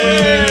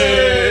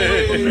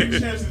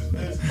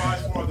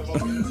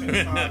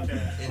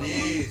It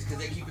is, because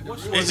they keep it the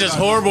real. It's just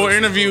horrible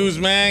interviews,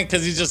 man,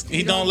 because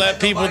he don't let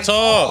people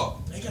talk.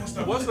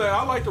 What's that?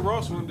 I like the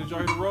Ross one. Did y'all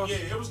hear the Ross? Yeah,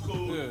 it was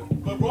cool. Yeah.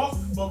 But Ross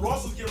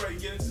was getting ready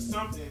to get into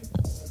something.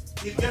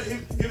 He was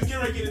getting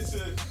ready to get into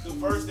the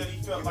verse that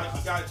he felt like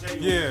he got Jay.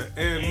 Yeah,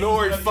 and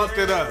Nori fucked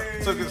it up.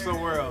 Took it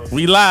somewhere else.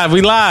 We live.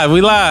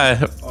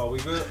 Oh, we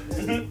good?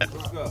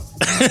 Let's go.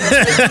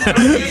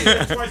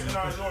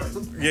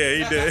 Yeah,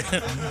 he did.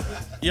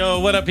 Yo,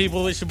 what up,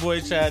 people? It's your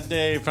boy Chad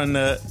Dave from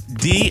the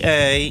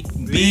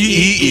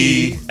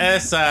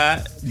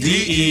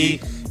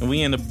DABESIDE, and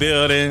we in the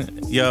building.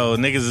 Yo,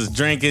 niggas is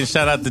drinking.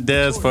 Shout out to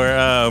Dez for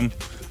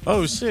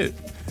oh shit.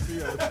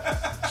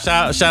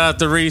 Shout out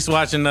to Reese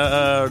watching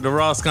the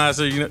Ross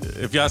concert. You know,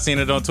 if y'all seen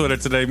it on Twitter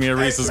today, me and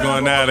Reese was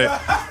going at it.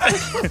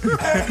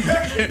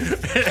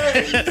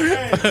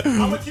 I'm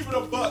gonna keep it a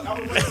buck. I'm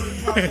gonna wait for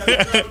the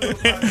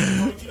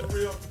podcast. Keep it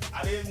real.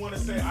 I didn't want to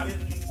say I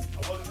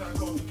wasn't trying to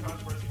cause some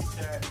controversy with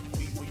Chad.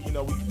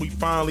 We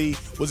finally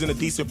was in a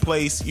decent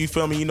place. You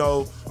feel me? You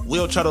know,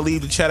 Will tried to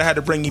leave the chat. I had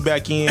to bring you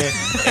back in.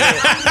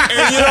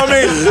 And you know what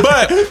I mean?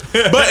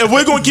 But if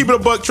we're gonna keep it a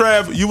buck,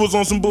 Trav, you was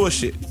on some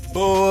bullshit.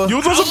 You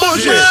was on some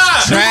bullshit.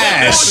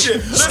 Trash.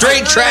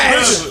 Straight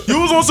trash. You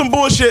was on some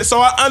bullshit, so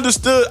I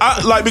understood.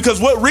 Because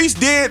what Reese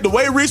did, the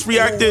way Reese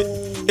reacted,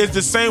 is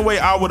the same way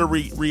I would have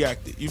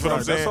reacted. You feel what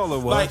I'm saying? That's all it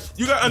was. Like,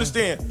 you gotta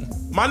understand.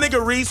 My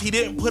nigga Reese, he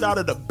didn't put out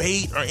a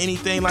debate or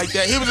anything like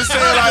that. He was just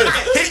saying like,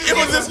 it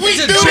was just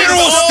It's a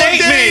general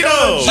statement.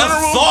 A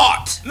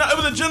thought. No, it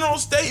was a general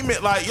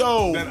statement like,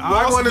 yo,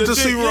 I wanted to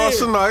see Ross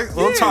tonight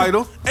on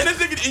Tidal. And this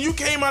nigga, and you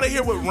came out of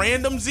here with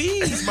random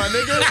Z's, my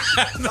nigga.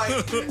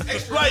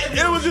 like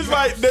it was just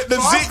like the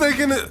So Z. I'm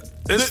thinking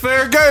it's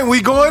fair game.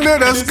 We going there.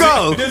 Let's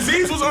go. The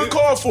Z's was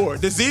uncalled for.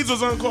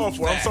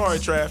 I'm sorry,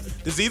 Trav.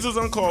 The Z's was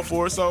uncalled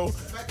for. So.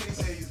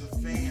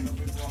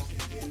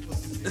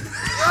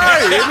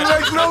 Right, it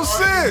makes no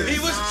sense. He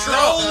was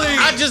trolling.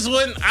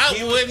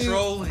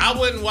 I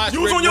wouldn't watch.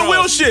 You was Rick on your Ross.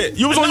 Will shit.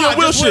 You was on No, your I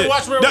Will just shit. wouldn't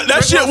watch That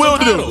Rick shit Ross Will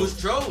and do. Tidal. He was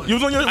trolling. You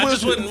was on your I Will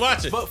just shit. wouldn't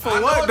watch it. But for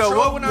what though?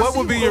 What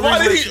would be your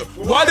reason?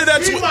 Why did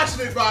that tweet?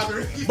 watching it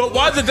bother. But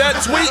why did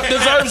that tweet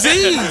deserve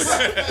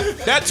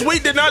Z's? That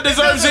tweet did not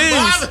deserve Z's.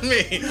 Bother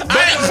me.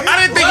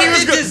 I didn't think he was What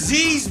did going.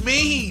 disease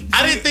mean?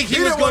 I didn't think he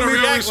was didn't going to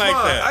want me react like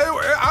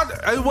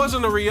that. It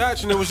wasn't a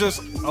reaction. It was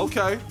just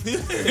okay. You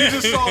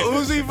just saw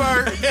Uzi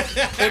Vert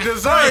and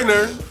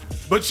Designer,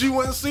 but you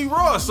wouldn't see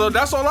Ross. So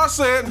that's all I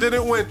said. And then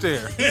it went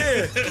there.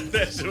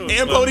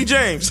 And Bodie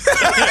James.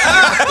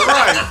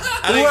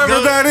 Right.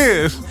 Whoever that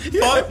is.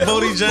 Fuck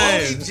Bodie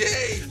James. Bodie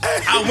J.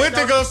 I went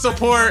to go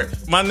support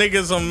my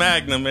niggas on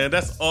Magnum, man.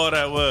 That's all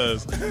that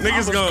was. I Niggas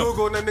was going.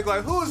 Googling that nigga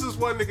like, who is this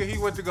one nigga he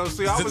went to go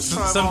see? I was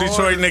trying Some my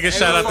Detroit hardest. nigga.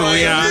 Shout out to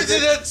Leon. You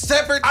did a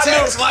separate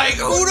text like,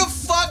 who the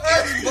fuck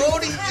is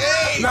Bodie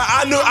J? Nah,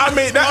 I knew. I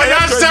made that. Oh,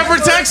 y'all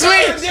separate text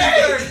me?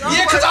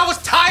 Yeah, because I was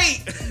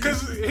tight.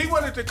 Because he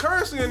went at the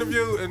Currency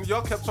interview and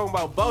y'all kept talking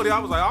about Bodie. I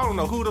was like, I don't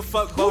know who the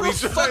fuck Who Bodie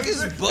the fuck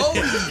is Bodie?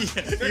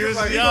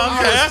 like, Yo,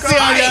 okay, I see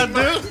how y'all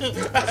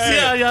do. I see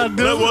how y'all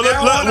do.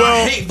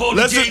 I hate Bodie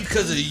let's J just-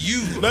 because of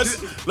you.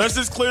 Let's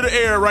just clear the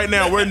air right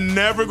now. We're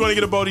never going to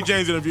get a Bodie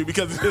James interview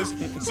because of this.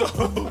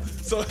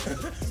 So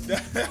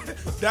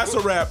that's a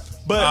wrap.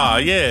 But Oh,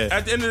 yeah.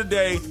 at the end of the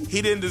day,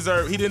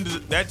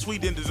 that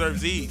tweet didn't deserve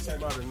Z's.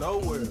 came out of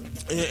nowhere.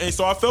 And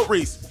so I felt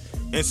Reese.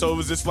 And so it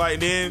was just like,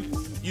 then,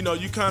 you know,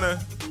 you try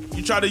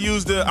to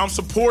use the I'm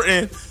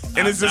supporting,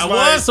 and it's just I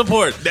like. was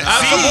supporting.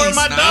 I supported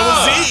my Nah.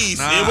 dogs.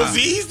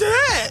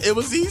 It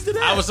was Z's to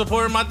that. I was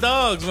supporting my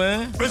dogs,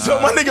 man. So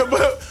my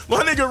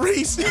nigga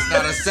Reese.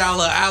 Not a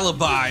solid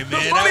alibi, man.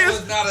 That funniest-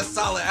 was not a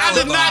solid I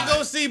alibi. did not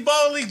go see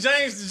Bodie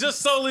James just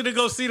solely to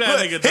go see that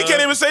nigga. He dog.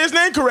 can't even say his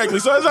name correctly,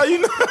 so that's how you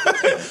know.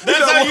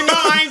 That's how you know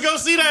I ain't go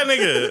see that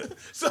nigga.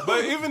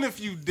 But even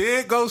if you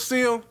did go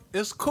see him,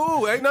 it's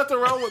cool. Ain't nothing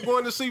wrong with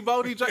going to see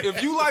Bodie J.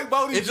 If you like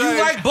Bodie If J, you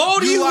like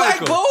Bodie, you like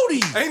him.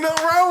 Bodie. Ain't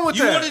nothing wrong with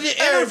You that. wanted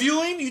to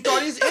interview him. You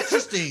thought he's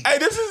interesting. Hey,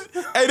 this is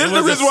It the was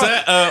a reason why.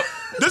 setup.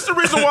 This is the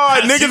reason why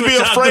I see niggas what be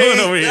y'all afraid. doing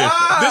over here.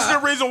 This is the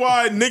reason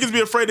why niggas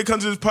be afraid to come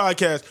to this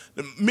podcast.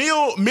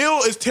 Mill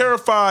is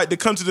terrified to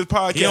come to this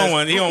podcast. He don't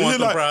want He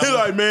the problem. He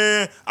like,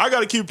 man, I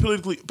gotta keep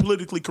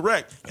politically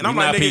correct. And I'm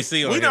We like, not nigga,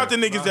 PC on we here. not the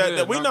niggas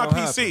that we not not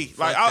gonna PC. happen.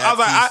 Like Fuck I was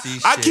like, that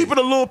PC I shit. keep it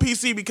a little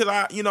PC because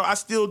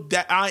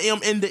I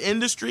am in the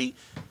industry.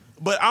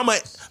 But I'm a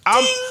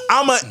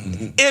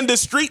in the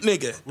street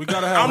nigga. We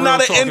gotta have I'm real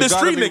not talk. an in the It gotta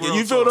street be nigga. real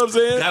You feel what I'm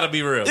saying? Gotta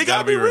be real. It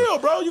gotta be real,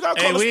 bro. You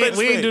gotta call Hey, a we spade a ain't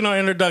spade. do no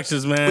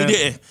introductions, man. We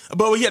didn't,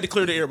 but we had to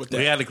clear the air with that.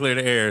 We had to clear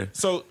the air.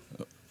 So,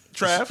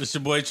 Trav, It's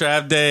your boy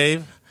Trav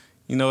Dave.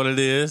 You know what it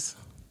is.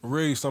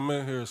 Reese, I'm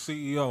in here.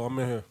 CEO, I'm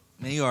in here.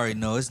 Man, you already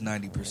know it's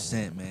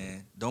 90%,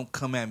 man. Don't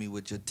come at me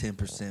with your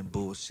 10%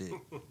 bullshit.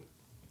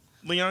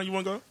 Leon, you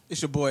want to go?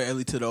 It's your boy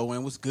Ellie to the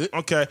O-N. What's good?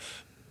 Okay.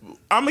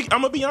 I'm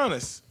gonna be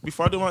honest.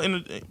 Before I do my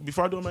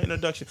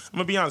introduction, I'm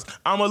gonna be honest.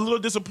 I'm a little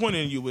disappointed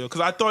in you, Will, because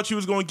I thought you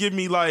was gonna give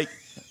me like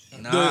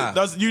Nah.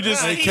 you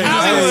just He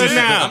Hollywood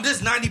now. I'm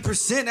just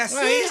 90%. That's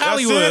Man, he it.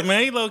 Hollywood, it.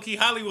 man. He low key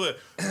Hollywood.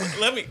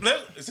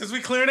 Since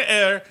we clearing the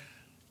air,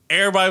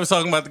 Everybody was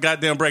talking about the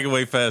goddamn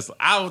Breakaway Fest.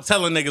 I was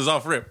telling niggas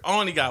off rip, I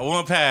only got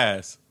one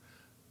pass.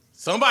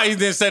 Somebody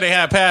didn't say they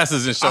had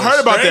passes and shit. I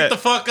heard about Straight that. the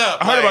fuck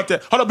up. I heard about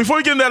that. Hold on, before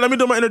we get into that, let me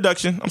do my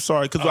introduction. I'm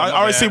sorry, because I my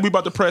already bad. see we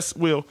about to press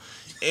Will.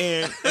 So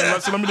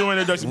let me do an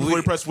introduction before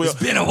we press Will.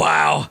 It's been a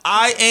while.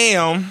 I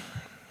am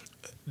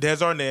Des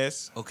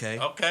Arnaz, Okay.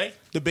 Okay.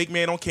 the big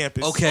man on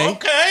campus. Okay.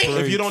 Okay.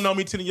 If you don't know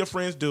me, 10 of your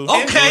friends do.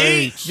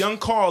 Okay. Young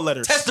Carl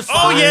Letters. Testify.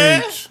 Oh,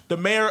 yeah. The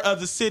mayor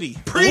of the city.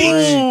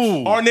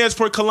 Ooh. Arnaz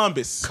for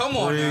Columbus. Come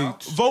on now.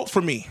 Vote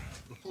for me.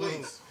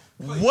 Please.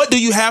 What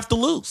do you have to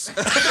lose?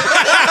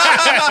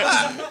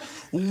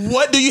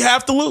 What do you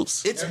have to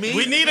lose? It's me.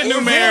 We need a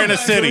new mayor in the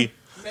city.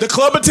 The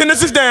club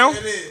attendance is down.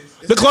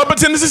 The club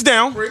attendance is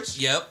down.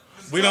 Yep.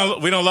 We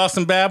don't lost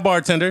some bad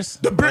bartenders.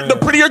 The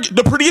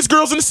prettiest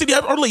girls in the city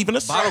are leaving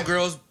us. Bottle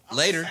girls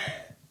later.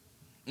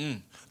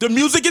 The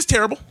music is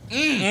terrible.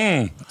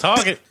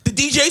 Talk it. The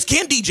DJs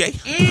can't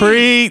DJ.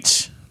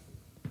 Preach.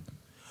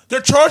 They're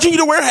charging you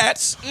to wear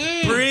hats.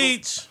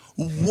 Preach.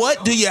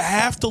 What do you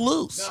have to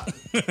lose?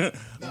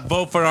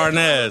 Vote for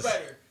Arnaz.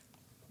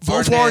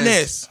 Vote for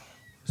Arnaz.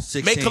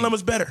 16. Make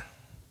Columbus better.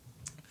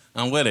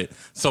 I'm with it.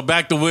 So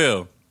back to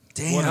Will.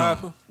 Damn. What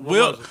happened?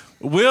 Will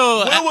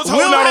was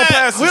holding out on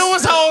passes. Will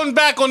was holding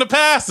back on the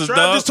passes, Trav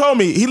dog. just told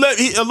me a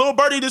little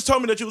birdie just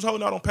told me that you was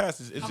holding out on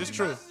passes. Is this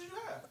true?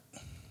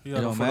 You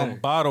got don't for them matter.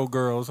 bottle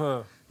girls,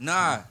 huh?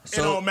 Nah. It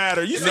So don't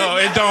matter. You No,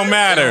 said it don't it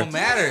matter. don't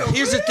matter.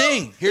 Here's the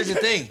thing.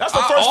 That's the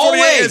first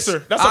 48 answer.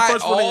 That's the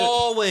first 48. I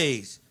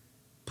always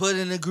put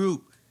in a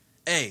group.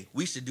 Hey,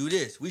 we should do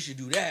this. We should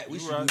do that. We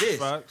should Right, do this.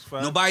 facts.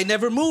 Nobody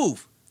never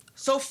move.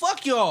 So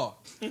fuck y'all.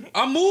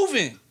 I'm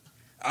moving.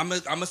 I'm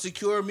a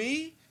secure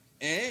me,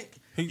 and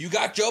you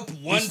got your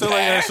one You still pass.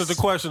 ain't answered the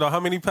question, though. How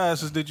many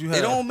passes did you have?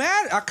 It don't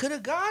matter. I could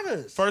have got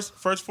us. First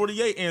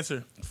 48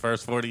 answer.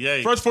 First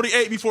 48. First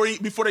 48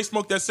 before they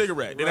smoked that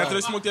cigarette. Then after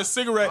they smoked that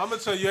cigarette, I'm going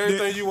to tell you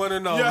everything you want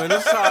to know, Yeah. man.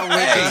 This time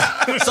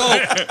Hey, so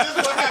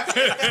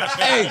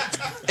hey,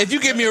 if you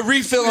give me a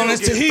refill on this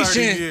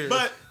Tahitian,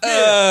 but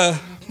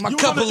my you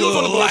cup a was on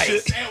the little light.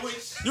 bullshit.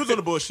 You was on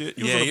the bullshit.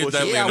 You was Yeah, on the you bullshit.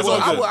 definitely Yeah, was. well,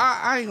 It's all good.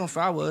 I ain't gonna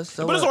fry was.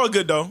 So But it's all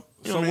good though.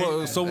 You know So, what I mean?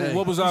 what, so Hey,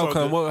 what was the all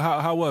outcome? good.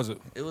 How was it?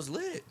 it was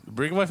lit.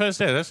 Breakaway Fest,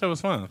 yeah, that shit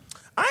was fun.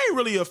 I ain't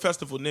really a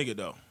festival nigga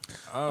though.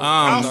 Um,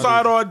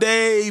 Outside all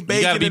day, baking.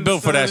 you gotta be in the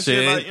built for sun that and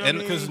shit. like, you know And-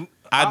 what I mean?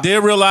 I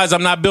did realize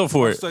I'm not built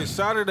for it. Say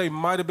Saturday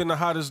might have been the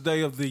hottest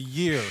day of the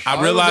year.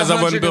 I realized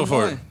I wasn't built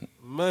for it.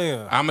 101.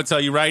 Man. I'm gonna tell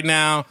you right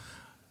now.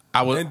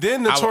 I was. And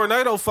then the I,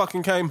 tornado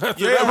fucking came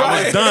after Yeah, that. right.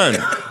 I was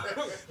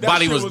done.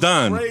 Body shit was was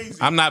done. crazy.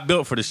 I'm not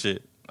built for the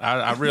shit.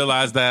 I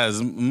realized that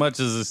as much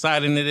as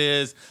exciting it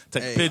is,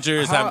 take Hey,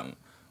 pictures.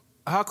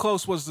 How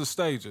close was the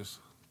stages?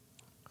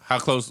 How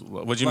close?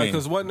 What you Like, mean?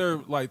 because wasn't there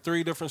like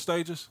 3 different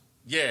stages?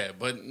 Yeah,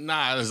 but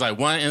nah. It's like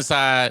one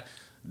inside.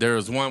 There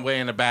was one way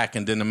in the back,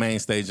 and then the main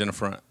stage in the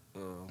front.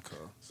 Okay.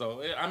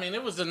 So I mean,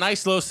 it was a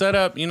nice little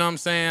setup. You know what I'm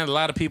saying? A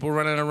lot of people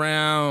running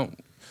around.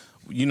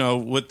 You know,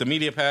 with the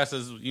media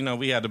passes, you know,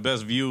 we had the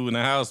best view in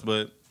the house,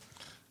 but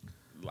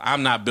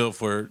I'm not built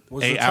for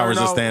Was 8 the hours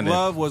of turnout, standing.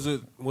 Love, was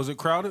it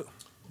crowded?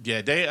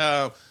 Yeah, they.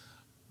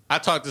 I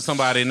talked to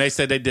somebody and they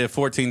said they did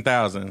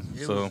 14,000.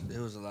 So It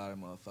was a lot of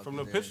motherfuckers. From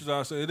the there. pictures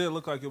I said, it didn't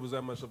look like it was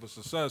that much of a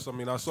success. I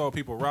mean, I saw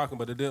people rocking,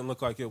 but it didn't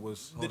look like it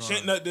was. The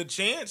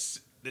chance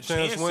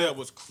went. set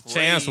was crazy.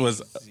 Chance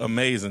was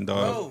amazing,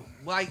 dog. Bro,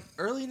 like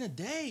early in the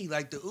day,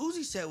 like the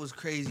Uzi set was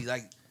crazy.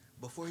 Like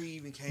before he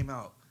even came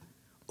out,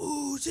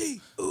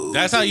 Uzi.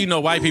 That's how you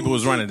know white people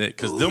was running it,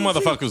 because them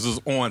motherfuckers was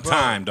on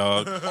time,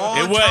 dog. On It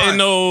time. wasn't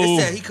no. It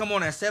said he come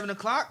on at 7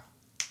 o'clock.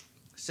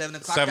 7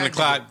 o'clock. 7 that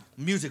o'clock. nigga,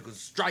 Music was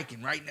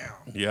striking right now.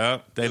 Yeah,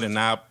 they did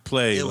not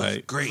play It was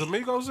like. great. Was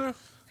Amigos there?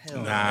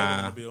 Hell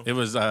Nah, Bill. it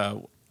was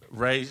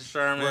Ray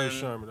Sherman. Ray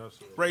Sherman. That's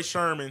it. Ray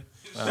Sherman.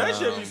 That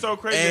shit be so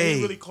crazy. Hey.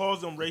 He really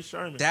calls them Ray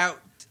Sherman. That.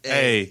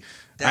 Hey,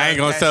 I ain't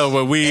gonna tell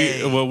what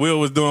Will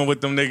was doing with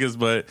them niggas,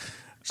 but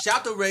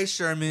Shout to Ray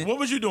Sherman. What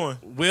was you doing?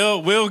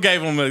 Will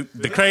gave him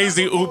the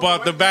crazy oop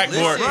off the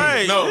backboard. Listen.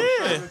 Right. No,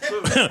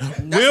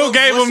 Yeah. Will what-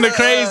 gave what's him the the,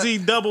 crazy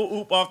double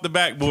oop off the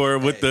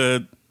backboard with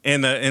the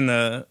in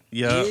the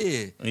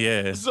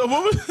yeah. So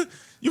what was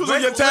you was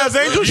on your Taz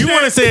Angel If shit? you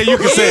want to say it, you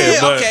can say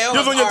it. But okay. You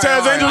was on your all Taz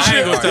Angel all I ain't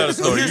shit? gonna tell the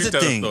So story. here's You the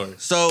tell thing. the story.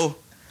 So,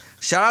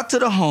 shout out to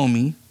the homie.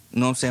 You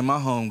know what I'm saying? My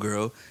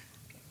homegirl.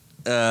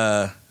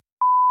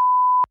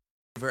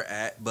 Her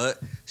at, but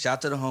shout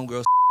out to the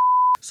homegirl.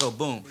 So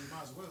boom.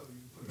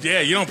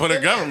 Yeah, you don't put a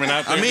government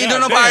out there. I mean, God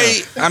don't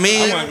nobody. damn. I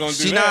mean, I'm not gonna do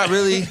she that. not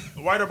really.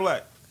 White or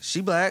black?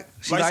 She black.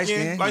 She Light light skin?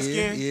 skin. Light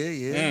Yeah, skin? yeah,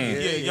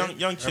 Yeah, yeah.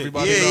 young chick.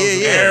 Everybody Yeah, knows yeah,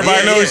 it. yeah. Everybody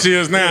yeah, knows yeah. who she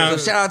is now. So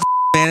shout out to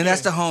man, and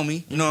that's the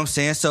homie. You know what I'm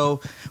saying? So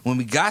when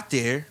we got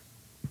there,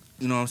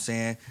 you know what I'm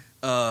saying?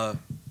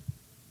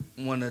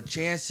 One of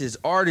Chance's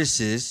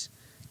artists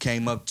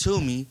came up to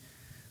me,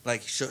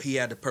 like he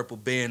had the purple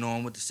band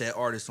on with the said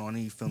artist on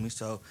it, you feel me?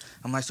 So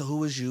I'm like, so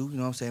who is you? You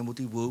know what I'm saying?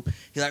 Whoopty whoop.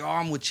 He's like, oh,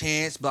 I'm with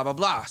Chance, blah, blah,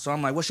 blah. So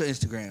I'm like, what's your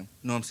Instagram? You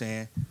know what I'm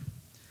saying?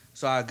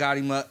 So I got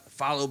him up,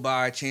 followed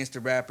by Chance the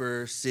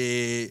Rapper,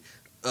 Sid,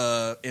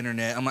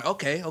 internet. I'm like,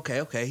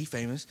 okay, he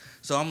famous.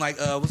 So I'm like,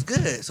 what's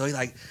good? So he's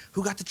like,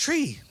 who got the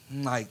tree?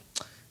 I'm like,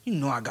 you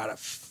know, I got a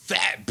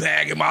fat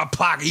bag in my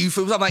pocket. You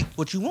feel me? I'm like,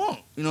 what you want?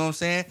 You know what I'm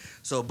saying?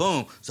 So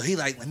boom. So he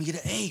like, let me get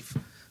an eighth.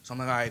 So I'm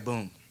like, all right,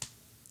 boom.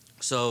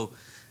 So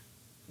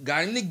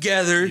got him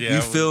together. Yeah,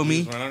 you feel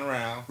me? Running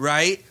around.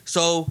 Right?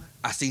 So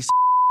I see.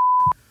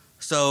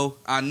 So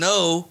I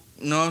know.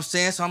 You know what I'm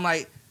saying? So I'm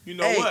like, You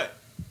know hey, what?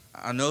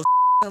 I know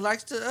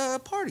likes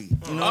to party.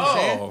 You know what I'm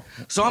saying? Oh.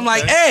 So I'm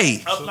like,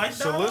 hey. Up like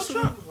Donald Solicitor?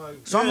 Trump. Like,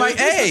 So I'm like,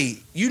 hey,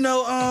 you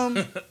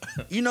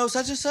know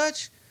such and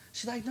such?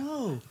 She's like,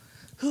 no.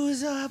 Who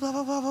is blah blah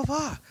blah blah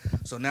blah.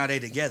 So now they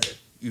together.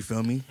 You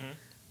feel me?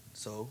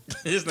 So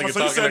This nigga so you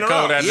talking setting to her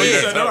code up. that So you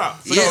Yeah. setting her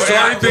up. So Yeah, you so setting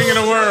her up. everything in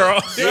the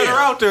world. Get her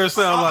out there,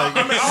 sound like.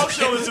 I mean, I'll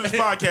show listen to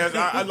this podcast.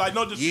 I like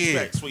no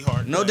disrespect, Yeah.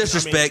 sweetheart. no but,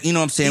 disrespect. I mean, You know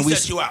what I'm saying? he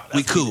set you out.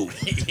 We That's cool.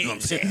 what You know what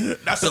I'm saying?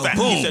 That's So a fact.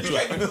 boom. He set you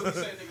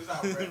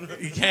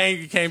out.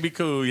 You can't be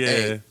cool,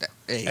 yeah.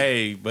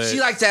 Hey, but she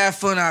likes to have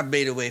fun. I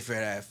bait away for her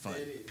to have fun.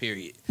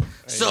 Period.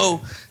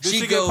 So Did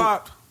she get goes.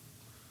 popped?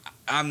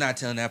 I'm not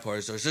telling that part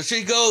of the story. So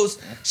she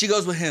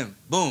goes with him.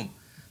 Boom.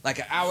 Like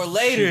an hour She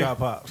later, got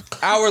popped.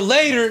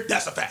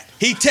 That's a fact.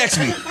 he texts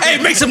me. Hey,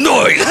 make some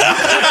noise.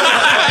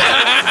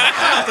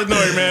 That's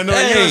annoying, man. No,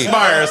 you Hey.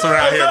 inspire us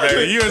around here,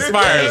 baby. You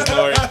inspire us,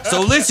 boy.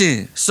 So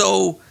listen.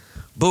 So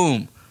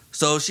boom.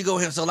 So she go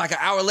with him. So like an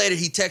hour later,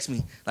 he texts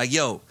me like,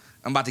 "Yo,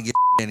 I'm about to get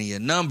into your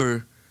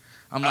number."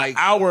 I'm like, An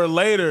hour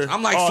later.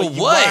 I'm like, oh, for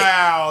what?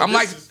 Wow. I'm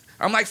this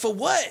like, for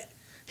what?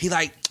 He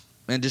like,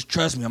 man, just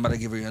trust me. I'm about to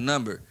give her your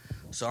number.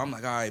 So I'm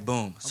like, all right,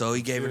 boom. So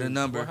he gave her the What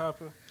number.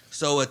 happened?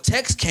 So a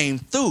text came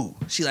through.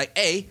 She like,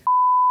 hey,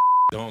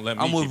 Don't let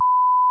me I'm with. keep...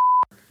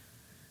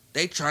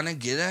 They trying to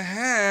get a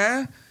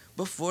hand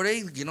before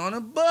they get on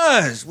the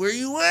bus. Where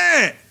you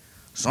at?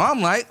 So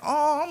I'm like,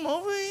 oh, I'm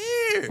over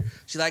here.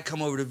 She like,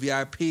 come over to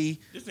VIP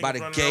this by nigga the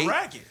running a gate.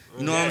 racket.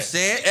 You know what Yeah. I'm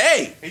saying?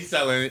 Hey, He's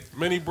selling it.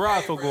 Mini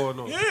brothel going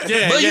on.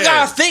 Yeah, but you yeah.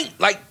 gotta think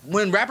like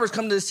when rappers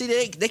come to the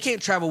city, they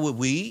can't travel with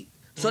weed,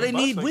 so they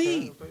need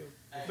weed.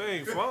 They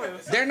ain't flying.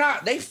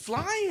 They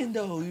flying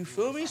though. You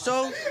feel me?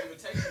 So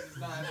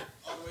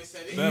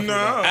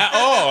No. At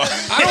all.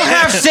 I don't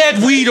have said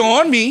weed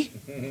on me.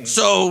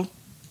 So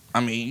I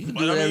mean, you can do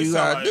But I whatever mean, you it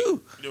sound gotta like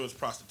do. There was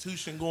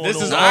prostitution going This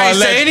on. is all I ain't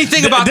say alleged.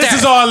 anything about this that.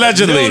 is all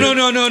allegedly. No.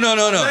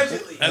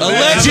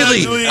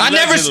 Allegedly. I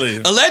never Allegedly.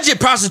 alleged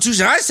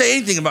prostitution. I didn't say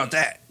anything about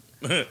that.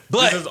 This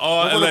But is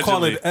all I'm gonna call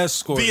allegedly. it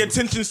escort. the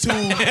intentions to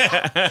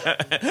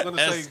I'm gonna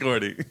say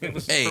Escorting.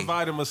 hey,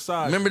 provide a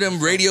massage. remember them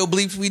radio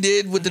bleeps we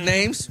did with the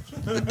names?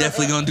 We're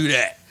definitely gonna do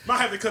that. might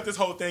have to cut this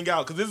whole thing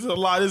out because this is a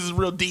lot. This is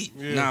real deep.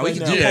 Nah, we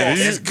can do Yeah, that.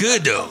 you- It's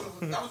good though.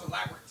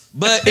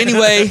 But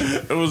anyway,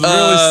 It was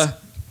really.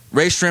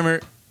 Ray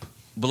Strimmer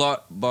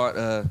bought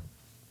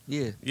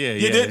yeah.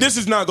 Yeah. This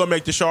is not gonna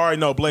make the show. I already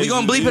know. Blaze. We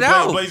gonna bleep it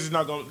out. Blaze is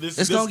not gonna.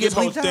 This gonna get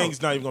whole bleeped out.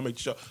 thing's not even gonna make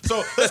the show.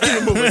 So let's keep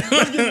it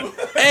moving.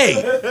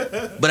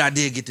 Hey, but I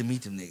did get to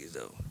meet them niggas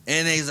though,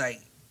 and they's like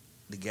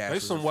the guys. They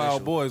was some official.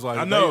 wild boys. Like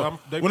I know.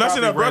 They When I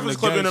seen that probably ran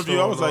Breakfast the Club interview,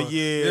 I was gangster like, on-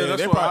 yeah,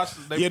 that's they what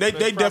probably, they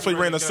probably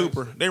definitely ran a the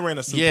super. They ran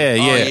a super. Yeah.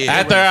 yeah.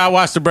 After I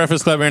watched the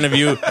Breakfast Club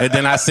interview, and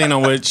then I seen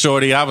him with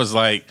Shorty, I was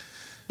like,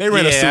 They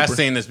ran a yeah, I super.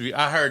 seen this.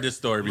 I heard this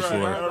story before.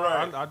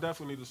 Right. I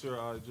definitely need to share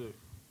IG.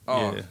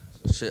 Oh Yeah.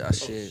 shit! I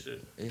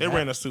shit. They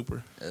ran a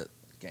super.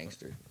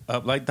 Gangster.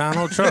 Up like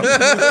Donald Trump. Nah,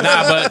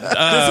 but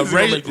This is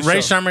gonna make the Ray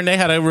show. Sherman, they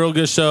had a real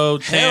good show.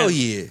 Hell Chance,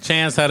 yeah.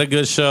 Chance had a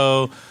good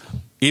show.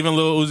 Even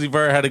Lil Uzi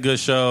Vert had a good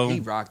show. He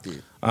rocked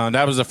it.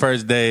 That was the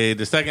first day.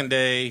 The second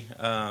day,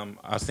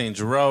 I seen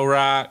Jarrell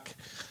rock.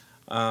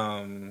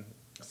 I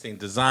seen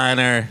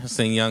Designer. I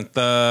seen Young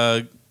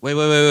Thug.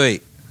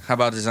 Wait. How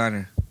about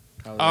Designer?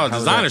 Oh,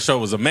 Designer show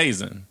was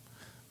amazing.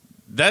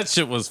 That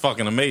shit was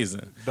fucking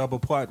amazing. Double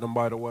platinum,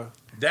 by the way.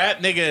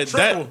 That nigga,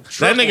 Triple.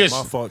 that My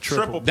nigga, fault.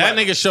 Triple. that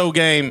nigga show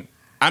game.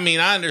 I mean,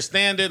 I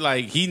understand it.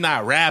 Like he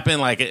not rapping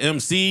like an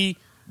MC,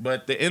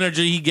 but the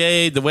energy he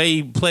gave, the way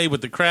he played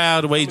with the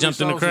crowd, the way he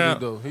jumped in the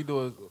crowd. He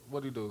do.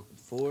 What he do?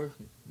 4,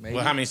 maybe.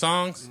 Well, how many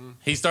songs?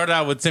 He started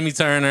out with Timmy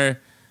Turner.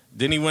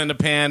 Then he went to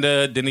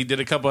Panda. Then he did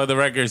a couple other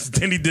records.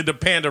 Then he did the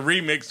Panda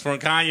remix from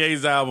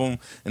Kanye's album,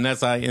 and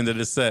that's how he ended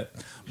his set.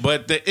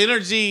 But the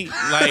energy,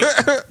 like,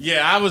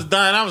 yeah, I was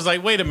done. I was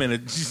like, wait a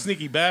minute, you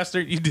sneaky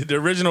bastard! You did the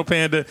original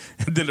Panda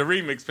and then the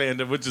remix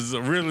Panda, which is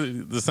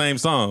really the same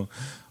song.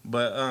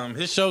 But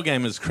his show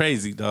game is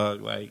crazy,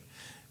 dog. Like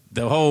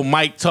the whole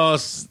mic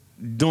toss,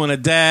 doing a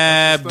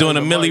dab, doing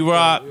a the Millie mic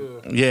Rock.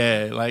 toss,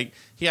 Yeah, like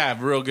he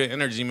have real good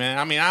energy, man.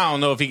 I mean, I don't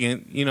know if he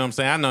can, you know what I'm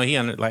saying? I know he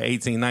under like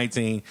 18,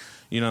 19,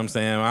 you know what I'm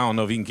saying? I don't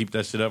know if he can keep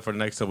that shit up for the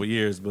next couple of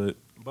years, but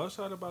Bus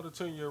had about a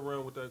 10-year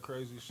run with that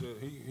crazy shit.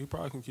 He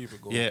probably can keep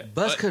it going. yeah.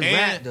 Bus could And-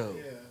 rap though.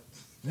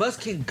 Bus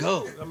can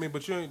go. I mean,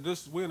 but you ain't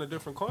this. We're in a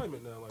different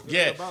climate now. Like,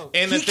 Yeah,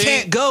 and the He thing,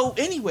 can't go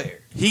anywhere.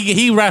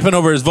 he rapping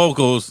over his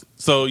vocals,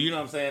 so you know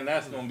what I'm saying?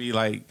 That's gonna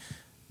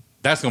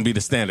be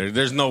the standard.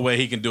 There's no way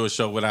he can do a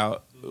show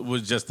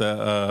with just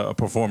a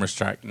performance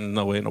track.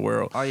 No way in the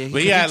world. Oh, yeah, he but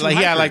could he had be too like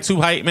hyper.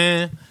 two hype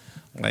man.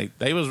 Like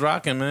they was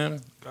rocking,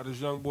 man. Got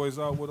his young boys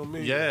out with him.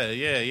 Yeah.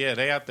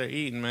 They out there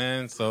eating,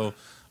 man. So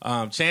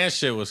Chance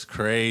shit was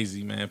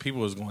crazy, man.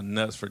 People was going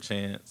nuts for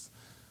Chance.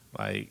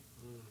 Like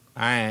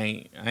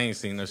I ain't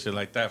seen no shit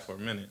like that for a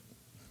minute.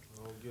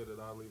 I don't get it.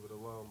 I'll leave it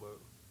alone.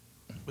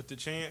 But With the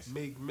Chance,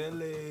 Meek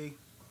Millie,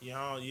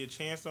 your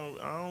Chance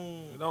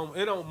don't.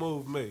 it don't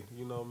move me.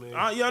 You know what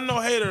I mean? Y'all no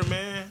hater,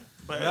 man.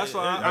 But That's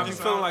why I be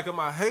feeling like, am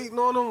I hating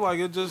on him? Like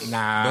it just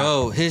Nah,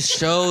 Bro, his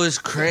show is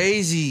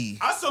crazy.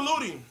 I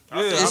salute him.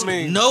 Yeah, It's I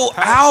mean, no hats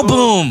off.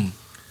 album.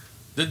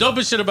 the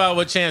dopest shit about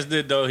what Chance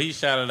did though, he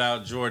shouted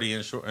out Jordy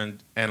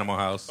and Animal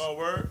House. Oh,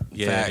 word.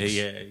 Yeah, Facts.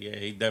 yeah.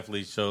 He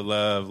definitely showed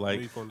love. Like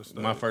Beef on the stage.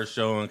 my first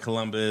show in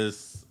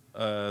Columbus,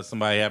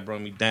 somebody had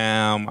brought me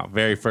down. My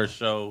very first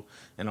show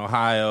in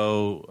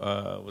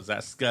Ohio was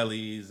at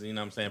Scully's. You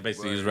know what I'm saying?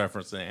 Basically, he was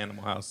referencing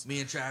Animal House. Me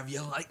and Trav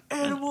yell like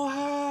Animal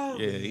House.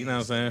 Yeah, you know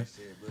what I'm saying?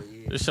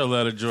 Just show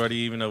love to Jordy,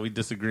 even though we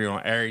disagree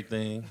on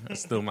everything.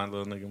 That's still my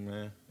little nigga,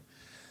 man.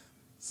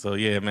 So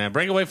yeah, man.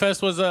 Breakaway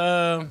Fest was it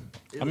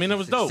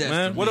was dope, success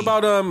man. to What me.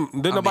 about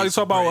didn't nobody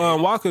talk about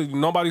Walker?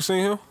 Nobody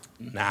seen him?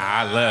 Nah,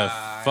 I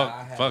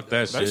left. Fuck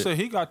that They shit. said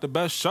he got the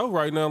best show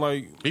right now.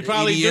 Like He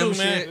probably EDM do,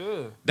 man. shit.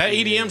 yeah. That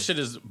EDM shit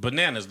is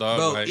bananas, dog.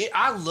 Bro, Like,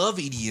 I love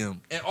EDM.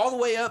 And All the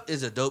Way Up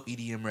is a dope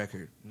EDM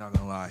record. Not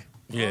gonna lie.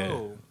 yeah.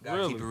 Oh, Gotta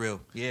really? keep it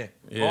real. Yeah.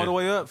 Yeah. All the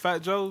way up,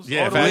 Fat Joe's.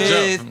 Yeah, All the Fat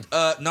way Joe.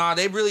 With, nah,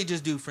 they really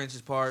just do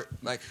French's part.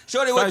 Like,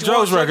 Shorty, what Fat you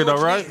want, Joe's Shorty, record, what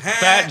though, you right? need?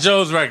 Fat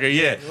Joe's record,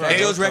 yeah. Fat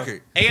And- Joe's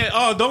record.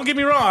 and don't get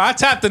me wrong. I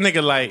tapped the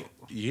nigga like,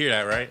 you hear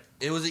that, right?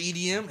 It was an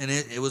EDM and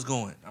it was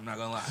going. I'm not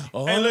gonna lie.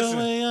 All Hey, listen.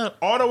 the way up.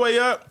 All the way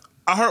up.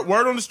 I heard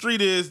word on the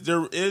street is there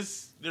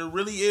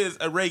really is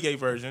a reggae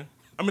version.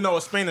 I mean, no,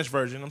 a Spanish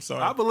version. I'm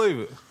sorry. I believe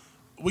it.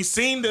 We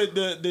seen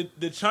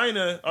the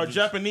China or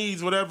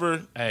Japanese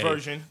whatever Hey,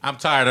 version. I'm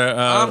tired of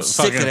I'm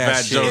sick fucking of that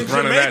Fat shit. Joe's In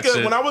running that Jamaica,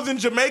 shit. when I was in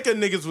Jamaica,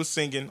 niggas was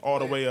singing all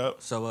the way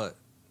up. So what?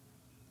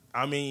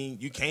 I mean,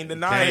 you can't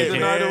deny Can't it.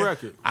 Deny man. the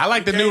record. I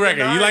like the You new can't record.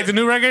 deny You like it. the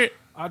new record?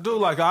 I do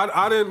like.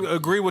 I didn't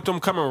agree with them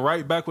coming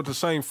right back with the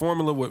same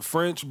formula with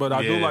French, but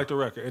I do Yeah. like the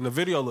record, and the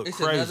video looked It's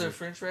crazy. another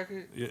French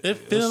record? It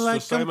feel It's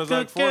like the same I'm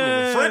exact cooking.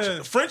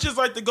 formula. French is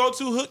like the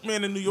go-to hook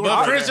man in New York. But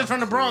right French now. is from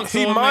the Bronx.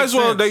 He so it might makes as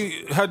well.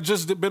 sense. They had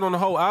just been on the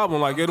whole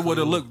album. Like it would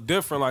have looked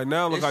different. Like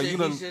now, look like you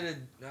done. I don't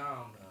know.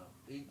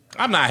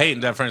 I'm not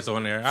hating that French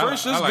on there.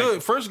 French I is like-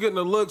 good. French getting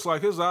the looks.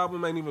 Like his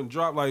album ain't even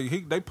dropped.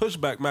 Like they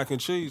pushed back Mac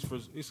and Cheese for.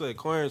 He said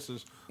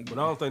clearances, but I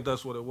don't think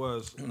that's what it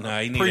was.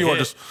 Nah, he need a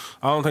Pre-orders. hit.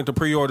 I don't think the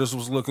pre-orders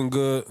was looking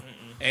good.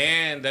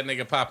 And that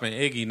nigga popping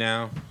Iggy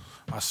now.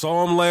 I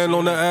saw him land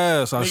on the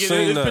ass. I Nigga, seen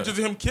there's that. pictures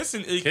of him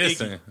kissing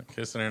Iggy.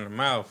 Kissing her in the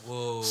mouth.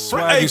 Whoa.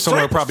 Swaggy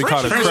somewhere probably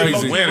caught it French is crazy.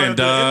 low-key Winning, running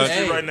the dog.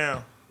 industry Hey. right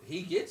now.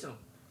 He gets him.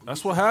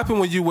 That's what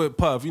happened when you with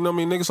Puff. You know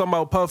what I mean? Niggas talking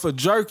about Puff a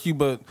jerk you,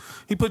 but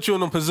he put you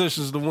in them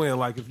positions to win.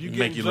 Like if you Make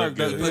get you look jerked,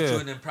 that, good. Put yeah. you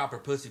in them proper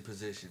pussy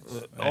positions.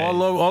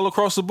 all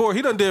across the board.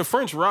 He done did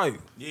French right.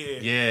 Yeah.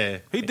 Yeah.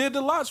 He did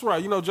the lots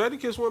right. You know,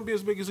 Jadakiss wouldn't be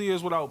as big as he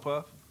is without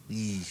Puff.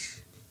 Yeesh.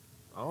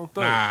 I don't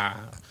think. Nah.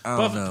 I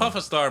don't know. Puff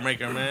a star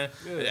maker, man.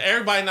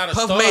 Everybody not a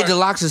Puff star. made the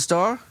Locks a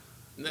star?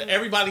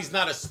 Everybody's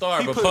not a star,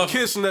 He but put Puff.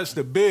 Kiss next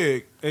to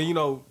Big, and you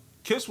know,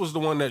 Kiss was the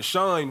one that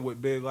shined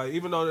with Big. Like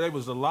even though they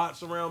was the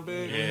lots around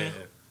Big, Yeah.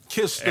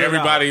 Kiss stood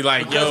Everybody out.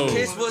 like, yo.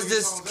 Kiss was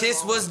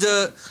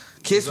the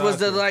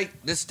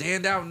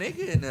standout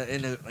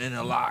nigga in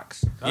the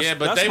Locks. Yeah,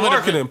 but That's they would have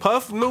marketing. been.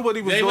 Puff knew what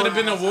he was They would doing.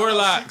 have been the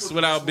Warlocks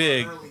without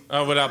Big,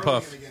 without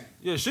Puff.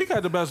 Yeah, she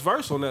got the best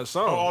verse on that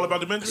song. Oh, all about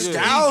the mental.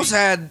 Yeah. Styles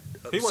had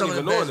He wasn't some of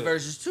the even on best it.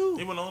 verses too.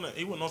 He went on it.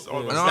 He went on all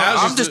No, about Styles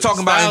I'm was- just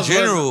talking about in Styles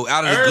general, was-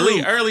 out of the early,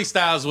 group. Early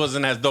Styles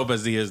wasn't as dope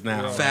as he is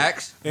now.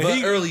 Facts. And But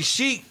he- early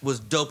Chic was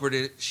doper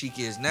than Chic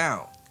is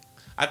now.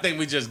 I think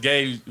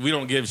we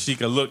don't give Sheik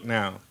a look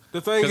now.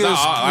 The thing 'Cause is,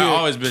 I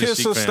always been a Kiss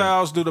Sheik and fan.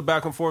 Styles do the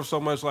back and forth so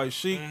much. Like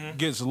Sheik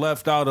gets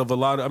left out of a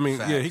lot. Of, I mean,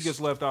 yeah, he Facts. gets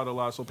left out a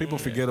lot, so people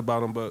forget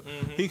about him. But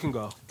he can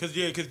go. Because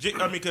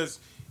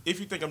if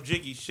you think I'm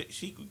jiggy,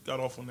 Sheik got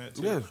off on that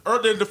too. Yeah. Or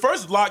the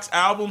first Locks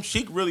album,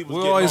 Sheik really was.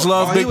 We getting always off.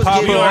 love Oh, he Big was Papa.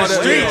 getting All on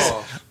that. the Yeah.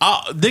 streets.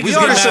 Niggas We get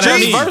on the mad at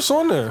streets me. Best verse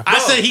on there. I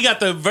said he got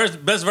the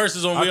best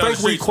verses on We I Are the think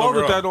we Streets quoted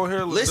overall. that on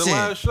here Listen. the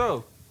last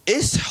show.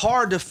 It's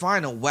hard to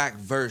find a whack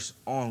verse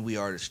on We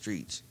Are the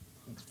Streets.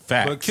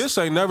 Facts. But Kiss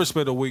ain't never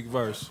spit a weak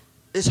verse.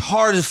 It's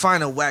hard to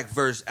find a whack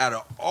verse out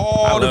of I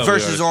all the love We Are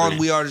verses the on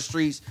Streets. We Are the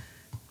Streets.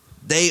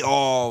 They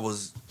all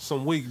was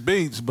Some weak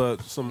beats,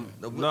 but some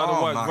not a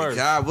oh whack my verse.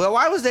 god! Well,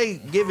 why was they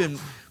giving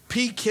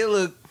P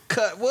Killer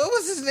cut? What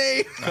was his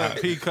name?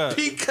 P cut.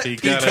 P P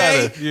PK?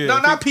 Cutter. Yeah, No,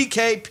 not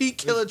PK. P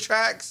Killer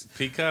Tracks.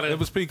 P Cutter. It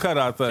was P cut,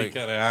 I think. P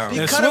Cutter. I don't P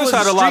know. And Cutter Swiss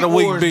was had a a lot of Street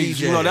weak Wars beats.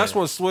 DJ. You know, that's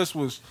when Swiss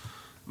was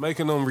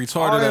making them All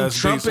retarded them ass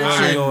beats. trumpets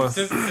early and- on.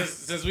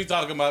 Since we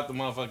talking about the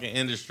motherfucking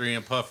industry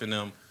and puffing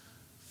them,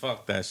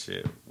 fuck that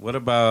shit. What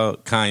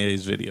about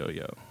Kanye's video,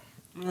 yo?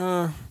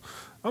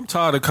 I'm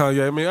tired of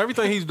Kanye. I mean,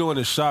 everything he's doing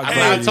is shock I'm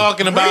value. not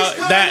talking about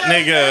that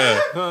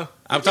nigga.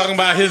 I'm talking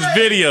about his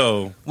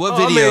video. What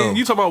Oh, video? I mean,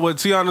 you talking about what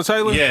Tiana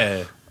Taylor?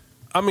 Yeah.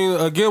 I mean,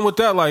 again with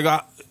that, like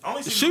I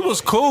only seen She the was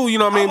little- cool, you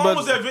know what I mean? How long But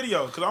was that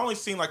video? Because I only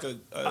seen like a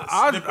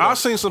I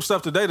seen some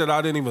stuff today that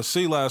I didn't even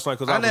see last night.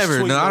 Cause I was never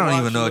tweeting know. I and don't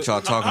even watching know it. what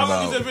y'all talking How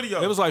long is about. that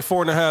video? It was like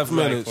 4.5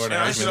 minutes. 4.5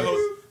 Yeah, I ain't seen the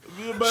minutes.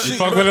 whole- but You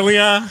fuck with it,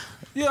 Leon?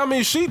 Yeah, I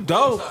mean, she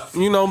dope.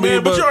 You know me,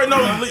 Man, but but you already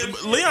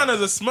know Leon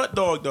is a smut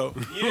dog though.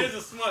 He is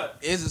a smut.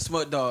 Is a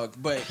smut dog,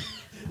 but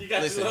You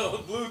got Listen. your little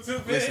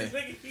Bluetooth Listen.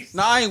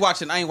 no, I ain't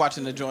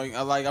watching the joint.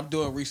 I'm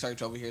doing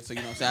research over here, so you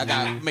know what I'm saying. I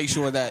gotta make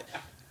sure that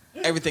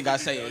everything I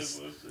say is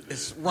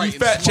right. You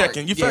and fact smart.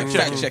 checking. You Yeah,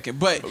 fact checking.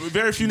 But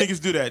Very few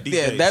niggas do that these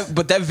yeah, days.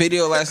 that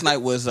video last night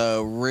was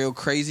real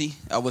crazy.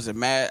 I wasn't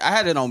mad. I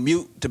had it on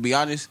mute, to be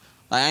honest.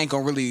 Like, I ain't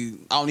gonna really.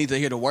 I don't need to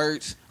hear the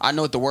words. I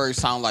know what the words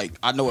sound like.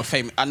 I know what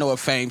fame. I know what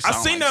fame. I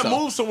Sound seen like, that so.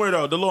 move somewhere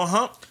though. The little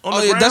hump on Oh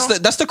the yeah, ground.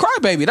 that's the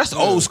crybaby. That's the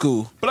old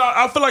school. But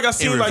I feel like I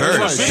seen like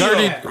reverse. a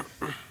video.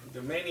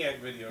 The Maniac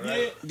video,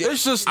 right?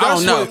 it's just I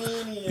that's don't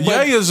what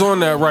know. Ye is on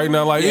that right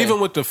now. Like Yeah. even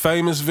with the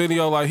famous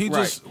video, like he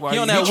just Right. like He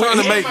on he that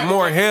trying to weird- make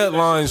more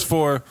headlines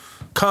for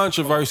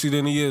controversy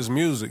than he is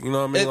music. You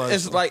know what I mean?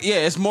 It's like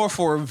it's more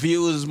for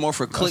views, more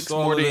for clicks,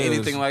 all more than it is.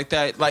 anything like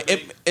that. Like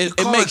it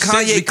Call makes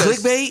sense Kanye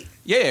because- clickbait?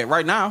 Yeah,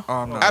 right now, Oh,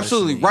 I'm not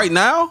absolutely, listening. right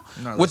now,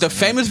 I'm not with the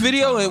listening. famous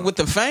video and with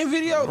the fame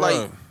video, like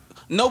Right.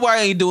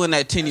 nobody ain't doing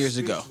that 10 years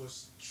ago.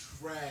 Was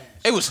trash.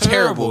 It was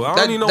Terrible. terrible. I don't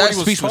That, even know that what he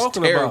was speech was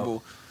talking about.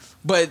 terrible.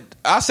 But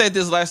I said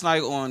this last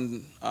night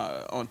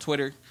on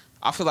Twitter.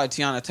 I feel like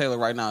Tiana Taylor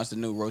right now is the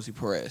new Rosie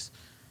Perez.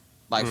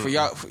 Like for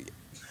y'all,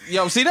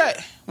 yo, see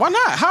that? Why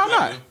not? How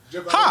not?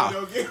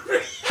 How?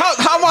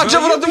 How am I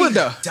jumping out the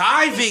window?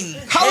 Diving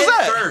How was head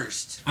that?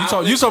 first. you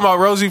talking about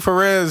Rosie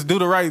Perez do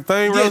the right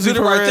thing? Yeah, Rosie do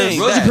the right Perez. thing.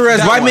 Rosie That- Perez,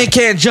 that white one. men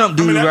can't jump,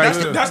 dude, right?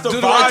 That's the Do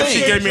the vibe right she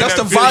thing. gave me. That's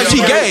in the that vibe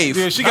video. she gave.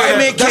 Yeah, she White got men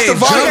that. That's the can't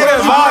vibe. She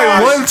got jump.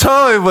 vibe one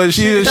time, but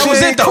she That was she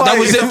it ain't though. That quite-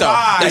 was it though.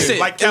 vibe. That's it.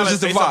 Like It was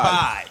just a it's a vibe.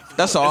 vibe.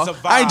 That's all. It's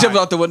a I ain't vibe.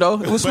 jumping out the window.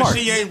 It was But smart.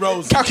 she ain't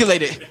Rosie.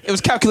 Calculated. It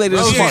was calculated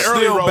and Rosie smart. early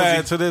still Rosie.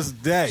 bad to this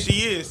day. She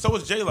is. So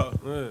is J Lo.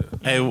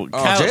 Hey, J-Lo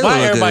why look good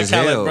everybody as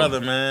Khaled hell.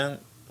 brother, man?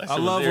 That I shit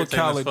was love what irritating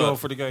as Khaled fuck. doing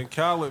for the game.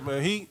 Khaled,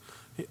 man, he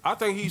I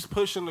think he's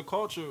pushing the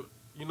culture.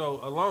 You know,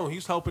 alone,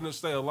 he's helping us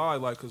stay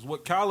alive. Like, cause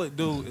what Khaled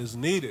do is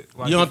needed.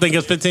 Like, You don't think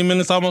it's 15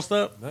 minutes almost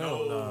up?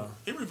 Hell nah.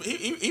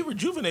 He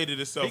rejuvenated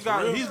himself. He got.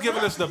 for real. He's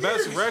giving us the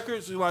best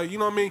records. Like, you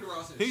know what I mean?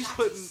 He's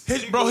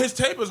putting. His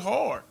tape is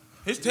hard.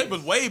 His tape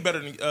is way better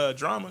than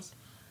Dramas.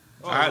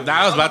 I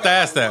was about to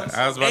ask that.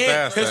 I was about to And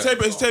ask his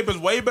that. tape is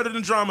way better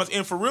than Dramas.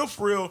 And for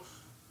real,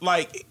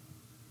 like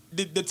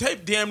the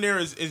tape damn near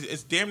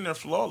is damn near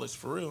flawless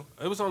for real.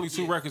 It was only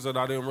 2 records that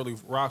I didn't really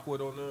rock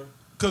with on there.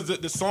 Cause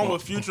the song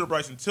with Future,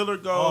 Bryson Tiller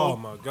go. Oh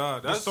my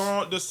god, the that's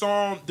song the Kiss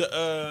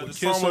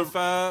song and with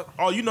Fab.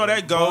 oh you know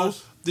that goes.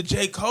 Buzz. The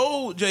J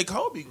Cole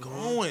be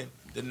going.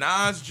 The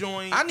Nas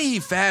joint. I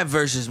need Fab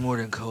verses more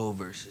than Cole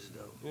verses,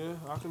 though. Yeah,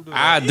 I can do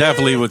I that.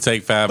 definitely would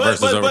take Fab But-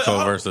 verses but- over but-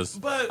 Cole verses.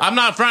 but- I'm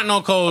not fronting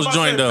on Cole's I'm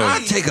about to joint say, though. I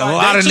take a Like,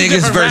 lot of they two niggas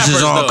different verses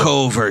rappers, on though.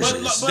 Cole But-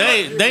 verses. but-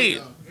 They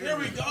Here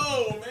we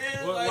go,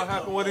 man. What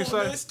happened? What'd he come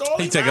on, say? man. Stall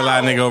he him take a lot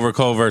of out. nigga over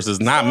Cole verses,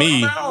 not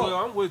me. Stall him out. Well,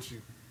 I'm with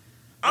you.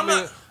 I'm mean,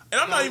 not,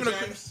 and I'm not even a.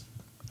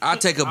 I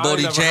take a I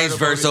Bodie never James heard of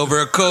verse Bodie.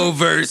 over a Cole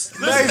verse.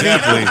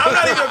 Definitely. I'm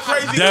not even a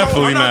crazy.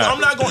 Definitely Cole. not. I'm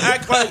not gonna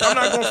act like I'm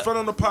not gonna front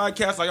on the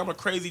podcast like I'm a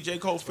crazy J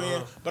Cole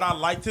fan. But I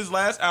liked his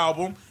last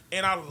album,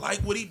 and I like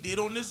what he did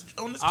on this.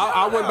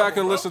 I went back and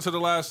album, listened to the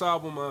last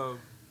album.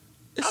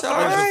 It's I all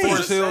thought it was right. Forest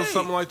Just Hills, say.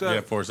 something like that.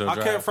 Yeah, Forest Hills I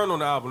Drive. can't front on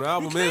the album. The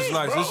album is can't,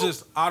 nice. bro. It's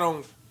just I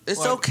don't. It's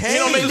like, okay. He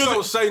don't He make just music-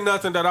 don't say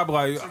nothing that I'm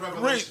like.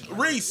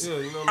 Reese. Yeah,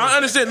 you know what I mean? I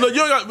understand. Look, you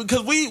got,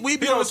 because we be He on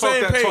the don't talk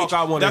same that page. talk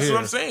I want to That's hear.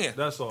 what I'm saying.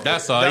 That's all.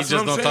 That's all. He That's just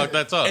what I'm don't saying. talk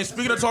that talk. And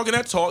speaking of talking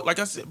that talk, like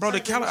I said, bro, the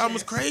Khaled album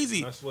was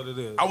crazy. That's what it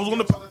is. I was on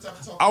the Gotta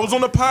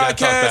talk that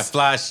podcast.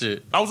 fly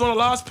shit. I was on the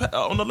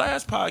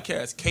last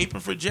podcast,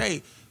 caping for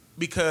Jay,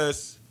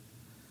 because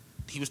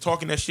he was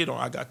talking that shit on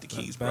I Got the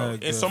Keys, bro.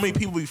 bad, And so many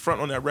people be front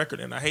on that record,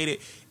 and I hate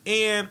it.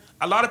 And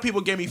a lot of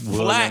people gave me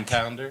William flack.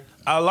 Pounder.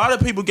 A lot of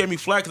people gave me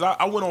flack because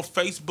I went on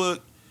Facebook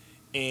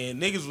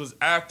and niggas was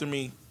after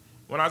me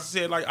when I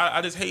said, like,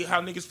 I just hate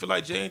how niggas feel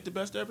like Jay ain't the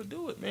best to ever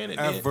do it, man. And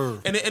Ever.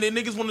 Then, and then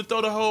niggas want to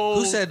throw the whole.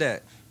 Who said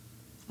that?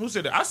 Who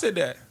said that? I said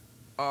that.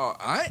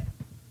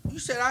 You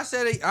said I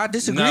said it. I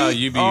disagree. No,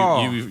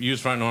 you was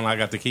fronting on I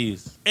Got the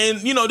Keys.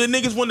 And, you know, the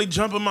niggas want to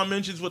jump in my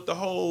mentions with the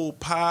whole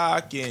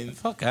Pac and.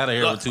 Fuck out of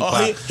here with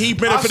Tupac. He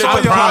benefited I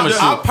from promise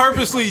Pac. you. I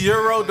purposely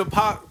euroed the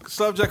Pac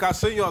subject. I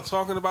seen y'all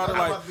talking about it. I'm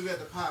Like about to do that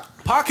to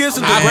Pop. Pac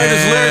isn't the Man,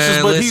 greatest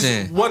lyricist, but he's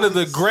listen. one of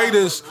the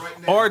greatest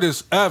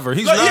artists ever.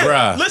 He's Look, not.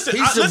 Bruh. Listen,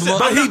 He's the mo-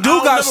 But he do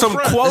I'll got never some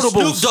front.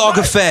 quotable Snoop Dogg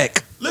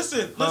effect.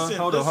 Listen.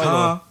 Hold listen.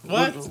 on.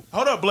 What?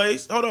 Hold up,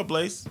 Blaze.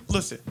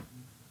 Listen,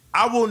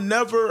 I will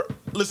never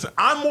listen.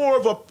 I'm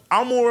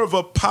more of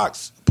a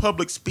Pac's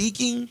public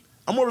speaking.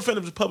 I'm more of a fan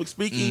of his public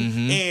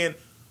speaking and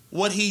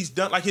what he's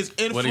done, like his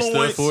influence.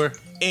 What he stood for?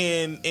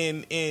 And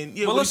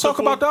yeah. But what let's he stood talk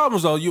about for. the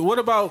albums though. What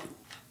about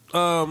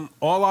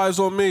All Eyes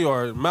on Me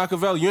or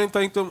Machiavelli? You ain't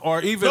think them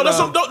or even No, that's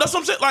what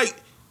I'm saying. Like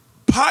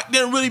Pac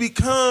didn't really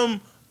become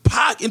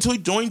Pac until he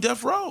joined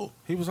Death Row.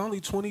 He was only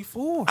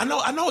 24. I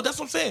know. That's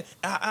what I'm saying.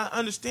 I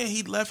understand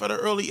he left at an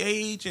early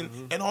age and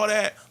all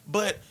that,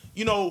 but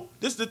you know,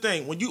 this is the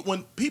thing. When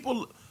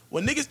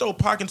niggas throw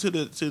Pac into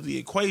the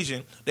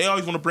equation, they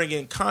always want to bring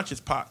in Conscious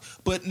Pac,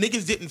 but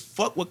niggas didn't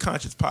fuck with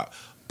Conscious Pac.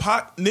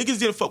 Niggas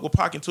didn't fuck with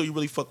Pac until you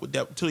really fuck with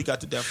until he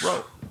got to Death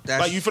Row.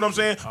 Like, you feel what I'm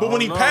saying? But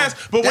when he passed,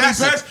 when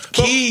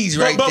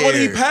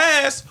he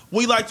passed,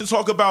 we like to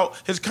talk about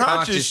his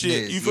conscious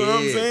shit. You feel what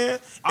I'm saying?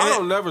 I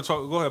don't never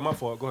talk. Go ahead, my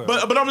fault. Go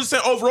ahead. But I'm just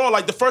saying overall,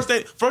 like the first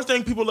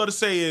thing people love to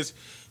say is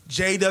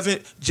Jay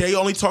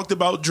only talked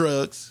about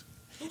drugs.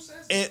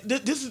 And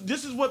this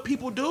is what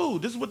people do.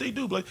 This is what they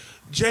do. Like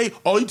Jay,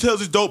 all he tells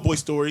is dope boy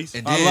stories.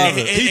 And I love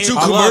it. He too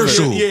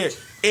commercial. Yeah.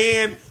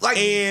 And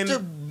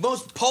the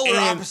most polar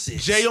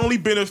opposites. Jay only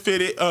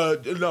benefited.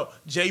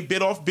 Jay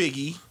bit off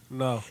Biggie.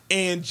 No.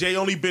 And Jay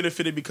only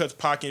benefited because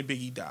Pac and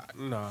Biggie died.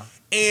 No.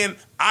 And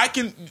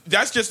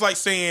that's just like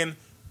saying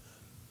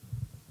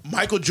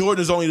Michael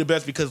Jordan is only the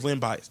best because Len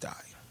Bias died.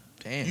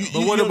 Damn.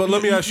 But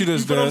let me ask you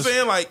this, you know what I'm Des.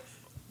 saying? Like,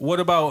 what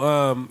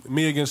about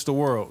Me Against the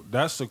World?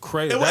 That's a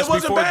crazy. That's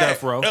wasn't before bad.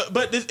 Death Row.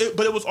 But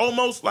it was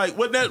almost like,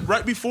 wasn't that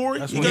right before?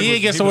 That's He when got- Me was-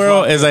 Against he the was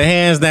World like- is a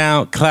hands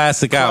down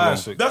classic album.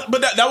 Classic. that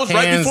was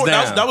right Hands before.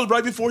 down. That was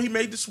right before he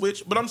made the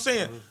switch. But I'm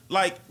saying,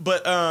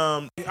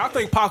 I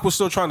think Pac was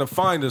still trying to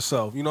find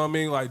himself. You know what I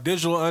mean? Like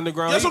Digital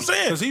Underground. that's what I'm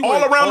saying. 'Cause he All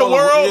went around the over-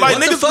 world, yeah. like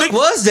What the niggas. fuck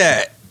was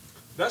that?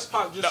 That's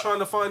Pac just trying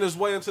to find his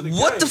way into the game.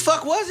 What the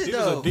fuck was it He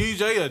though? was a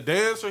DJ, a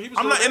dancer. He was.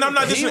 I'm not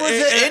just. He And, was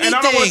and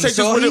I don't want to take anything, this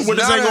so where he's this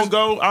not ain't a- gonna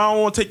go. I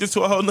don't want to take this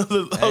to a whole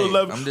nother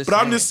level.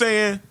 I'm just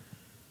saying.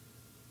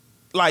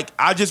 Like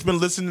I just been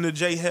listening to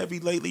Jay heavy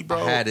lately, bro.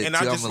 I had it and too.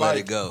 I I'm just gonna let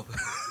it go.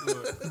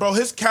 bro.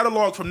 His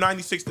catalog from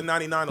 '96 to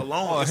 '99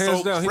 alone is hands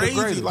so down, he the crazy.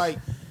 greatest. Like,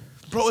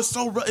 bro, it's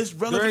There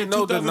relevant ain't in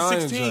no denying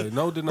 2016. Jay.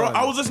 No Bro, denying.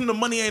 I was listening to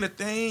Money Ain't a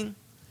Thing,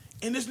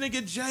 and this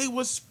nigga Jay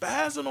was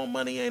spazzing on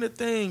Money Ain't a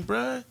Thing,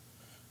 bruh.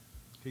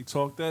 He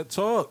talked that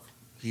talk.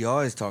 He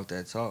always talked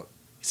that talk.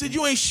 He said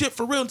you ain't shit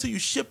for real until you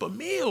ship a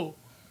meal,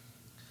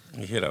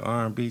 You hit an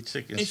R&B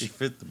chick and she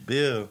fit the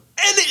bill. and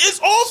it's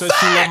all Said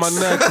she let facts.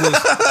 my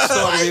necklace.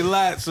 Started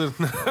relaxing.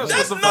 That's what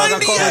the fuck I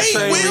call it, 98,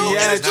 chain Will,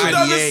 and it's reaction.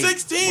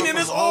 2016, and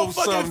it's all Owe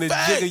fucking something to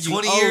jigger facts. you.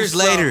 20 owe years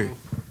later. something.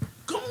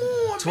 Come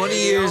on, 20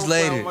 man. years Found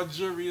later. My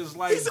jury is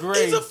like He's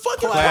great. a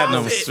fucking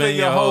Platinum prophet. spin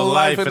your whole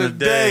life in a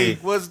day.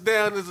 What's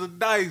down is a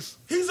dice.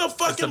 He's a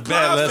fucking a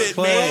bet, let's prophet,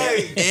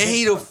 play. man. And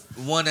he the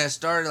one that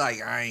started like,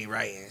 I ain't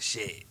writing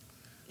shit.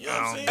 You know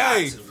what I'm saying?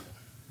 Hey,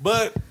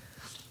 but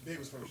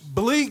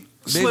Bleak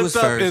was slipped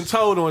up first. and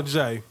told on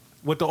Jay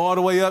with the All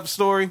the Way Up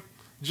story.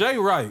 Jay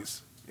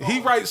writes. He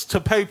writes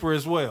to paper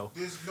as well.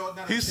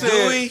 He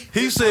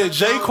said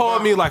Jay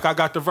called me like I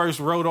got the verse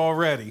wrote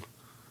already.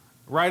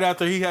 Right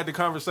after he had the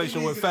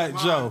conversation with Fat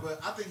Joe. But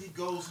I think he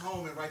goes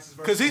home and writes his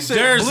verse. Because he said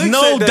There's Bleak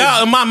no said that-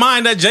 doubt in my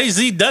mind that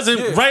Jay-Z doesn't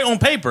Yeah. write on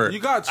paper. You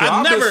got to. I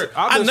I've been never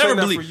saying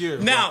that believe. for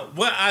years, now,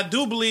 what I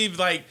do believe,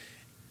 like,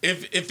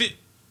 if it,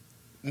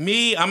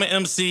 me, I'm an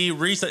MC,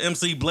 Reese an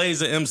MC,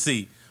 Blaze an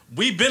MC.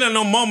 We've been in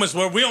no moments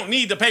where we don't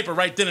need the paper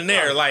right then and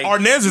there. Like,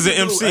 Arnez is an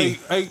MC.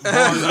 Eight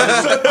bars.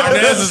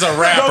 Arnez is a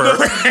rapper.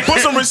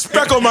 Put some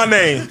respect on my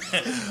name.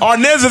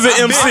 Arnez is an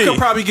I could MC.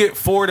 probably get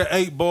 4 to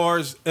 8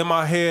 bars in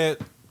my head.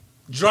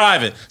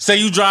 Driving. Say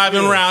you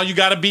driving Yeah. around, you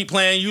got a beat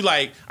playing, you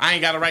like, I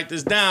ain't got to write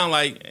this down.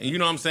 Like, you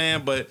know what I'm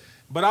saying? But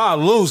But I'll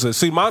lose it.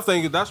 See, my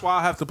thing is that's why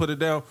I have to put it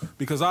down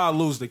because I'll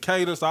lose the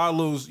cadence. I'll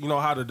lose,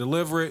 how to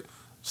deliver it.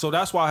 So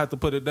that's why I have to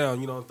put it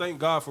down. Thank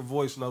God for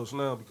voice notes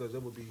now because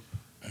it would be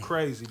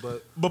crazy.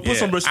 But But put yeah,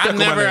 some respect on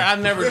my name. I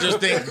never just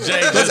think Jay.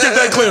 Let's get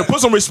that clear. Put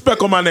some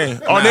respect on my name.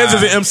 Arnez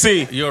is an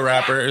MC. You're a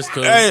rapper. It's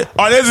cool. Hey,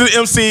 Arnez is an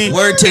MC.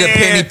 Word to the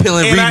Penny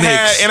Pillin' and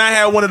remix. I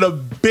had one of the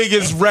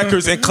biggest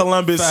records in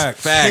Columbus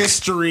Facts.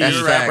 history. That's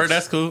You're a rapper. facts.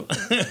 That's cool.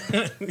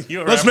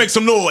 You're a Let's rapper. make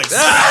some noise.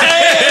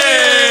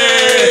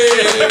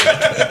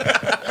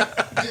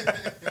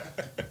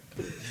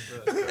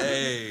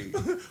 Hey.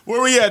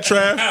 Where we at,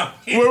 Trav?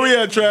 Where we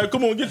at, Trav?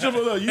 Come on, get your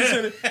look. You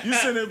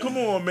send it. Come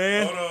on,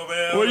 man. Hold on,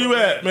 man. Where you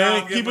at,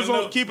 man? Nah, Keep us my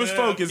on. notes, Keep us man.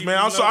 focused, Keep man.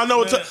 my I know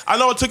notes, man. I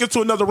know it took it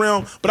to another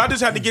realm, but I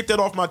just had to get that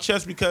off my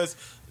chest because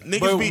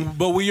niggas be.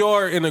 but we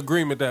are in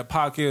agreement that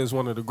Pac is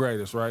one of the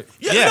greatest, right?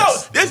 Yeah,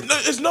 Yes. no,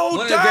 it's no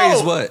One of doubt. the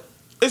greatest what?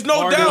 It's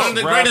no Artists, doubt. One of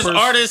the greatest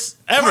rappers. artists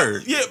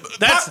ever. Yeah,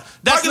 that's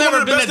Pac is one never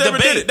of the been best a that ever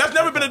did debate. it. That's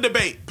never been a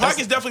debate. Pac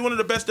is definitely one of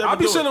the best to ever I'll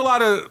be do seeing it. a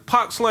lot of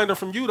Pac slander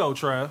from you though,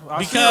 Trav.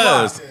 I see a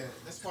lot. Because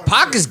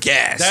Pac is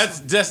gas.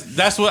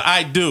 that's what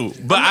I do.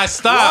 But I Why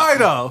stopped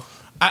though?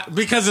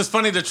 because it's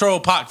funny to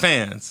troll Pac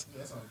fans.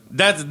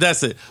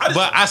 That's it.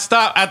 But I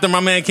stopped after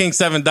my man King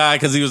 7 died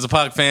because he was a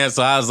Pac fan.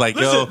 So I was like,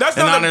 Listen, yo, that's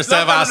in not a- honor of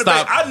that's 7,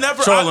 not I a debate.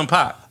 stopped trolling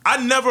Pac. I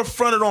never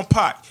fronted on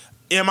Pac.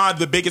 Am I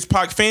the biggest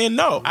Pac fan?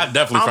 No. I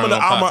definitely fronted on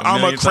Pac a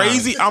million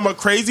times. I'm a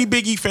crazy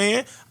Biggie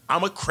fan.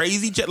 I'm a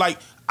crazy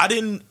I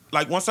didn't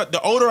like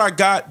the older I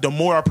got, the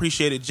more I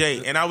appreciated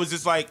Jay, and I was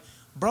just like,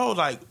 bro,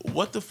 like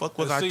what the fuck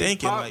was I See,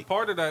 thinking? Pac,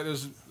 part of that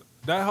is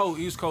that whole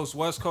East Coast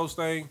West Coast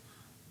thing.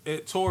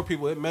 It tore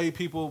people. It made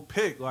people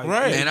pick like,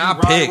 Right. either And you I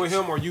ride picked. with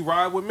him or you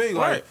ride with me.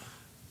 Like, Right.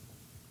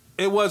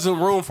 it wasn't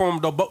room for them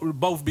to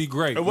both be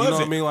great. You know wasn't.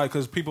 what I mean? Like,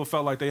 because people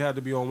felt like they had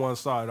to be on one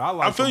side.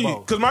 I feel them you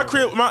both. because my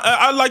crib,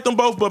 I liked them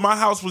both, but my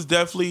house was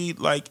definitely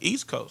like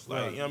East Coast.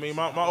 Like, you know what I mean,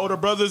 my older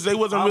brothers, they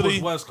wasn't I really.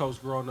 was West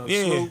Coast growing up.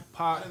 Yeah. Snoop, I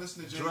Pop, didn't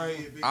listen to Dre.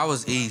 Jay-Z. I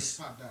was East.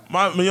 You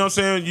know what I'm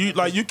saying?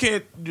 You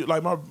can't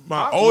like my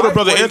Pop older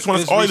brother Lightweight Antoine.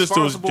 is All he listened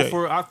to was responsible Jay.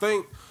 for, I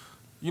think,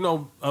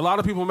 a lot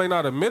of people may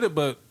not admit it,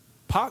 but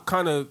Pop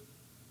kind of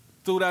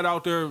threw that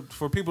out there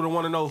for people to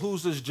want to know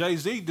who's this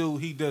Jay-Z dude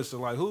he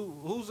dissing. Like,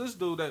 who's this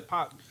dude that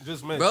Pop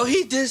just mentioned? Bro,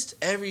 he dissed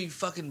every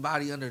fucking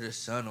body under the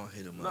sun on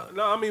Hit 'Em Up.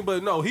 No, I mean,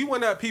 but no, he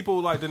went at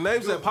people like the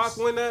names that Pac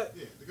went at.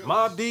 Yeah, the good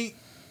Mobb Deep.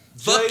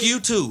 Fuck Jay, you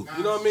too.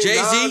 You know what I mean?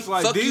 Jay-Z, Nas,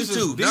 like, fuck you these is-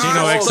 too. these Nas, is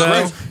Chino all XL.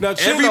 great. Now,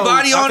 Chino,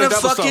 Everybody I on think the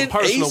that was something fucking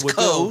personal East with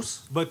them.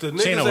 Coast. But the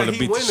Chino niggas would that have he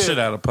beat the went shit at,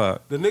 out of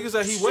Pop. the niggas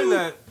that he went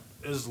at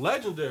is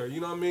legendary. You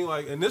know what I mean?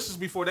 Like, and this is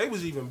before they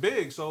was even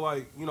big. So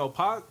like,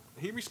 Pac,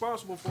 he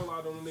responsible for a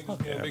lot of them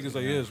niggas being big as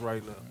they is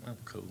right now. I'm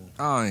cool.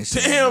 I ain't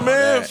saying Damn, all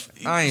man. that.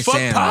 I ain't Fuck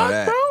saying all Pac,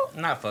 that.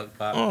 bro. Not fuck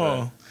Pop.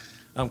 Oh.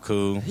 but I'm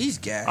cool. He's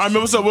gas. I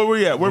remember. So where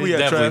we at? Where He's we at,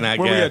 definitely Trav? not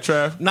Where we gay. at,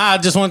 Trav? Nah, I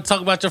just want to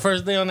talk about your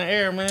first day on the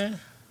air, man.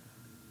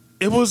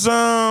 It was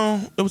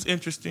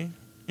interesting.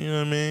 You know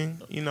what I mean?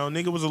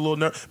 Nigga was a little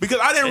nervous because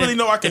I didn't really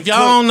know I could. If y'all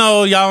don't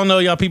know,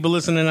 y'all people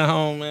listening at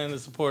home, man, the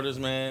supporters,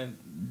 man.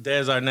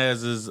 Des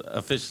Arnaz is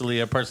officially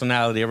a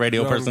personality, a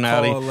radio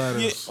personality Call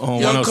letters. on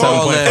Young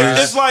call 107.5.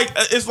 letters.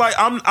 It's like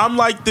I'm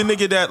like the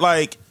nigga that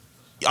like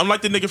I'm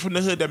like the nigga from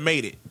the hood that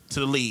made it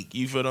to the league.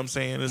 You feel what I'm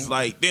saying? It's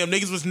like damn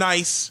niggas was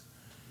nice,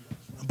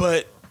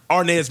 but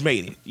Arnaz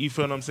made it. You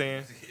feel what I'm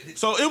saying?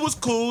 So it was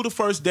cool the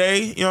first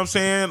day. You know what I'm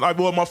saying? Like,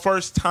 well, my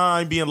first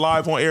time being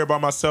live on air by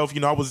myself.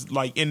 I was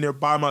like in there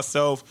by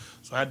myself,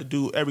 so I had to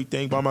do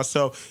everything by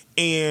myself.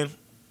 And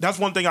that's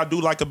one thing I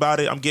do like about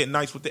it. I'm getting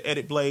nice with the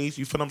edit blades.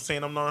 You feel what I'm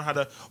saying? I'm learning how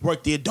to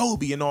work the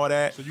Adobe and all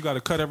that. So you got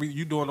to cut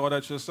you doing all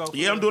that yourself?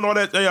 Yeah, I'm doing all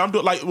that. Yeah, I'm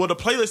doing the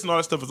playlist and all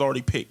that stuff is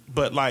already picked.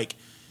 But like,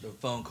 The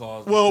phone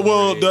calls.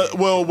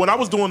 when I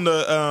was doing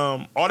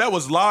the all that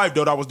was live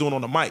though. That I was doing on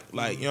the mic.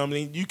 Like, you know what I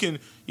mean? You can,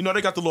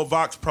 they got the little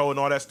Vox Pro and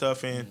all that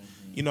stuff, and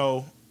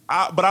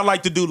but I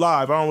like to do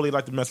live. I don't really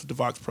like to mess with the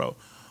Vox Pro.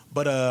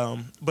 But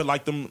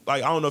like them,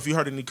 like I don't know if you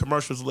heard any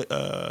commercials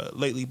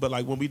lately, but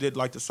like when we did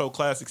like the Soul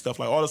Classic stuff,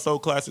 like all the Soul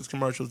Classics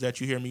commercials that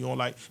you hear me on,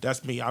 like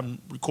that's me. I'm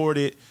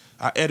recorded,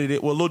 I edit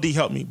it. Well, Lil D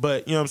helped me,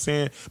 but you know what I'm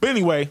saying. But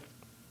anyway,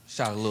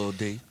 Shout out Lil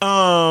D.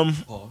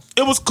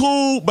 it was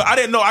cool, but I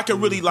didn't know I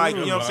could really like,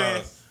 you know what I'm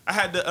saying. I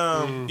had to,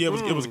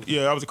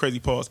 that was a crazy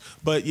pause,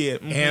 but yeah,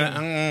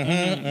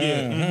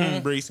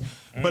 Breeze.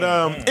 But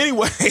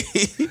anyway.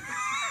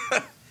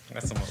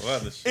 That's some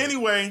other shit.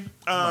 Anyway,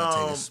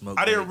 gonna take a smoke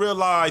I didn't break.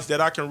 realize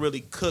that I can really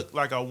cook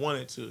like I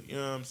wanted to. You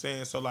know what I'm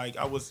saying? So like,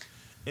 I was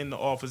in the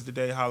office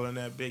today hollering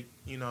at Big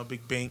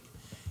Bink,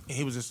 and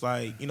he was just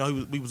like,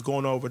 we was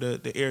going over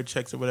the air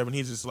checks or whatever, and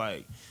he's just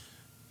like,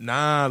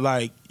 nah,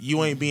 like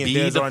you ain't being Be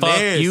Des the Arnaz.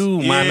 fuck you,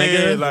 my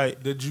nigga.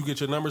 Like, Did you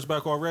get your numbers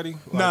back already?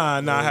 nah,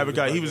 I haven't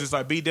got. He was just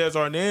like, be Des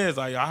Arnaz.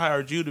 Like I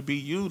hired you to be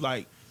you.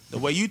 Like the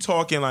way you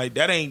talking, like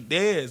that ain't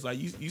Des. Like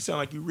you sound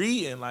like you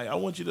reading. Like I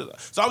want you to.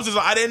 So I was just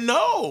like, I didn't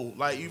know.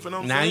 Like you feel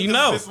what I'm Now saying? you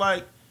know. It's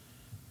like,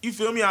 you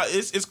feel me?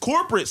 It's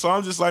corporate. So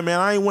I'm just like, man,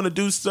 I ain't want to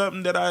do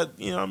something that I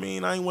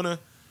mean, I ain't want to.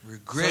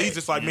 Regret. So he's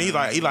just like me. He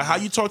like how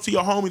you talk to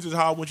your homies is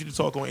how I want you to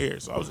talk on air.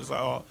 So I was just like,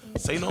 oh,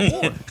 say no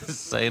more.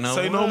 Say no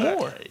Say more. no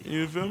more.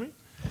 You feel me?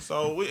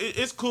 So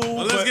it's cool.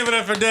 Well, let's but- give it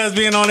up for Des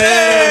being on Hey,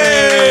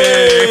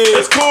 there.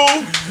 it's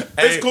cool.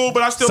 It's cool,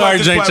 but I still Sorry, like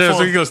this J Chips,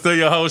 platform. we gonna steal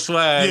your whole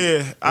swag.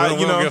 Yeah,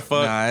 We don't give a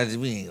fuck. Nah,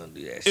 we ain't gonna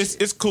do that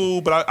shit. It's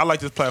cool, but I like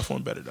this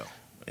platform better though.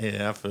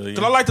 Yeah, I feel you.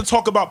 Because I like to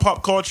talk about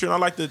pop culture and I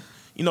like to,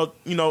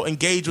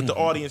 engage with the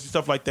audience and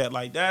stuff like that.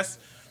 Like that's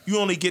you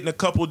only getting a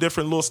couple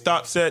different little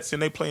stop sets and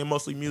they playing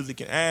mostly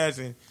music and ads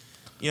and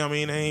you know what I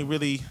mean. They ain't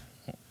really.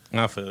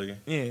 I feel you.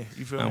 Yeah,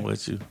 you feel I'm me?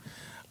 with you.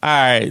 All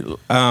right.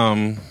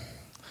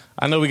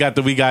 I know we got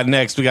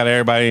next. We got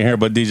everybody in here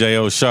but DJ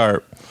O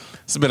Sharp.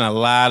 It's been a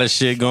lot of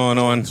shit going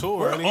on.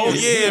 Tour. Oh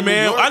yeah,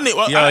 man! I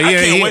Yo,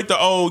 can't wait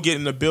to get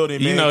in the building,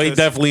 man. You know, he 'cause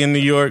definitely in New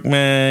York,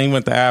 man. He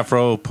went to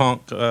Afro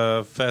Punk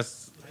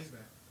Fest.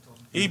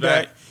 he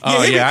back.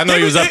 Oh, yeah, I know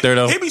he was up there,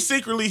 though. He be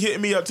secretly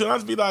hitting me up too. And I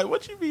just be like,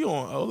 "What you be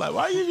on? Oh, like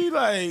why you be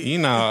like?" You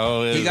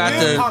know, He got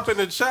He the- popped in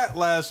the chat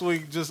last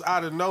week just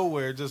out of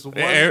nowhere. Just one,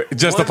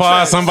 just one to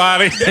pause chat.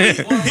 somebody. He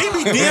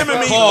be DMing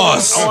me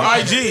Pause. on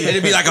IG.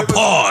 It'd be like a I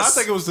pause.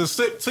 think it was the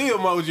sip tea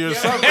emoji or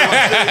something.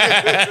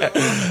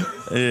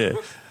 Yeah.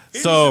 He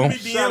So, be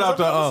DMing Shout out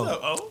to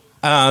What's up,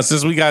 O?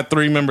 since we got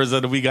 3 members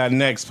of the We Got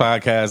Next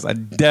podcast, I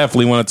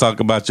definitely want to talk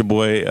about your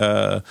boy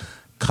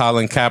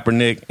Colin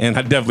Kaepernick, and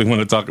I definitely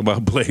want to talk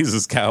about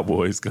Blazers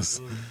Cowboys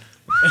because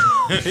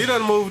He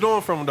done moved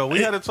on from him though.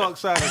 We had a talk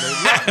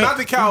Saturday. Not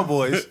the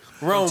Cowboys.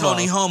 Roma.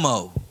 Tony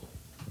Homo.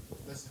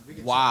 Listen, we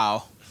can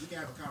Wow. we can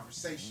have a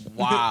conversation.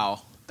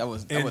 Wow. That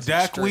was And extreme.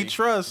 Dak we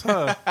trust,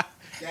 huh?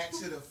 Back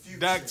to the future.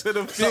 Dak to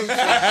the future.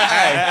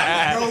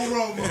 No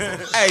Roma.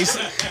 Hey,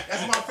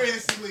 That's my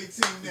fantasy league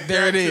team now.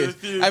 there it is.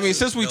 future. I mean,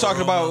 since we talk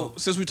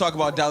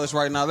about Dallas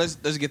right now, let's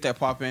get that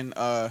popping.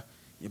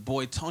 Your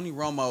boy Tony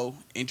Romo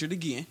injured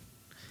again.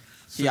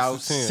 He 6 out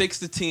to 10. 6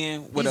 to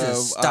 10 with He's a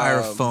a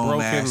styrofoam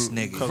broken ass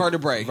nigga.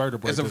 vertebrae.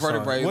 It's a this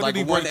vertebrae. time. When Like did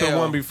he break the L.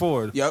 one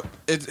before? Yep.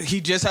 He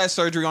just had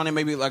surgery on it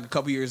maybe like a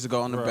couple years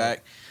ago on the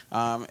Right.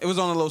 back. It was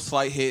on a little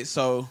slight hit.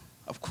 So,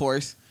 of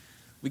course,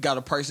 we got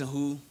a person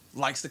who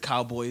likes the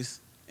Cowboys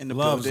in the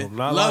Loves building. them,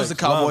 not Loves likes, the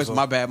Cowboys. loves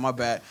them. My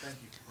bad.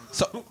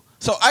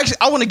 So actually,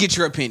 I want to get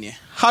your opinion.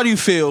 How do you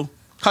feel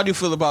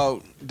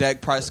about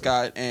Dak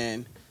Prescott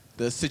and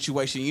the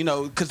situation? You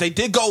know, because they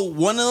did go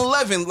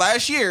 1-11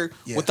 last year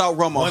without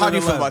Romo. How do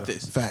you feel about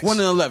this? Facts.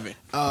 1-11.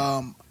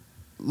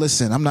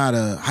 Listen, I'm not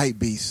a hype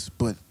beast,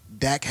 but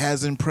Dak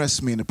has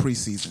impressed me in the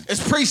preseason.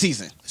 It's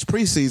preseason. It's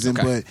preseason,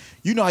 Okay. but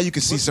you know how you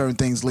can see certain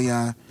things,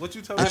 Leon. What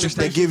you tell me?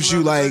 That gives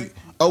you like,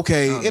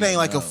 okay, it ain't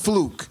like a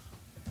fluke.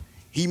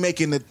 He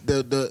making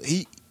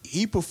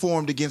he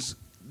performed against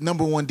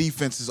number one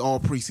defenses all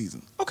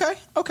preseason. Okay.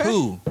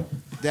 Who?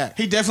 Dak.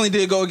 He definitely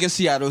did go against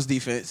Seattle's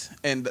defense,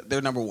 and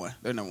they're number one.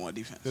 They're number one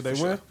defense. Did they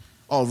for win? sure.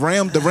 Oh,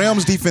 the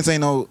Rams defense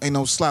ain't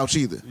no slouch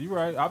either. You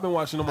right. I've been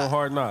watching them on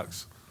Hard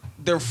Knocks.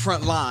 Their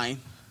front line,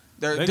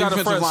 their They got a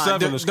defensive front line, seven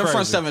their is front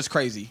crazy. seven is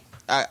crazy.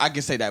 I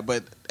can say that,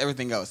 but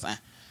everything else,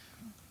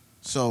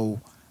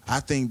 So I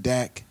think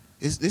Dak.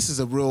 This is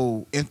a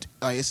real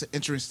it's an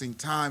interesting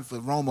time for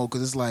Romo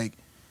because it's like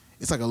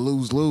a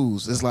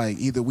lose-lose. It's like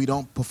either we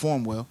don't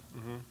perform well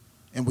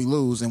and we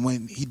lose, and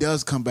when he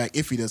does come back,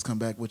 if he does come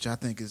back, which I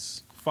think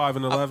is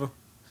 5-11.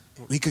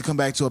 he could come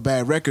back to a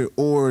bad record,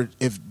 or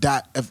if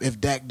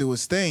Dak do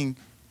his thing,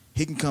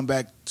 he can come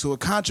back to a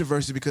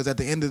controversy because at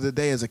the end of the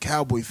day, as a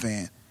Cowboy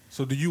fan,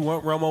 So do you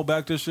want Romo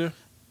back this year?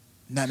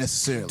 not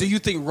necessarily. do you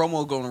think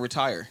Romo going to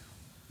retire?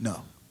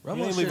 No. He Romo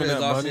ain't should leaving have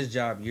that lost money. his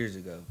job years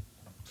ago.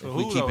 So If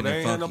we who keeping though? it They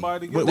ain't funky.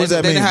 nobody to What get. does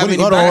that They mean? didn't have What do you-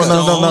 any hold on, backs. no.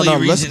 That's the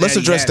only Let's reason that he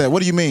address had that. it. What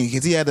do you mean?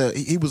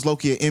 Because he was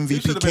low-key an He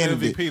MVP should've been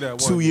candidate MVP that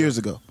 2 one years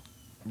ago.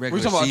 We're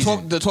Regular talking about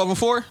season. the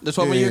 12-4, the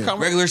 12-year Yeah.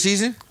 conference. Regular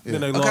season? Then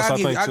they Okay, lost, I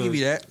think, I'll to give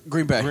you that.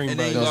 Green Bay. Green And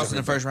then Bay. he lost in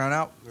the first round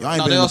out. Y'all ain't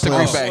No, been they in lost the to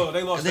Green playoffs. Bay. Oh,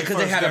 they lost Because their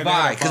they had first a game.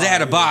 bye. Because they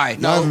had a bye.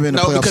 Y'all haven't been in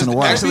the playoffs because in a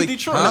while. Actually, They beat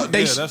Detroit. no, they,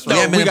 Yeah, that's no, right. We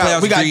haven't been we in the got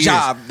playoffs we got 3 years.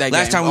 job that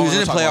Last game. time we I was in wanna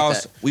the talk about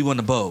playoffs, that. we won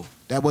the bowl.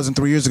 That wasn't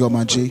 3 years ago,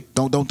 my G.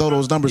 Don't throw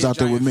those numbers He a out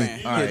there with Giant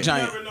me. fan. All He a right.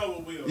 Giant. Never know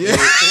what will.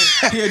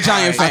 He a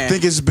Giant fan. I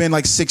think it's been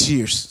like 6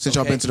 years since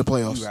y'all been to the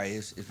playoffs. You right.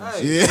 It's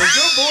Hey, Yeah.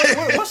 but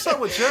your boy, what's up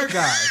with your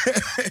guy?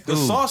 The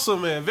salsa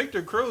man,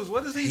 Victor Cruz.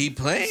 What is he? He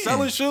playing.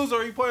 Selling shoes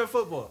or he playing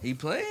football? He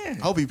playing.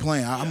 I hope he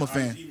playing. I'm a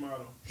fan. IG model.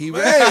 He Hey,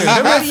 ready. him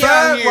and Ready out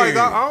Fab, like, here.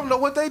 I don't know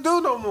what they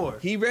do no more.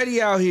 He ready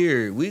out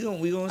here. We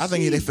gonna I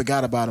think see. they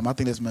forgot about him. I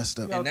think that's messed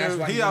up. He out that's there,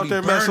 why he he out gonna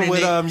there be messing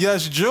with burning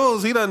Yes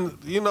Jules. He done.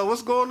 You know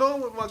what's going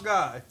on with my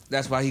guy?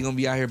 That's why he gonna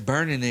be out here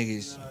burning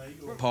niggas.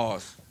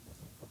 Pause.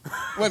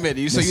 Wait a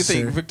minute. So Yes, you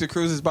think sir. Victor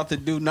Cruz is about to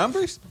do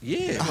numbers?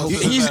 Yeah. I hope He-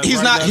 so. He's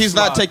Right, not. that He's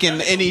not slot.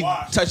 taking any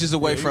washed. touches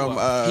away from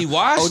He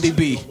washed?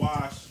 ODB.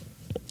 Wash.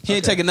 He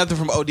ain't taking nothing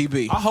from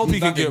ODB. I hope he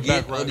can About to get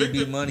back right.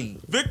 ODB money.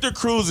 Victor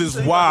Cruz is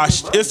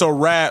washed. It's a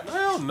wrap.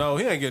 Hell no,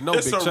 he ain't getting no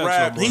It's big a checks no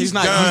wrap. more. He's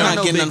not. done. He's Not not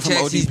no getting big nothing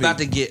from checks. He's ODB. about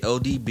to get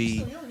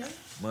ODB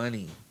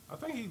money. I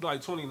think he's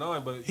like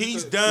 29, but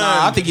He's said- done.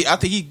 Nah, I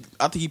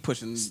think he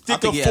pushing. I Stick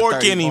think a he at fork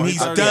 30. in him. Oh, He's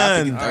 30. I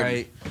think he done. 30. All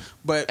right.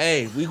 But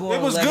Hey, we going.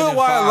 It was 11 good and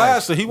while it 5.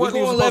 lasted. He We wasn't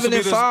going even supposed to 11 be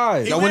and this.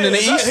 5. Y'all win in the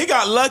East? He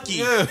got lucky.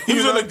 Yeah, he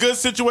was you in a know. good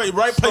situation.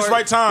 Right place,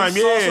 right time.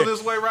 He Yeah. salsa'd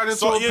his way right into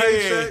So, a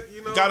paycheck.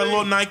 You know, got a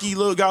little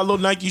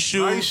Nike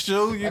shoe. nice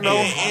shoe. You know,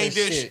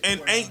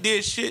 and ain't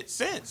did shit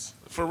since.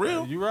 For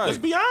real. You right. Let's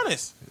be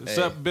honest.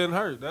 except been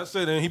hurt. That's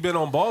it. And he been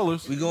on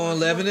ballers. We going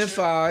 11 and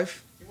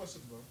 5.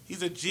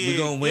 He's a G. We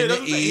gonna win the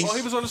that's what East. Oh,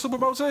 he was on the Super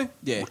Bowl team.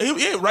 yeah.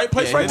 Yeah, right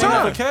place, Yeah, right He didn't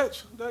have a time.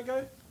 catch that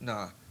game.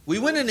 Nah. We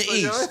win in the So,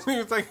 yeah, I East. didn't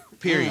even think.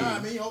 Period. Nah, I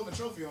mean, he holding the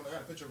trophy on. I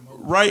got a picture of him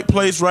holding. Right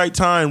place, right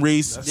time,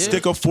 Reese. it.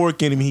 Stick a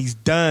fork in him. He's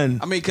done.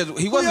 I mean, because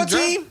he your wasn't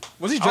team? drafted.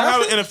 Was he I don't have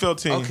drafted? an NFL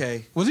team.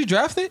 Okay. Was he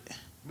drafted?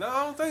 No,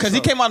 I don't think Because so. he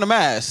came out of the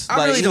mask.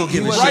 I really don't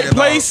give a wasn't- shit Right about-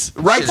 place,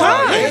 right shit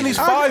about time. And he's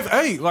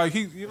 5'8". Like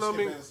he, you know what I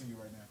mean. Embarrassing you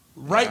right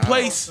now. Right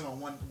place, Focusing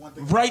on one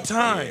thing. right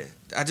time.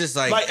 I just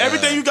like. Like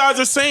everything you guys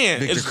are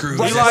saying. Victor is Cruz.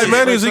 right Eli place,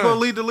 Manning, right is he time. gonna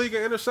lead the league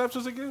in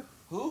interceptions again?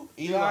 Who?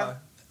 Eli.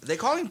 They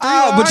call him 3.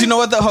 But you know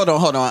what? Hold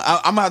on.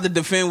 I'm gonna have to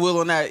defend Will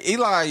on that.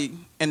 Eli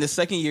in the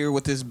second year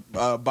with this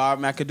Bob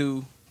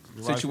McAdoo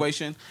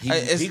situation, He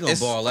it's- gonna it's-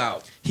 ball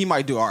out. He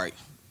might do all right.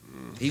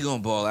 He gonna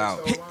ball out.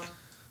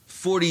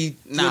 40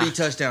 Nah.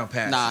 touchdown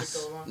pass.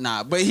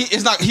 Nah. But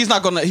he's not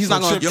gonna. He's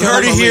not gonna. Chip You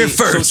heard it Kelly- here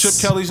So first. Chip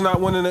Kelly's not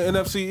winning the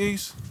NFC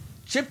East.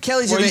 Chip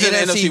Kelly's Well, in he's the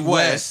in the NFC NFC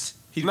West.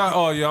 He's Not.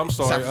 Oh yeah, I'm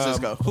sorry. San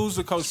Francisco. Who's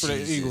the coach for the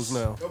Jesus. Eagles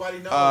now? Nobody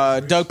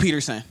knows. Doug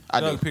Peterson. I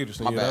Doug do.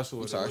 Peterson. My Yeah, bad. that's who it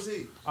I'm is. sorry. Who's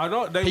he? I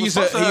know they He were used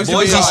supposed to- to he have used to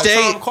Boise Tom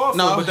State? Coughlin,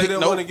 No, but they didn't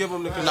nope. want to give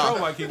him the control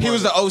like he He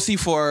was wanted. the OC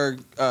for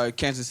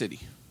Kansas City.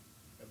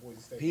 That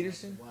Boise State.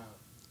 Peterson? Wow.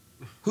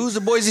 Who's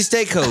the Boise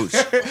State coach?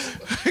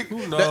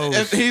 Who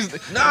knows? He's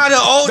Nah, the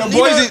old the you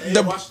Boise. Yeah,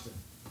 The, Washington.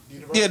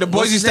 University. yeah, the What's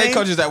Boise his State name?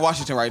 coach is at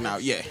Washington right now.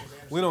 Yeah.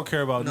 We don't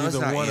care about No, it's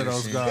neither not one of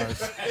those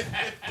Anderson.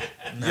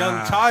 guys.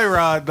 Young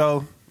Tyrod,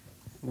 though,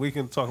 we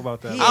can talk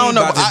about that. He I don't ain't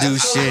know, about but to do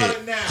Talk shit. about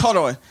it now. Hold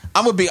on.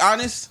 I'm gonna be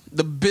honest.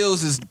 The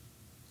Bills is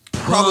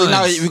probably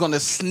not Tons. even going to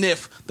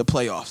sniff the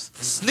playoffs.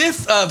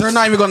 Sniff. They're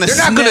not even going to. They're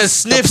not going to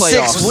sniff the 6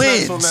 playoffs.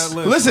 Next on wins. that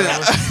list, Listen,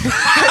 man.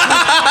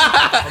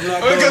 I'm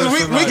not doing Because this we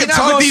tonight. can They're not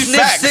talk going to these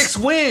sniff facts. 6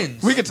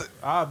 wins. We could.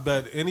 I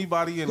bet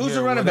anybody in Who's here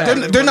the running would-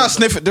 back? They're not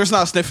sniffing. There's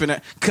not sniffing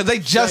it because they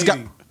just got.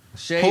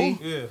 Shady.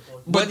 Shady. Yeah,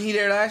 Wasn't he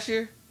there last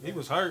year? he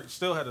was hurt.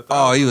 Still had a.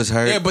 Oh, he was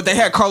hurt. Yeah, but they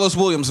had Carlos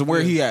Williams, and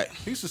where he at?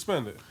 He's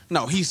suspended.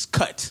 No, he's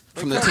cut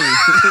from the team.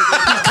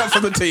 He's cut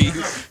from the team.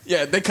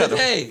 Yeah, they cut him.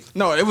 Hey.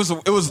 No, it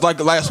was like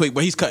last week,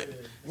 but he's cut.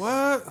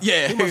 What?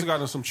 Yeah. he must have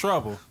gotten in some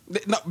trouble.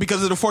 No,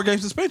 because of the 4-game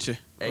suspension.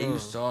 Hey, you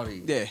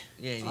salty. Yeah.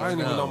 Yeah, I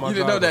didn't even know my You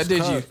didn't guy know that, was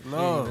did cut. you?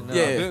 No, even know. I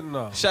Yeah. didn't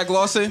know. Shaq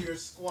Lawson. Your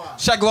squad.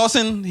 Shaq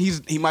Lawson.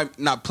 He might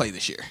not play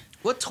this year.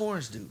 What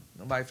Torrance do?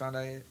 Nobody found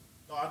out yet?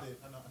 No, I did.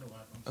 I know what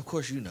happened. Of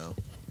course you know.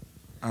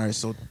 All right,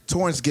 so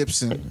Torrance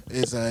Gibson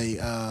is a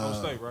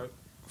Ohio State, right?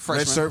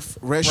 Freshman.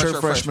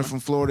 redshirt freshman from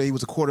Florida. He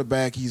was a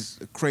quarterback. He's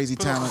a crazy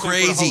talent. For the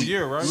Crazy. whole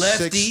year, right?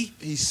 Lefty.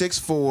 He's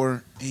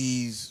 6'4".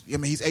 He's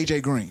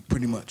AJ Green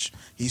pretty much.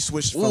 He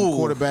switched from Ooh,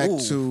 quarterback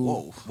ooh, to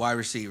whoa. Wide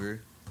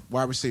receiver.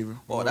 wide receiver.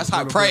 Oh, that's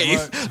high Little bit praise.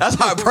 much. That's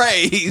high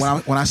praise.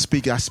 When I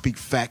speak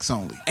facts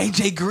only.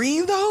 AJ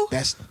Green though.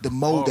 That's the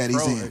mode that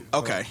he's bro. in.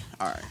 Okay.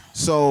 All right.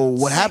 So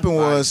what happened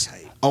body was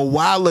type. a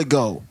while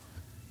ago,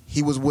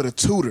 he was with a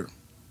tutor.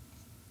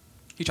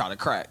 He tried to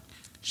crack.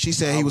 She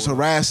said he was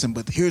harassing,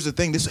 but here's the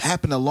thing: this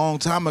happened a long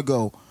time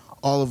ago.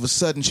 All of a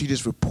sudden, she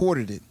just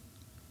reported it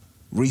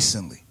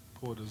recently.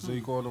 Pulled the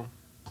Zeke on him.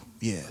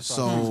 Yeah, thought he was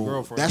so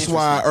girlfriend. that's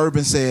why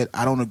Urban said,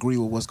 "I don't agree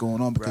with what's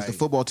going on," because the Right.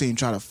 football team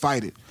tried to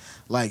fight it,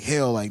 like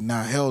hell, like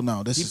nah, hell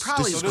no. This He is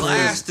probably this is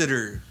blasted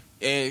her.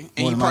 And One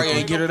he of probably my-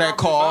 ain't get her that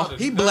call.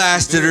 He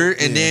blasted her,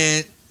 and Yeah.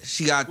 then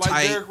she got Like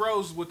tight. Derrick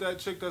Rose with that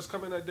chick that's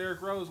coming at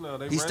Derrick Rose now.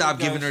 They He ran stopped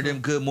the giving her gangster.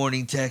 them good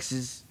morning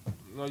texts.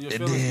 You know, your And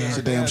feelings then- get It's hurt.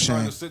 a damn Dad trying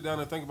shame. to sit down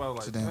and think about it, like,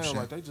 It's a damn damn, shame.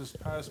 like they just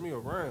passed me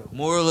around.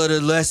 Moral of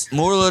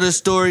the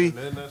story: And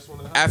then that's when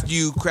it happened. after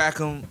you crack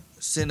them,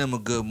 send them a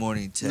good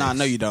morning text. Nah,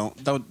 no, you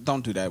don't.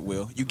 Don't do that,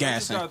 Will. You just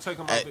gassing. gotta take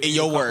 'em out to In eat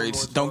your a couple words,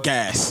 more don't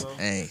times, gas. you know?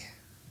 Hey,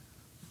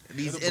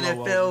 these It'll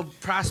blow NFL over.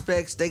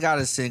 prospects, they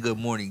gotta send good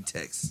morning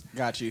texts.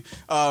 Got you.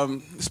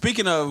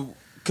 Speaking of,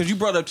 because you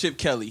brought up Chip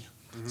Kelly.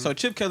 So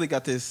Chip Kelly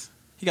got this.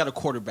 He got a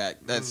quarterback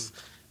that's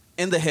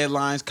in the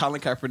headlines. Colin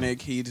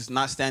Kaepernick. He's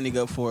not standing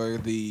up for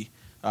the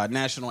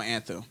national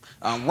anthem.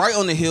 Right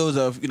on the heels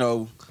of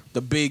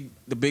the big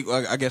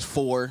I guess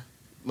 4: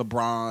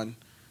 LeBron,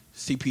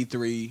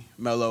 CP3,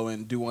 Melo,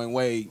 and Dwayne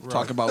Wade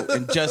talking about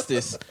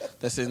injustice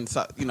that's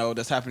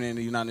that's happening in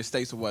the United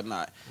States or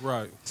whatnot.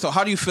 Right. So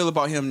how do you feel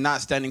about him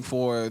not standing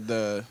for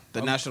the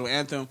national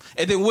anthem?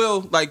 And then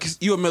Will, like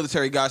you a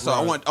military guy, so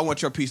Right. I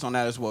want your piece on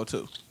that as well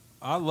too.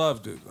 I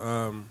loved it.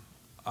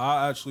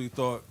 I actually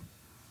thought,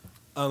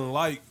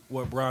 unlike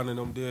what Brown and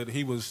them did,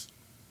 he was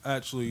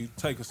actually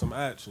taking some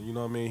action. You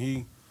know what I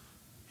mean?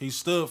 He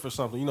stood for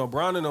something. You know,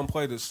 Brown and them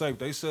played it safe.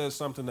 They said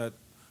something that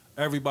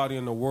everybody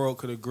in the world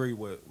could agree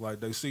with. Like,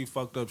 they see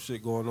fucked up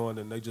shit going on,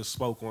 and they just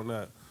spoke on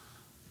that.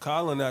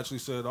 Colin actually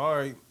said, all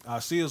right, I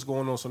see it's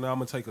going on, so now I'm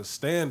going to take a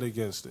stand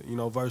against it,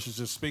 versus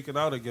just speaking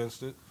out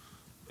against it.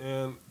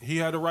 And he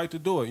had the right to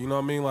do it. You know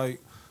what I mean? Like,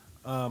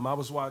 I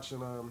was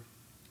watching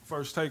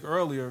First Take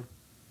earlier,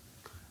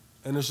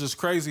 and it's just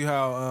crazy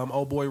how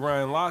old boy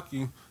Ryan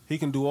Lochte, he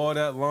can do all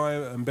that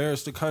line,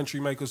 embarrass the country,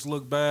 make us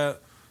look bad,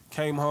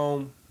 came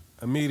home,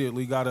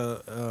 immediately got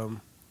a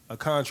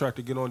contract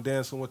to get on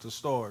Dancing with the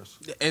Stars.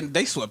 And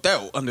they swept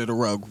that under the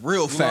rug real You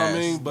know what fast. I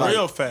mean? But Like,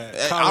 Real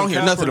fast. I don't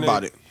hear nothing Kaepernick,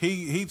 about it.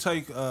 He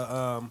take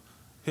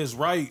his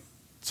right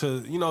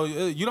to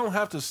you don't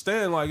have to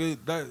stand like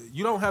it, that.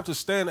 You don't have to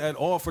stand at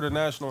all for the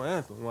national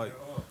anthem, like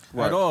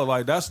at all.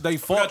 Like they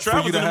fought for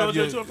you to have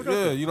your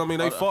you know what I mean.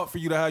 They fought for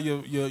you to have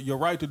your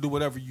right to do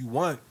whatever you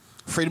want.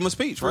 Freedom of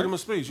speech, Freedom right? of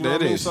speech. You know That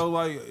what I mean? is. So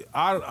like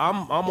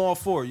I'm all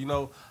for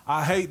it.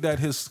 I hate that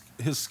his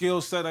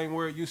skill set ain't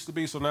where it used to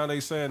be. So now they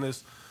saying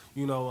this,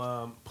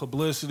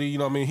 publicity. You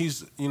know what I mean?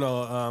 He's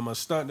a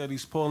stunt that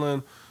he's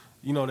pulling.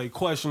 They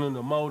questioning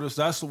the motives.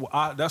 That's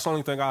the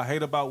only thing I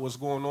hate about what's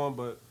going on.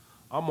 But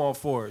I'm all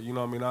for it. You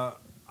know what I mean?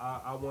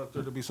 I want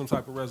there to be some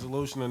type of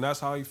resolution, and that's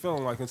how he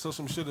feeling. Like until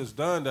some shit is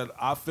done that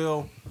I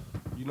feel,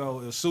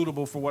 is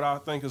suitable for what I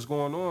think is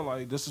going on.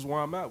 Like this is where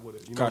I'm at with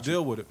it. Gotcha.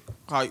 Deal with it.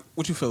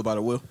 What you feel about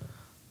it, Will?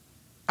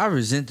 I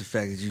resent the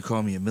fact that you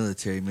call me a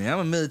military man. I'm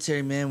a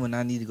military man when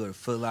I need to go to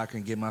Foot Locker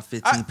and get my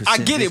 15%. I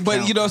get it, but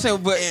discount. you know what I'm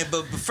saying. But And,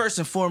 but first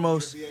and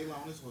foremost,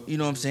 you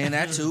know what I'm saying,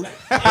 that too.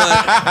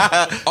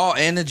 But,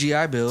 and the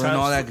GI Bill and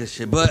all that good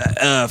shit.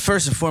 But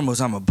first and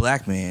foremost, I'm a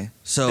black man.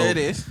 So there it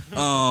is.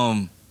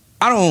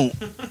 I don't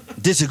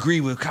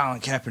disagree with Colin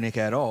Kaepernick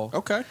at all.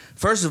 Okay.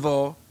 First of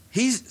all,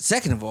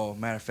 second of all,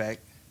 matter of fact,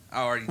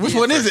 I already Which did.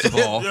 one is first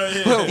it? Of all.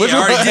 Which I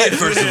one? already did,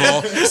 first of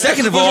all.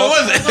 Second of all,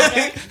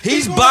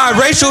 he's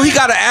biracial. He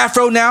got an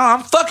afro now.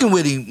 I'm fucking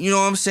with him. You know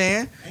what I'm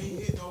saying? And he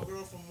hit no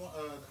girl from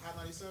Hot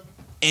 97.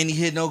 And he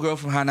hit no girl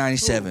from High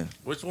 97.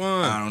 Which I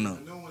one? don't know.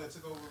 The new one that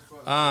took over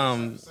for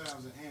Sounds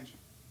and Andrew.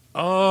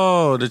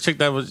 Oh, the chick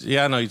that was.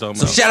 Yeah, I know you're talking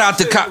So about. shout out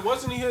to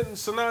Wasn't he hitting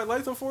Sanaa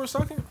Lathan for a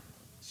second?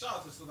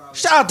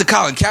 Shout out to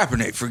Colin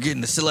Kaepernick for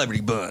getting the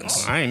celebrity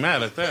buns. I ain't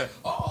mad at that.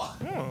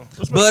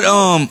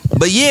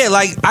 But yeah,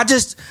 like I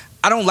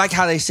don't like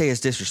how they say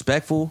it's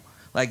disrespectful.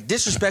 Like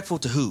disrespectful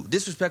to who?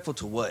 Disrespectful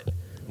to what?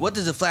 What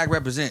does the flag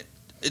represent?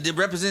 It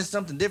represents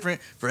something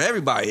different for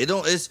everybody. It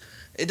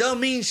don't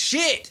mean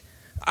shit.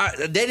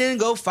 They didn't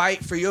go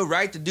fight for your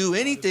right to do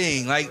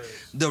anything. Like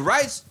the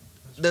rights,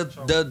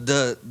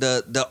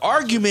 the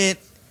argument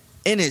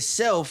in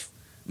itself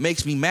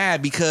makes me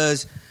mad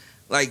because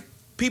like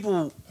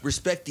people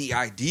respect the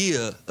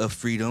idea of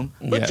freedom,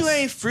 but you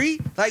ain't free.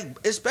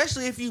 Like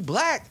especially if you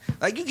black,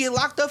 like you get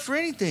locked up for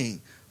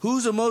anything.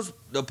 Who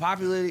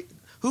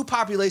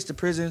populates the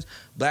prisons?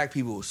 Black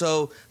people.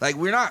 So like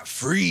we're not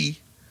free.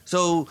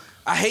 So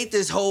I hate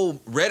this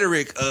whole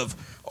rhetoric of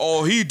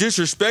he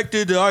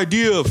disrespected the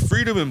idea of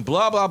freedom and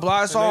blah blah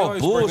blah. It's all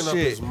bullshit. Up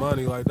his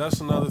money, like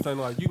that's another thing.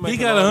 Like you make he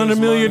got $100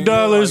 million.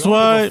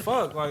 What?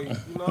 Fuck, like, you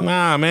know?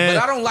 Nah, man.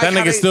 But I don't like that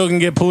nigga still can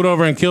get pulled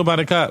over and killed by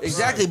the cops.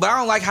 Exactly, but I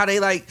don't like how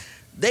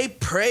they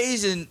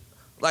praise and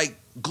like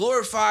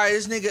glorify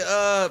this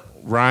nigga.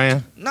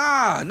 Ryan.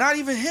 Nah, not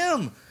even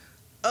him.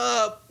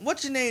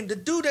 What's your name? The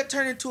dude that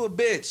turned into a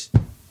bitch.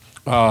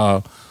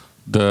 The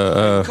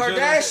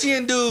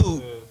Kardashian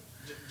dude.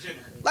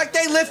 Like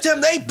they lift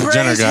him, they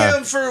praise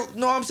him for,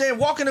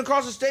 walking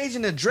across the stage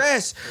in a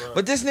dress. Right.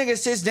 But this nigga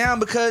sits down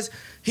because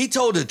he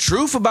told the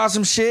truth about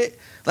some shit.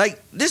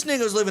 Like this nigga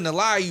was living a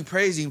lie, you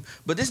praise him,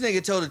 but this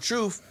nigga told the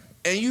truth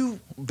and you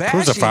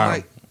bash him.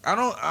 Like I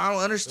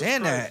don't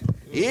understand that.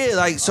 Yeah,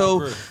 like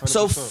so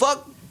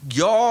fuck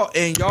y'all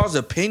and y'all's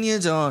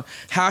opinions on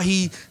how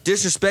he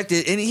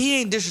disrespected, and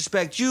he ain't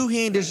disrespect you,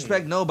 he ain't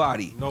disrespect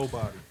nobody.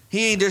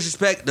 He ain't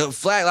disrespect the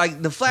flag.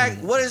 Like the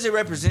flag, what does it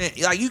represent?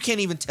 Like you can't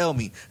even tell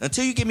me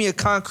until you give me a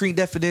concrete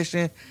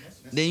definition.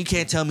 Then you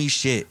can't tell me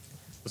shit.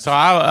 So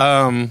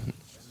I,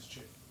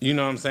 you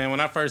know what I'm saying?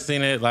 When I first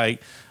seen it,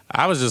 like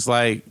I was just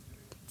like,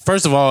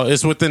 first of all,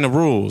 it's within the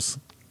rules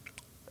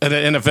of the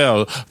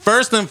NFL.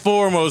 First and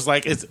foremost,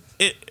 like it's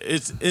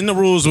in the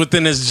rules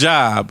within his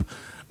job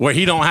where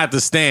he don't have to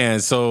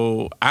stand.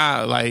 So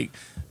I like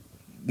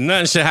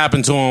nothing should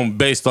happen to him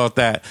based off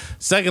that.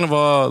 Second of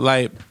all,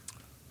 like.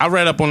 I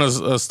read up on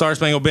a Star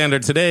Spangled Banner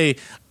today.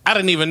 I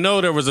didn't even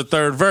know there was a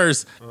third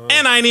verse.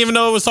 And I didn't even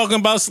know it was talking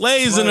about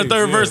slaves in the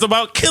third verse,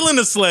 about killing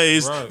the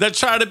slaves that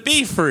try to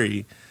be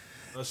free.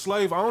 A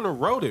slave owner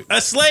wrote it.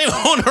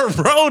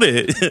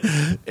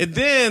 And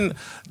then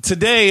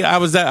today I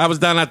was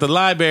down at the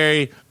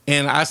library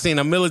and I seen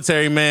a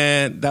military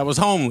man that was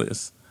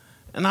homeless.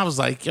 And I was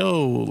like,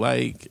 yo,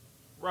 like...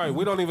 Right,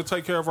 we don't even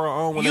take care of our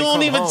own when you they come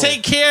don't even home.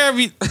 take care of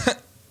you.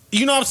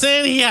 You know what I'm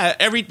saying? He had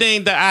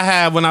everything that I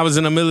had when I was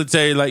in the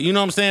military. Like, you know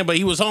what I'm saying? But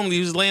he was homeless. He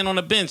was laying on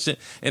a bench.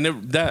 And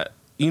that,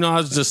 you know, I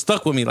was just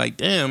stuck with me. Like,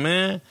 damn,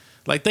 man.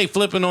 Like, they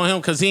flipping on him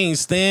because he ain't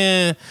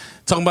stand.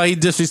 Talking about he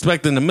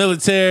disrespecting the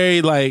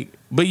military. Like,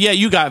 but yeah,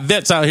 you got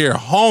vets out here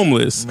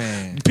homeless.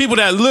 Man. People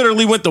that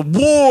literally went to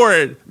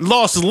war,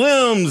 lost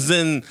limbs,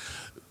 and...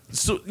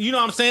 So, you know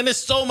what I'm saying? There's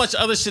so much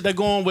other shit that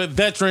go on with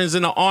veterans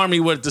in the Army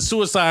with the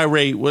suicide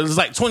rate was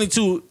like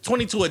 22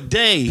 a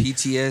day.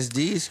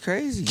 PTSD is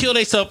crazy. Kill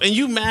themselves. And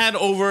you mad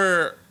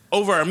over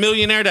a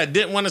millionaire that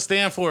didn't want to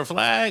stand for a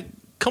flag?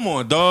 Come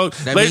on, dog.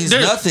 That means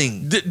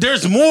nothing.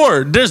 There's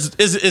more.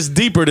 It's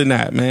deeper than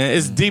that, man.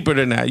 It's deeper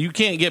than that. You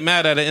can't get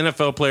mad at an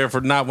NFL player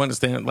for not wanting to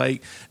stand.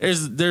 Like,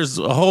 there's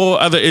a whole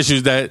other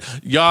issues that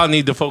y'all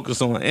need to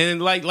focus on.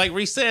 And like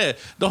Reese said,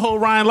 the whole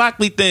Ryan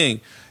Lockley thing.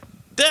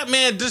 That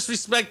man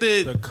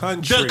disrespected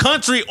the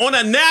country on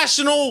a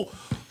national...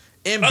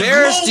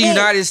 Embarrassed the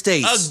United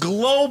States. A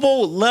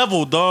global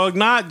level, dog.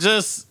 Not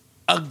just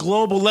a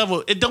global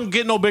level. It don't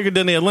get no bigger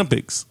than the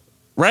Olympics,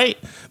 right?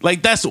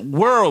 Like, that's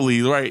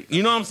worldly, right?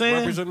 You know what I'm saying?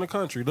 Representing the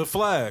country, the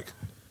flag.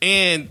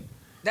 And...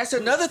 That's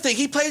another thing.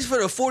 He plays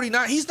for the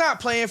 49. He's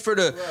not playing for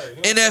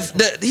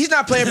the he's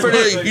not playing for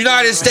the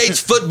United States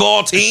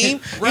football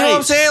team. You know what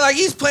I'm saying? Like,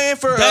 he's playing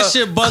for that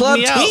shit bugged club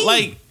me out. team.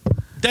 Like,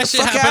 that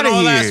shit happened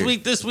all last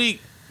week. This week,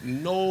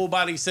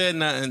 nobody said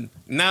nothing.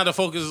 Now the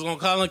focus is on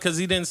Colin because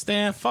he didn't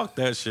stand. Fuck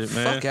that shit,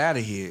 man. Fuck out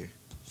of here.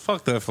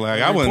 Fuck that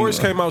flag. Reports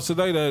came out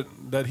today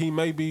that he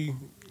may be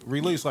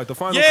released. Like the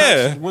final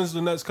cut. When's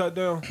the next cut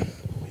down?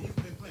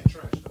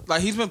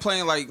 Like he's been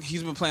playing like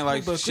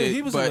but shit.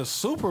 He was in the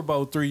Super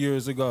Bowl 3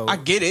 years ago. I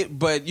get it,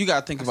 but you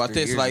gotta think about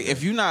this. Like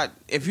if you're not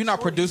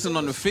producing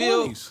on the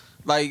field,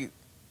 like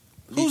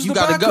who's you the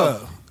gotta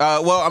backup? go.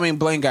 Well, I mean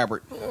Blaine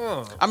Gabbert.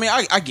 Oh. I mean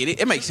I get it.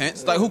 It makes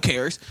sense. Like who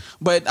cares?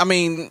 But I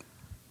mean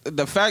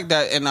the fact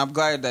that, and I'm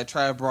glad that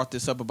Trav brought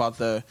this up about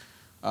the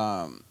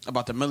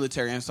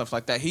military and stuff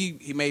like that.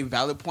 He made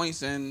valid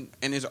points in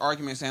his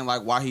argument saying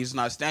like why he's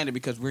not standing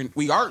because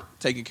we aren't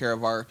taking care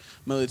of our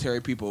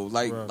military people.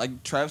 Like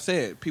Trav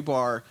said, people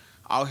are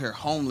out here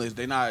homeless.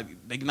 They're not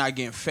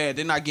getting fed.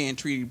 They're not getting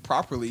treated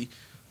properly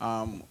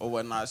or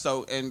whatnot.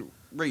 So and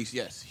Reese,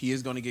 yes, he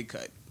is going to get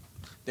cut.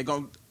 The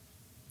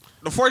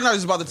 49ers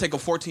is about to take a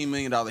 $14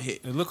 million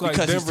hit. It looked like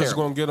Denver's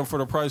going to get him for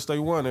the price they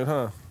wanted,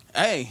 huh?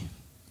 Hey,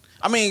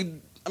 I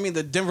mean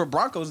the Denver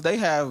Broncos, they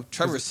have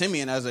Trevor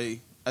Siemian as a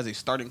as a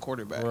starting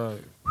quarterback.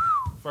 Right.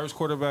 First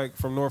quarterback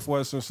from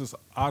Northwestern since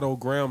Otto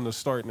Graham to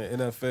start in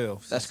the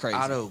NFL. That's crazy.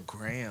 Otto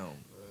Graham.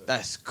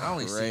 That's I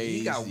only see crazy.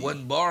 he got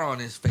one bar on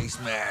his face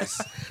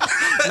mask.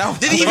 No,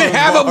 Did he even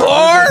have a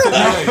bar?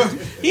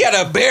 He had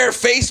a bare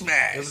face It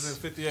was mask. in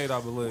 58,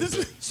 I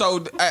believe.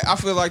 So I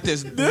feel like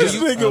this. This Do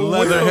you, nigga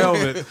leather Will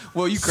helmet.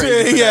 well, you said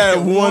crazy. he for that.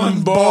 had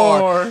one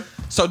bar.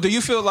 So do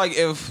you feel like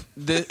if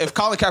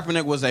Colin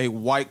Kaepernick was a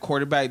white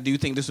quarterback, do you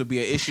think this would be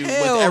an issue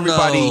Hell with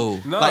everybody?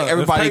 no. No, Like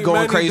everybody if Peyton going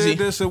Manning crazy. Did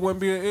this, it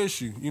wouldn't be an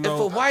issue. You If a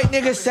know, white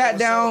nigga sat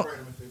down,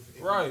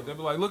 right? They'd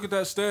be like, "Look at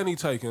that stand he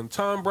taking."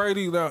 Tom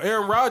Brady, now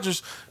Aaron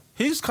Rodgers,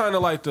 he's kind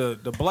of like the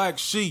black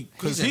sheep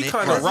because He's he an-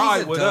 kind 'cause of he's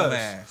ride a with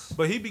dumbass. us,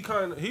 but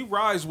he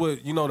rides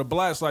with the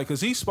blacks like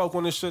because he spoke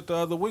on this shit the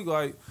other week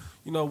like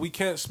we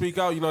can't speak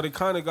out. They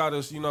kind of got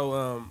us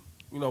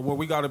where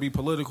we got to be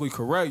politically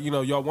correct.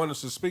 Y'all want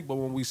us to speak, but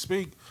when we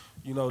speak,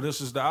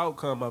 this is the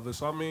outcome of it.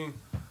 So I mean,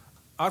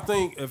 I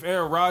think if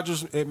Aaron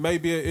Rodgers, it may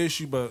be an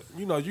issue, but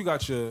you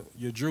got your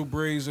Drew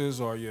Breeses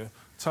or your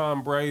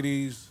Tom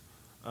Brady's,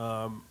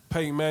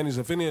 Peyton Manning's.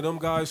 If any of them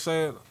guys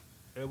said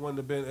it would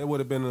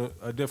have been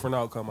a different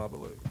outcome, I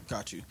believe.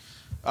 Got you.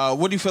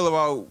 What do you feel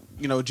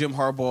about Jim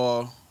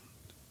Harbaugh?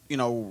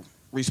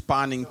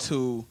 Responding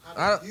to.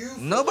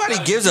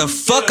 nobody gives a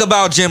fuck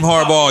about Jim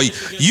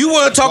Harbaugh. You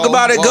want to talk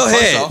about it? Go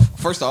ahead.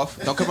 First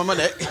off, don't come on my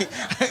neck.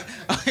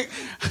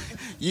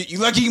 You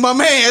lucky you my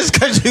mans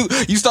because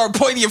you start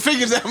pointing your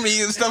fingers at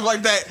me and stuff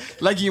like that.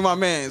 Lucky you my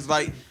mans.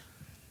 Like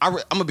I'm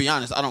gonna be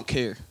honest, I don't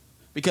care.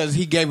 Because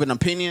he gave an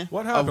opinion.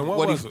 What happened?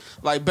 What was it?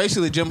 Like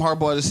basically, Jim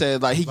Harbaugh just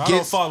said like I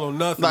don't follow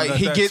nothing. like that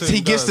he that gets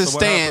team the does. So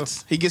what happened?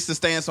 stance. He gets the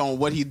stance on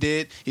what he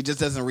did. He just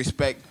doesn't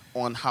respect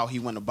on how he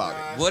went about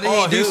it. What did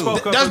Oh, he he do?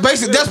 spoke up That's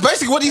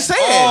basically what he said.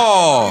 He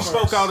Oh,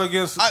 spoke out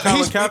against Colin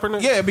He's-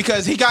 Kaepernick. Yeah,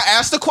 because he got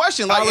asked the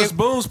question like, Alice if,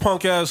 Boone's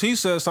punk ass. He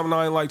said something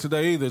I ain't like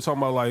today either. Talking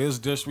about like it's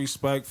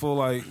disrespectful.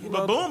 Like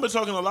But Boone been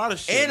talking a lot of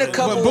shit. and a man.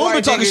 couple But Boone white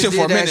been talking niggas shit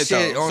for a did that minute,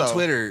 shit though, on so.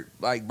 Twitter.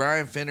 Like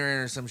Brian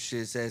Finneran or some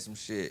shit said some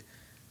shit.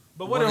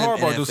 But what did One of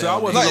them Harbaugh do? Say I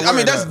NFL wasn't. like, I aware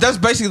mean, of that. that's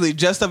basically the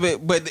gist of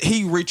it. But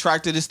he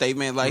retracted his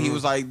statement. Like he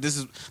was like, "This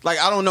is like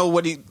I don't know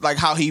what he like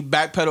how he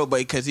backpedaled, but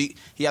because he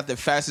had the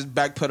fastest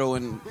backpedal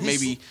in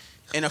maybe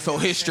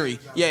NFL history.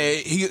 Yeah,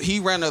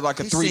 he ran like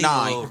a He seemed a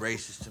 3.9. little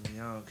racist to me.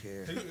 I don't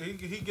care.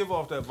 He give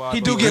off that vibe.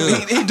 He do though.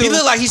 give he do He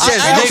look like he says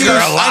I ain't nigger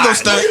gonna a lot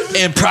stunt.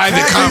 in private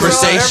Every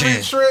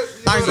conversation. trip,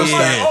 I ain't gonna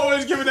Yeah. stunt.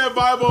 Always giving that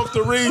vibe off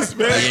to Reese,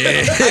 man. I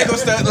ain't gonna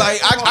stunt. Like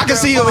I can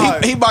see him.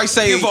 He might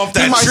say Give off he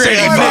that might say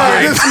trendy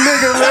nigger. This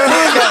nigga,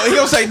 man. He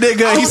gonna say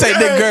nigga. He say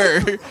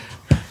nigger.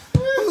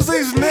 Who's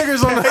these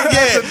niggers on the,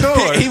 at the door?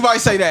 Yeah, he might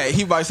say that.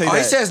 He might say Oh, that.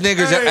 he says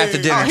niggers at the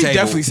Hey, dinner he table.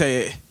 definitely say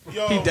it.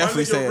 Yo, He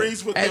definitely my nigga said it.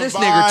 Reese with Hey, the this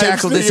nigger vibes,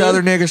 tackled this nigga.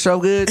 other nigger so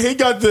good. He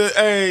got the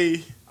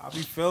I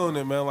be feeling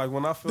it, man. Like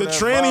when I feel the that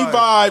tranny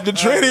vibe. The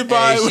tranny Hey,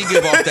 vibe. she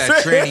give off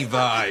that tranny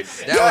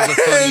vibe. That was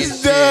the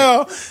hands funniest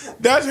shit. down.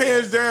 That's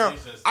hands down.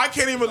 I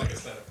can't even.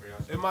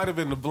 It might have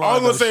been the All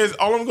I'm blonde.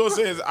 gonna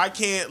say is I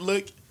can't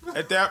look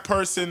at that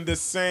person the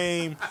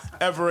same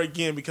ever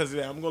again because of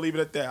that. I'm gonna leave it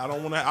at that. I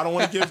don't want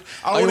to give.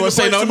 I you don't wanna want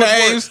to say no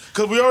names?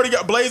 because we already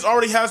got Blaze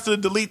already has to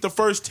delete the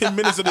first 10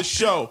 minutes of the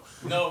show.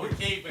 No, we're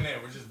keeping it.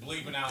 We're just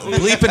bleeping out.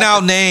 Bleeping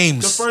out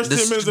names. The first 10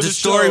 minutes of the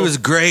story show. was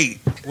great.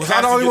 Was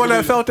I the only one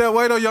that felt that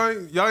way though? Y'all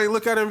ain't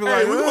look at him and be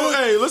Hey, like,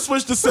 hey, let's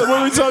switch to what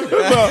are we talking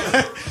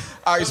about?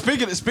 All right,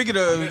 speaking of I'm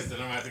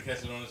gonna have to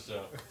catch it on the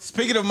show.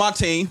 speaking of my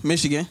team,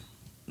 Michigan,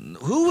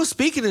 Who was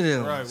speaking to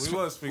them? right? We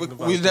was speaking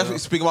about. we that. definitely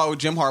speak about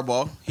Jim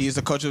Harbaugh. He is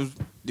the coach of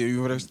the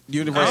University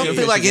I of don't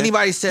feel like Michigan.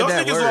 anybody said Those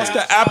that niggas word. lost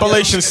to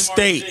Appalachian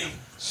State.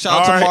 Shout out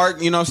All to right.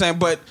 Mark. You know what I'm saying?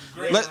 But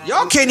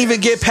Y'all can't even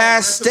get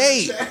past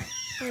state.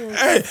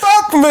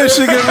 Fuck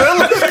Michigan, man.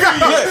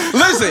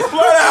 listen,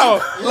 Flat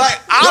out. like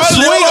Y'all I'll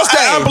swing lost to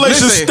hey,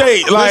 Appalachian listen,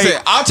 State, like-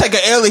 listen, I'll take an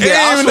L It here.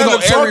 I'll ain't swing even on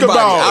nothing to talk everybody.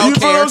 I about. don't You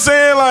feel what care. I'm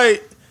saying?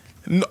 Like,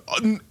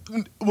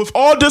 with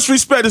all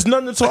disrespect, there's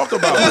nothing to talk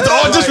about. With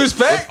all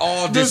disrespect,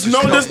 All There's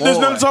disrespect. there's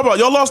nothing to talk about.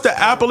 Y'all lost to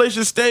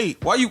Appalachian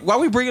State why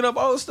we bringing up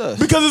old stuff?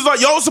 because it's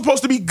like y'all was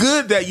supposed to be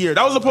good that year.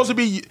 That was supposed to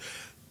be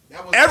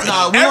That was every.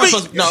 Nah, we every weren't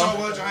supposed to, Y'all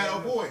no. was, y'all had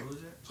old boy.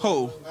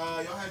 Who?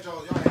 Y'all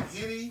had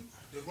Henny,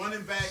 the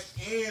running back,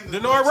 and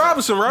Denard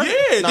Robinson, right?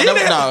 yeah, No, they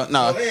that, didn't-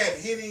 no. They had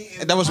Henny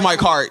and That was Mike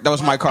Hart. That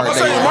was Mike Hart. I'm that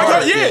saying, year. my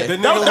God, yeah, The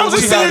that was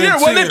nigga his senior year,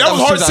 wasn't it? That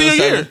was hard senior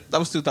 2007. year. That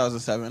was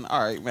 2007.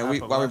 All right, man.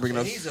 Why we bringing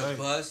up? He's a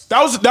bust.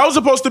 That was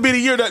supposed to be the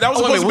year that was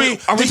Oh, wait, supposed to wait,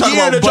 be are we the talking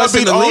year about that y'all bust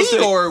in beat the Ohio league,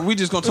 State. or we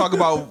just gonna talk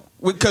about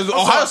because I'm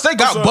Ohio sorry, State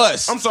got I'm sorry.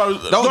 bust? I'm sorry.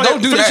 Don't Go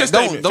ahead, do finish that. your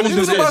statement. Don't He do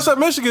was a bust this. at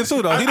Michigan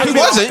too, though. He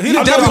wasn't. He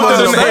I'm definitely talking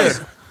wasn't about there.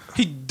 the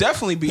He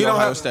definitely beat He don't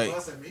Ohio have- State.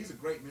 He's a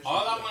great Michigan.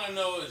 All I want to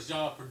know is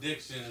y'all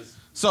predictions.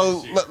 So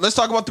this year. let's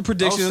talk about the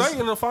predictions Ohio State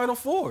in the Final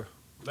Four.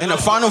 in the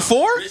Final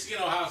Four.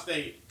 Michigan, Ohio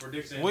State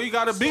prediction. We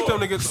got to beat them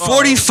niggas.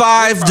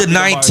 45 we'll probably to beat them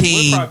by-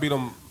 19. we'll probably beat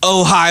them.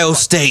 Ohio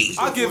State.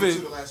 I'll give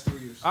it. The last 3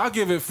 years. I'll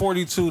give it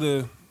 42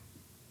 to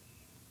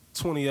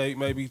 28,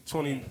 maybe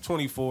 20,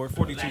 24,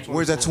 42. 24.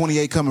 Where's that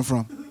 28 coming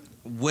from?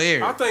 I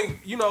Where?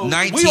 think,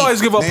 19. we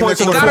always give up Name points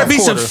the in the Gotta fourth be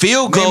some quarter.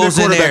 field Name their goals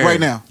in quarterback there. right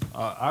now.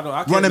 I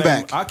can't Running name,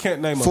 back. I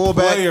can't name a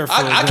Fullback. player for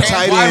I them. can't.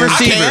 Tight Wide end.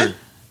 receiver. I can.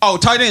 Oh,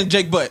 tight end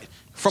Jake Butt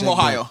from Jake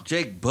Ohio.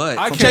 Jake Butt.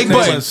 I can't Jake name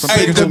Butt, a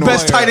hey, the single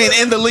best player. tight end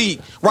in the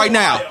league right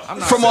now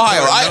from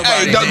Ohio.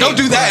 nobody Don't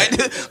do named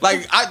that.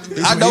 Like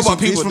I know he's about from-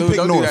 he's people. from dude. Pick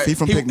Don't do North. that. He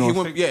from Pick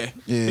North. Yeah,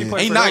 Yeah. He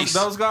played He for nice.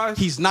 Those guys.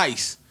 he's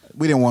nice,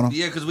 We didn't want him.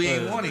 Yeah, because we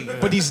ain't want him.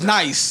 but he's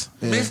nice.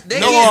 They No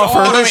did offer.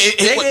 all the I mean, sh- it-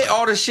 they it- did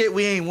all the shit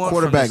we ain't want.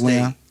 Quarterback, from the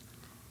state. Leon.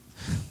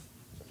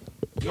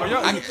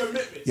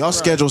 Y'all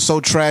schedule so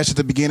trash at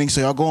the beginning,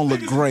 so y'all gonna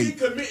look great.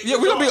 Yeah,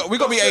 we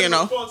gonna be A&O.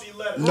 No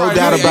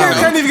doubt You about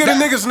can't it. even get a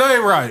nigga's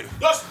name right.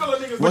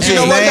 What's You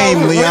his know what, name,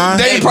 though? Leon?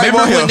 They Hey, probably remember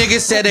won't when hear.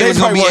 niggas said They they was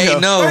gonna be probably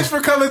won't 8-0? Thanks for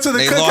coming to the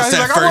They cookout. lost He's that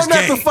like, I want first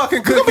that to game. fucking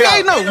We're gonna be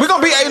cookout. A&O. We're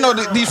gonna be A&O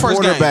these first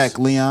Quarterback, games.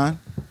 Leon.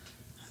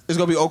 It's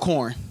gonna be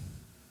O'Corn.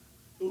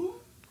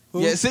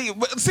 Yeah, see,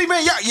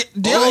 man,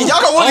 y'all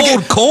don't want to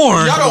Old get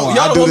corn. Y'all I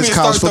don't do want me this to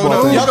college start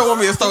football throwing. thing. Y'all don't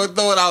want me to start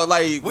throwing out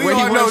like We where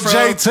he all know went from.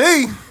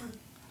 JT.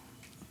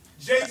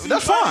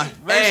 That's fine.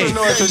 Hey, some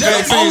noise for the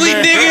JT, only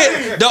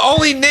man. the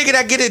only nigga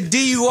that get a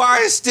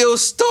DUI is still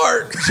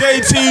start.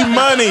 JT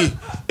Money.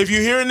 If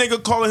you hear a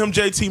nigga calling him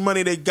JT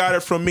Money, they got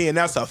it from me, and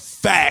that's a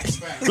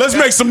fact. Let's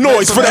make some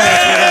noise for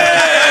that.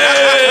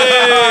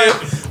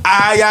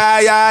 I'm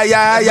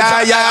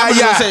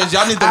gonna say is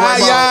y'all need to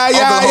worry about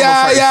Oklahoma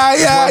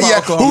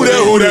first. Who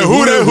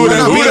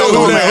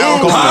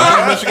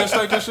that? Michigan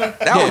State this year?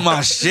 That was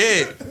my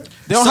shit.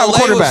 They don't have a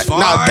Soleil quarterback. was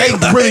Nah, they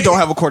fine. really don't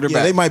have a Yeah,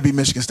 quarterback. they might be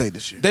Michigan State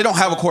this year. They don't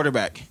have a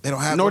quarterback. They don't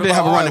have. Nor What do they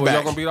have a Iowa, running Y'all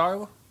back. gonna beat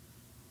Iowa?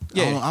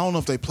 Yeah, I don't know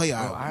if they play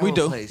Iowa. we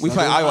do. We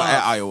play Iowa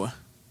at Iowa.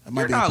 That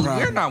might You're be a not, problem.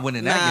 you're not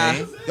winning Nah. that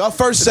game. Y'all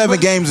first 7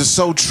 games is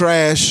so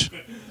trash.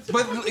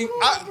 But I'm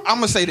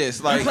gonna say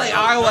this: like, play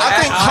Iowa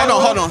I think. at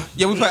Hold on.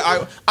 Yeah, we play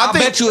Iowa. I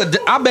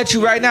bet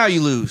you right now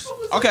you lose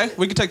Okay,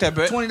 we can take that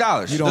bet.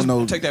 $20. You don't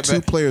know take that 2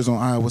 bet. players on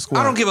Iowa squad.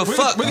 I don't give a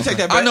fuck. we can take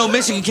that bet. I know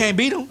Michigan can't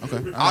beat them.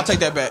 I'll take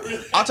that bet.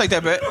 I'll take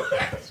that bet.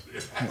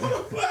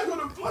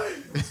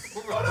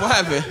 What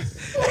happened?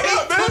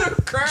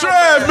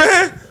 Trav,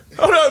 man.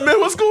 Hold up, man.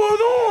 What's going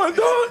on,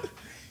 dog?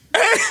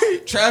 Hey,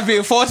 Trav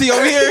being faulty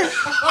over here.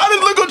 I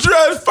just look on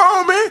Trav's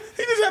phone, man.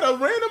 He just had a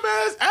random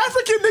ass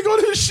African nigga on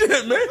his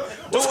shit, man.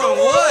 What's Doing going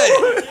what?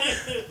 on?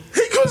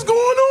 What's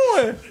going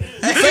on?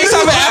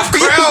 FaceTime an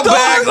African Crowd dog.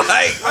 bag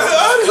like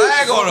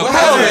flag on him.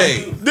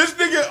 Hey. This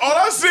nigga, all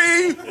I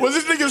seen was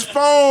this nigga's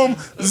phone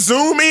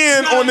zoom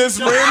in on this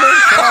random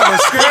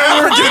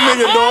African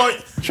nigga, dog. I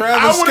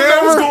Travis want to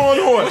know what's Scammer. going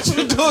on. What you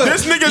doing?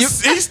 This nigga,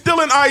 he's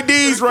stealing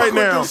IDs right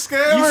now. You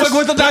fuck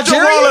with the Put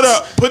your wallet Nigerians?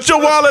 up. Put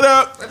your wallet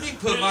up. Let me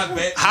put my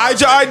bet.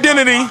 Hide your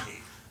identity.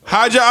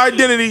 Hide your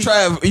identity.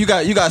 Trav, you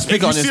got to speak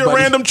If you on this, see a buddy.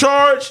 random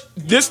charge,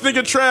 this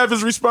nigga Trav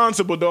is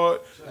responsible,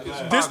 dog.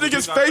 This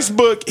nigga's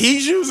Facebook,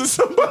 he's using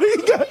somebody.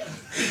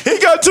 He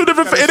got 2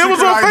 different, and it was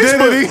on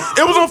identity. Facebook.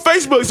 It was on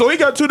Facebook, so he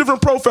got 2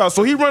 different profiles.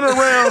 So he running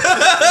around with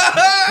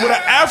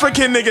an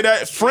African nigga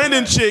that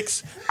friending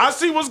chicks. I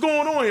see what's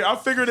going on here. I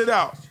figured it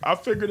out,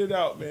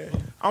 man.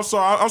 I'm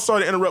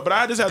sorry to interrupt, but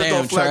I just had to throw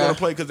a Damn, flag on the Trav.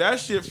 play because that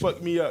shit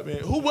fucked me up, man.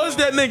 Who was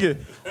that nigga?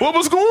 What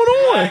was going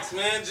on? Relax,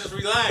 man. Just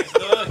relax,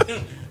 dog.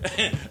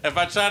 If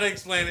I try to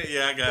explain it,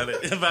 yeah, I got it.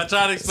 If I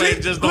try to explain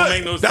it, just don't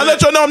make no sense. That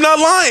let y'all know I'm not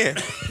lying.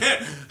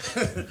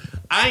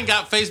 I ain't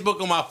got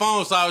Facebook on my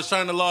phone, so I was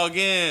trying to log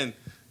in.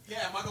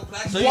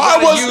 Why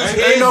was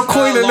Ain't no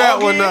queen in that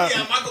one.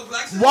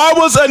 Why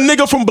was a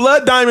nigga from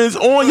Blood Diamonds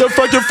on your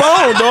fucking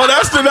phone, dog?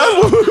 That's what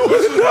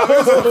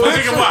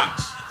Nigga, watch.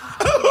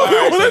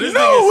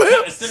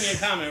 Send me a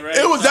comment, right?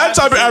 It was that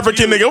type of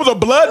African nigga. It was a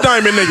Blood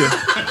Diamond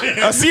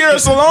nigga. A Sierra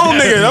Salone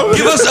nigga. That was-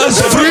 Give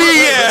us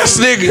free ass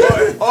nigga.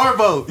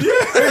 Arbo.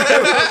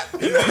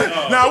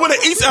 Nah, with an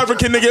East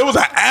African nigga, it was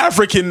an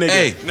African nigga.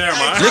 Hey, Never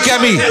mind. look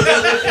at me.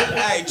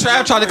 Hey,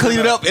 Trav tried to clean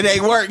it up. It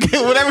ain't work.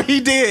 Whatever he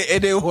did,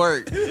 it didn't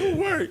work. It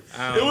worked.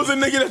 It was a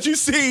nigga that you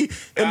see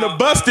in the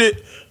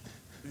busted.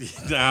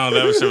 I don't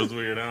know. That shit was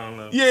weird. I don't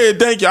know. Yeah,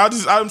 thank you.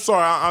 I'm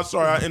sorry. I'm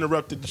sorry. I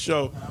interrupted the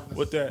show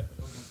with that.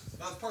 That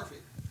was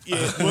perfect.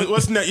 Yeah,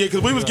 what's next? Yeah,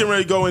 because we was getting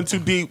ready to go in too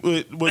deep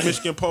with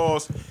Michigan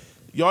Paws.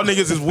 Y'all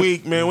niggas is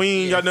weak, man. We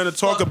ain't got nothing to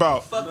talk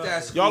about. Fuck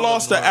that school. Y'all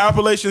lost to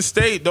Appalachian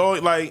State,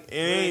 dog. Like, it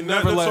ain't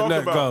nothing Never to letting talk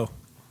that about. go.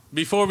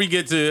 Before we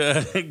get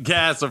to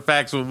gas or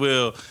facts with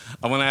Will,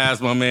 I want to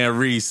ask my man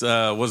Reese,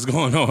 what's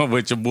going on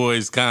with your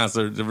boy's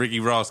concert, the Ricky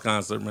Ross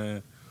concert,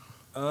 man?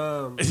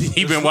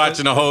 He been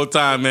watching the whole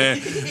time, man.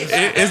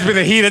 It's been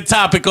a heated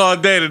topic all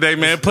day today,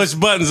 man. Push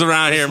buttons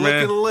around here, It's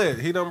man. looking lit.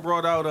 He done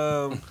brought out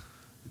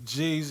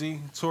Jeezy.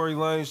 Tory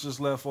Lanez just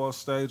left off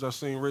stage. I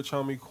seen Rich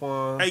Homie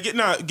Quan. Hey, get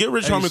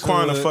Rich Hey, Homie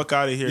Quan the son. fuck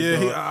out of here, Yeah,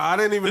 dog. I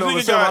didn't even This know nigga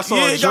until I saw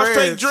he got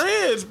fake dreads.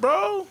 dreads,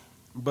 bro.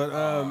 But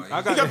I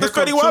got got the Here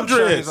Come Fetty Wap 2 Chainz,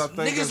 dreads. I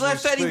think, Niggas as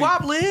let we Fetty speak.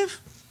 Wap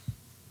live.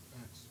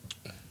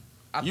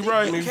 You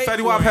right. I mean, cape Fetty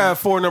for Wap him. had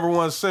 4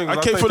 #1 singles.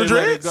 I cape think for the they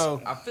let it dreads?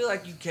 go. I feel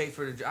like you cape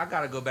for the. I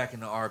gotta go back in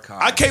the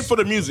archives. I cape for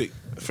the music,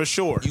 for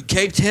sure. You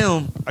caped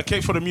him, I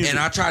cape for the music. and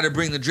I tried to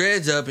bring the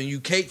dreads up, and you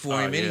caped for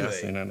him Oh, yeah, I anyway.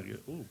 seen that nigga.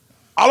 Ooh.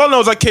 All I know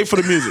is I cape for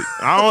the music.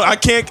 I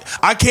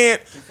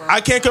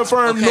can't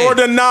confirm nor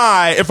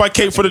deny if I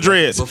cape for the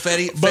dreads.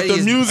 But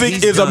the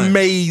music is done.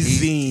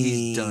 amazing.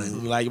 He's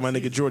done. Like my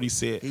nigga Jordy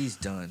said. He's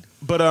done.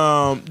 But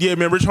yeah,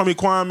 man, Rich Homie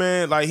Quan,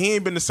 man, like he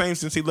ain't been the same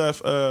since he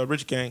left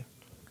Rich Gang.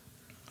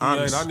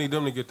 Honest. I need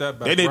them to get that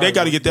back. They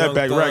got to get that Young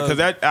back Thug. right because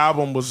that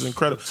album was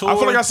incredible. I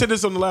feel like I said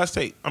this on the last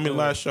tape.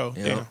 Last show.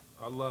 Yeah.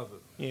 I love it.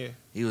 Yeah.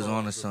 He was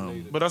on to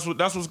something. But that's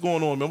what's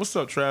going on, man. What's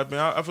up, Trav,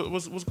 man?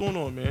 What's going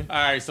on, man? All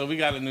right, so we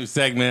got a new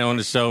segment on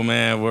the show,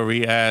 man, where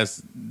we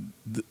ask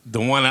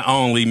the one and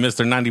only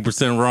Mr.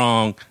 90%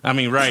 wrong. I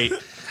mean, right.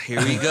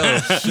 Here we go.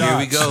 Here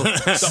we go.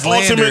 The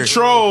ultimate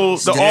troll.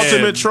 The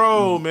ultimate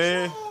troll,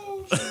 man.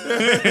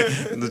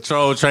 The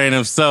troll train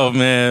himself,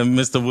 man,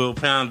 Mr. Will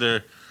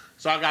Pounder.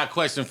 So I got a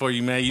question for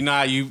you, man. You know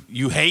how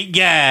you hate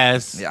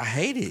gas. Yeah, I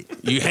hate it.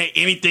 You hate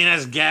anything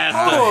that's gas.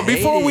 Hold on, hate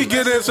before we it.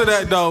 get into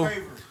that though,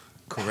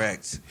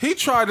 Correct. he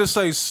tried to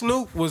say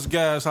Snoop was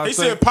gas. He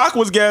said Pac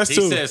was gas He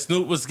too. said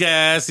Snoop was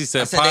gas. He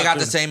said I said Pac they got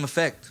the was- same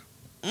effect.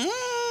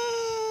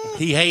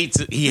 He hates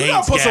You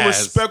gotta put gas. some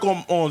respect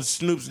on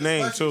Snoop's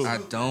name too. I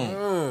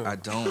don't. I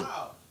don't.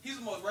 He's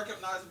the most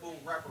recognizable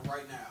rapper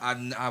right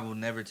now. I will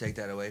never take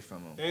that away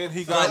from him. And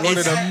he got But one of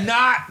it's them.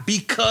 not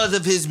because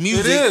of his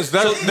music. It is.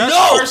 That's no,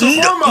 first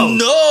and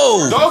foremost.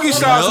 no. Doggy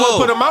Style's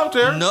what put him out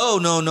there.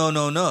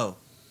 No.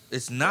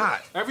 It's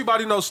not.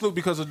 Everybody knows Snoop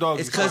because of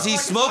Doggy It's Style. because he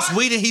smokes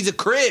weed and he's a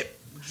Crip.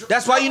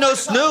 That's why you know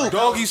Snoop.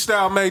 Doggy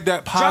Style made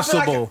that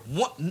possible.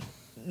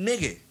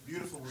 Nigga.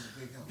 Beautiful was a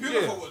big help.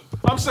 Beautiful.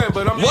 I'm saying,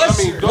 but What's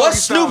Doggy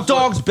Snoop Style's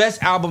Dogg's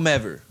best album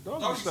ever?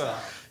 Doggy Style.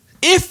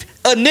 If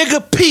a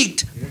nigga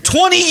peaked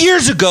 20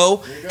 years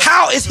ago,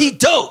 how is he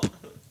dope?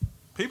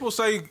 People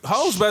say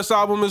Ho's best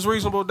album is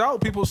Reasonable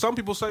Doubt. Some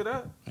people say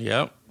that.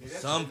 Yep.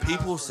 Some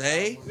people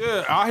say.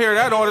 Yeah, I hear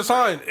that all the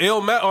time.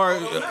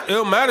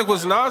 Illmatic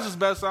was Nas's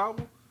best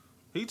album.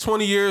 He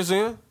 20 years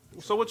in.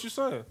 So what you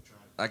saying?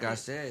 Like I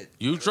said.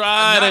 You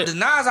tried The it.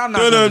 Nas, I'm not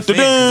gonna defend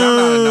 'cause I'm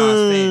not a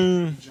Nas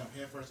fan. Jump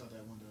head first out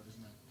that window just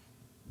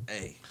now.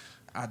 Hey,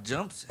 I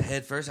jumped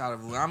head first out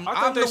of. I'm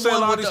I think the they say a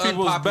one lot of with these the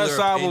people's unpopular best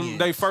album, opinions.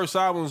 they first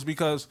albums,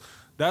 because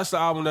that's the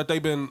album that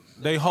they've been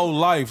they whole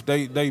life.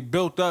 They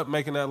built up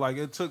making that, like,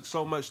 it took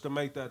so much to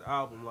make that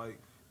album. Like,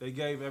 they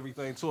gave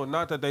everything to it.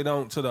 Not that they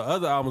don't to the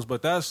other albums,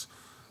 but that's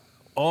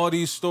all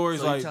these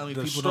stories. So you like tell me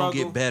the people struggle.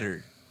 don't get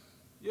better.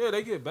 Yeah,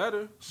 they get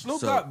better. Snoop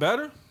So- got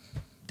better.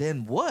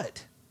 Then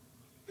what?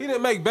 He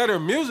didn't make better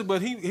music,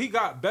 but he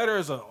got better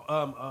as a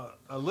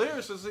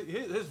lyricist.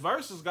 His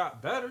verses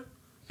got better.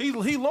 He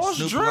lost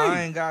Snoop Dre.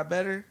 Lion got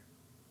better.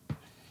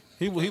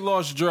 He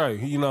lost Dre.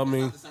 You know what I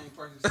mean? The same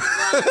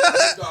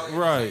person.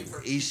 Right.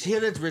 He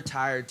should have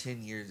retired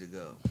 10 years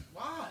ago.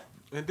 Why?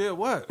 And did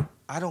what?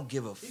 I don't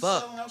give a He's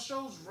fuck. selling out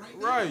shows right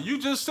now. Right. You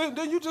just said.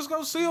 Then you just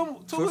go see him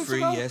 2 For weeks free,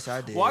 ago. yes,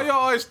 I did. Why y'all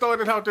always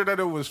throwing it out there that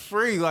it was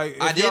free? Like,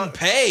 I if y'all- didn't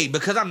pay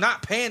because I'm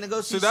not paying to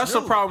go see See, that's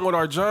Snoop. the problem with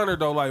our genre,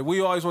 though. Like,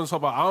 we always want to talk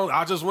about.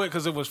 I just went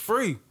because it was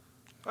free.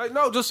 Like,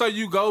 no, just say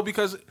you go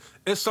because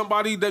it's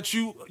somebody that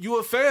you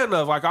a fan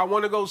of. Like, I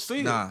want to go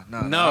see. Nah.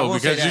 I No,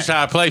 won't say because you that.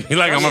 try to play me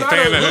like I'm a That's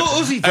fan not of Lil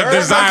Uzi a Vert,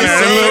 designer I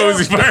can of Lil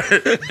say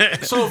Uzi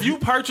Vert. So if you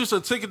purchase a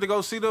ticket to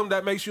go see them,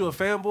 that makes you a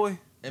fanboy.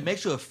 It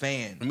makes you a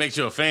fan. It makes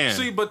you a fan.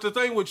 See, but the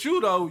thing with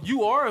you though,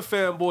 you are a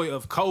fanboy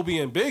of Kobe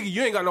and Biggie.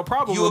 You ain't got no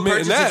problem You will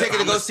admitting purchase a that. ticket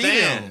to go see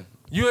Stan. them.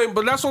 You ain't,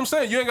 but that's what I'm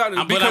saying. You ain't got to,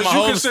 But because I'm a you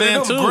whole consider stan,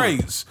 them too.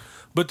 greats.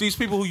 But these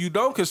people who you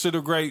don't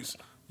consider greats,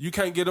 you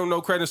can't give them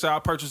no credit and say I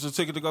purchased a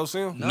ticket to go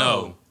see them.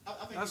 No. I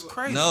think That's he was-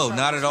 crazy. No,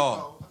 not at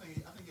all. I think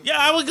he Yeah,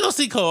 I would go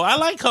see Cole. I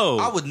like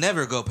Cole. I would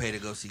never go pay to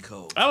go see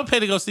Cole. I would pay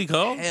to go see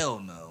Cole. Hell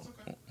no.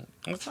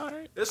 That's all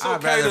right. It's I'd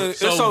okay rather- to. It's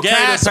So okay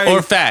gas to pay.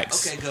 or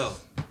facts? Okay, go.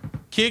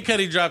 Kid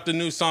Cudi dropped a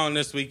new song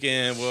this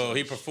weekend. Well,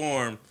 he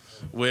performed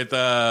with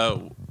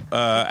whatever.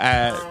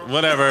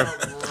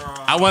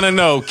 I want to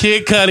know,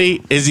 Kid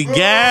Cudi, is he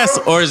gas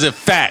or is it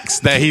facts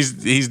that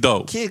he's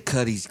dope? Kid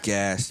Cudi's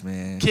gas,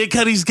 man. Kid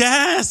Cudi's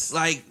gas.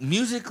 Like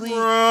musically,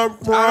 I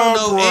don't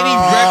know any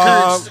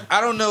records.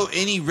 I don't know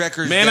any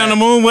records. Man that- on the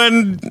Moon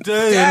wasn't.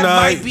 Day That and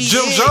night. might be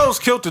Jim it. Jones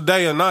killed the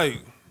day and night.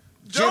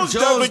 Jim Jones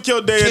definitely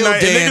killed Day and killed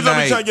Night. Day And and niggas don't be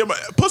Night.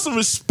 trying to put some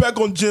respect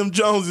on Jim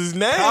Jones's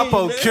name.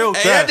 Capo man. killed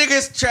Hey, that. that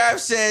nigga's Trav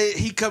said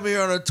he come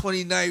here on the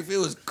 29th. It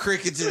was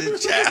crickets in the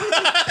chat.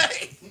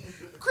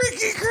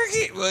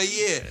 cricket. Well,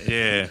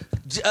 yeah.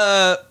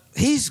 Yeah.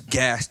 He's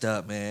gassed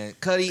up, man.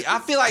 Cudi, I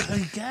feel like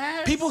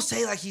people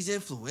say like he's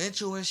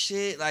influential and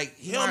shit. Like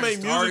He don't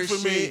make music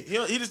for me.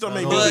 He just don't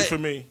make But music for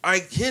me.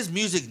 like his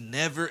music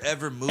never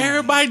ever moved.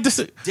 Everybody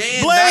Dan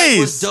Knight Blaze.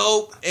 was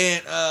dope,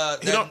 and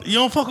that You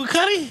don't fuck with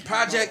Cudi?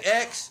 Project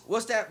X.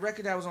 What's that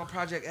record that was on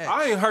Project X?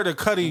 I ain't heard a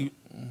Cudi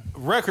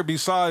record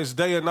besides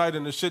Day and Night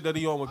and the shit that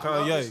he on with I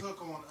love his Kanye.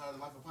 hook on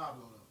Life of Pablo,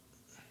 though.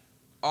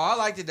 Oh, I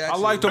liked it. That I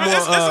too. liked him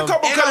It's a on.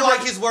 couple And I Cudi like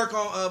records. his work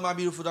on My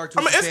Beautiful Dark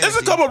I mean, Twisted it's a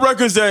Fantasy. couple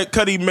records that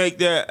Cudi make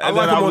that. I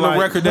like that him I'm on the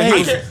record that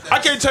he- I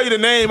can't tell you the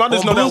name. I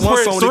just On know that one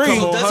Blueprint song that 3.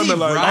 come on. Does he Humming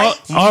like,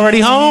 write? Already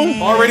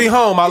home? Already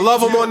home. I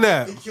love him on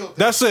that. He killed that.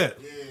 That's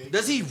it.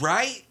 Does he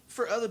write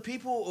for other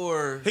people,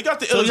 or He got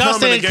the So illest y'all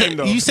helmet in the saying game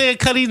though. you saying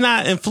Cuddy's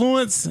not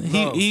influence?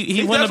 No.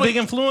 He wasn't a big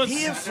influence.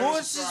 he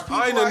influences people?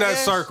 I ain't in that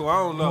guess. circle. I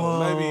don't know.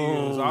 Maybe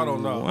he is. I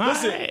don't know.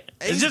 Listen, Hey,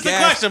 it's you just a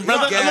gassed- question, you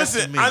brother. gassed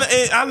Listen, me.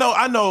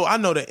 I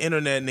know the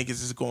internet niggas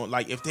is going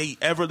like if they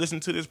ever listen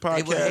to this would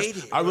hate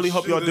podcast, it. I really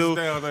hope Shoot y'all us do.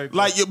 down, ain't they?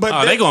 Like, but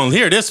Oh, they gonna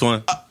hear this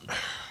one.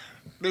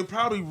 they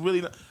probably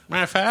really. Not,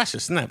 Matter of fact, I should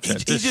Snapchat he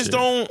this just shit.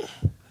 don't.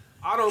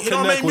 I don't. He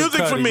don't connect make with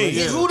music for Cudi, me. but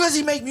Yeah, yeah. who does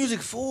he make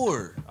music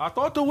for? I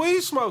thought the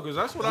weed smokers.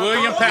 That's what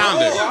William I thought.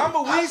 Pounder. I'm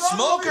a weed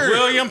smoker.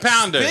 William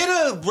Pounder.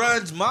 Spitter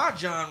runs my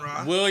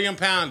genre. William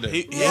Pounder. He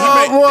Is make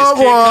Kid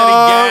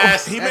Cudi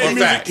gas he or make music.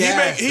 facts?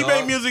 Gas, He dog.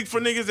 make music for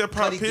niggas that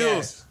pop Cudi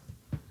pills.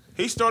 gas.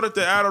 He started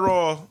the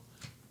Adderall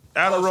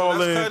That's and,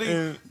 Cudi?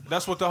 and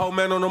That's what the whole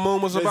Man on the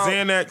Moon was the about.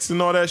 Xanax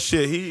and all that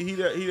shit. He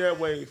that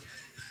wave.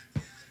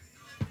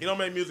 He don't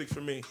make music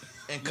for me.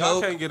 And I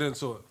coke can't get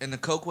into it. and the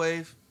coke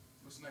wave.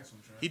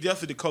 He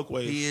definitely the coke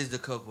wave. He is the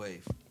coke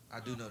wave.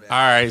 I do know that. All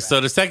right, so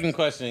the second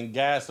question,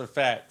 gas or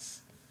facts?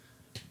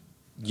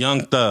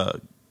 Young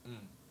Thug.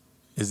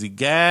 Is he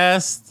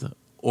gassed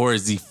or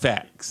is he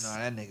facts? No,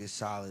 that nigga's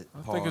solid.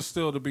 I think it's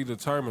still to be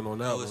determined on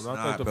that No, it's one.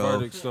 I not, think the bro.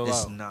 verdict's still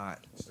It's out. not.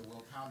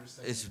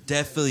 It's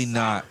definitely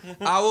not.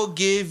 I will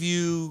give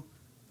you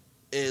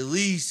at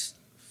least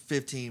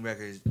 15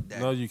 records that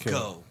No, you can't.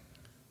 go.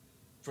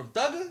 From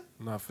Thugger?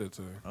 Not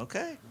 15.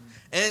 Okay.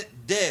 And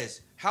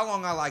Dez, how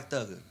long I like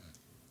Thugger?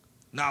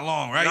 Not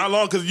long, right? Not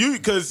long because you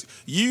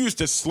used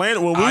to slander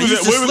when we I was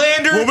used to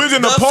slander when we was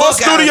in the the Paul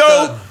fuck out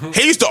of studio.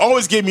 He used to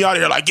always get me out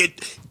of here like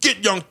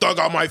get Young Thug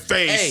out my Hey,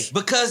 face.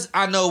 because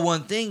I know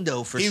one thing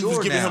though for he sure was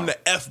giving now. him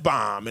the F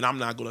bomb, and I'm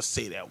not gonna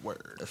say that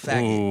word. a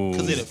faggot. Ooh.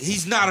 'Cause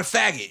he's not a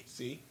faggot.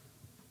 See,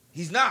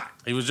 He's not.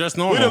 He was just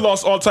we done normal.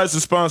 lost all types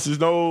of sponsors.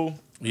 No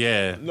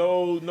Yeah.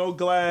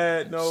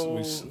 Glad. No,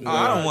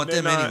 I don't want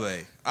they're them not.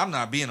 anyway. I'm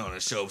not being on a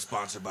show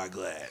sponsored by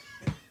Glad.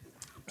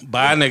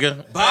 Bye,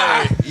 nigga.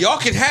 Bye. Y'all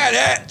can have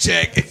that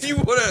check if you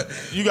wanna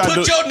You gotta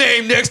put do- your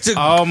name next to.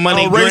 All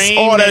money Erase green.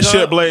 all that nigga.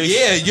 shit,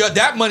 Blaze. Yeah,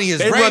 that money is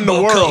They run the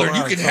rainbow world. colored.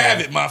 You can have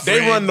it, my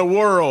friend. They run the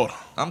world.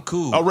 I'm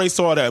cool. Erase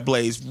all that,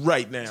 Blaze,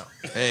 right now.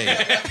 Hey,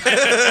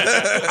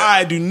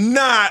 I do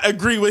not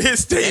agree with his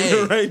statement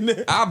Hey. right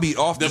now. I'll be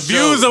off the, The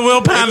views of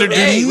Will Pounder do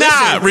Hey,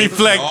 not listen,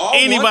 reflect y'all want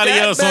anybody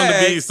that else on the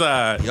bag. B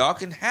side. Y'all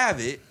can have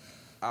it.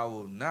 I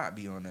will not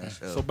be on that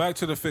show. So back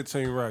to the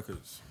 15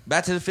 records.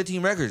 Back to the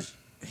 15 records.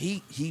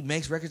 He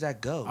makes records that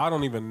go. I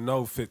don't even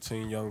know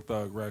 15 Young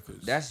Thug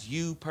records. That's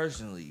you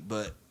personally,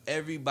 but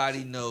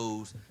everybody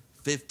knows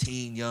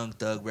 15 Young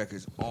Thug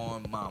records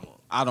on Mama.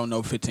 I don't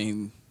know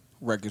 15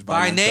 records by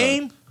By Young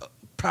name,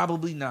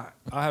 probably not.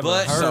 I haven't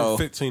but heard So-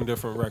 15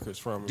 different records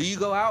from him. do you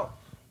go out?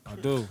 I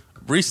do.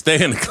 Reese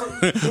stay in the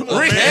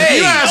Hey.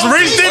 You asked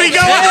Reese, did he go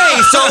out?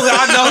 Hey, so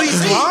I know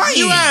he's lying.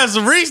 You asked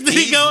Reese, did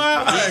he go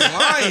out? He's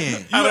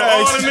lying. Out of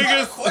all the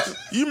niggas,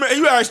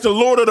 You asked the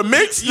Lord of the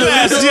Mix? you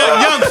asked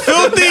Young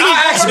Filthy.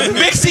 I asked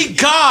Mixie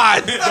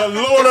God. The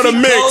Lord of the He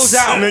Mix, goes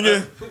out.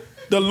 nigga.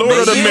 The Lord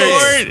of the Mix.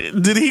 Mix.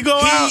 Lord, did he go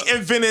out? He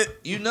invented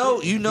You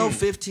know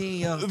 15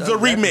 Young Thug The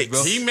records, remix.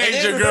 bro. He And made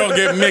then- your girl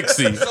get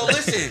mixy. So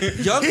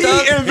listen, Young he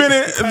Thug,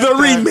 invented the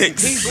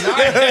remix.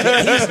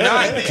 he's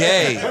not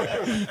gay.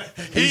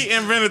 He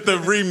invented the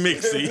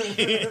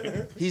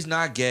remixy. He's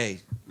not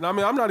gay. No, I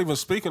mean, I'm not even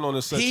speaking on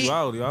his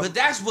sexuality. But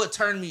that's what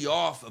turned me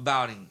off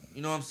about him.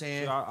 You know what I'm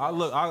saying? I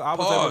was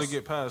Pause. able to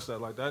get past that.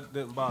 Like, that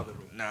didn't bother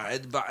me. Nah, I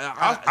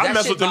that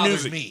mess shit with the bothers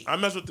music. me. I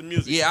mess with the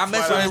music. Yeah, I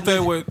mess Flat with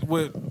out. Same thing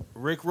with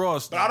Rick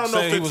Ross. But I don't know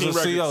saying he was a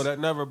 15 CO. records. That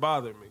never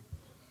bothered me.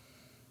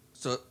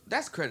 So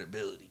that's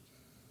credibility.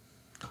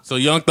 So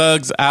Young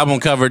Thug's album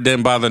cover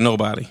didn't bother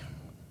nobody.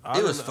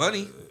 It was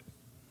funny.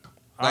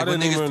 I Like when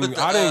didn't niggas even. put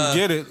the, I didn't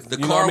get it. the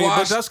you know car what I mean?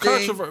 wash But that's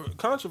thing.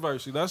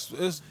 controversy. They're Yeah, just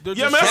man,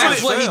 trying That's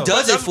to what he sell.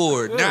 does it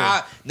for.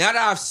 Yeah. Now that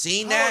I've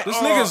seen that, This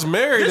nigga's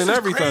married This and is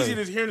everything. crazy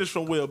to hear this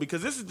from Will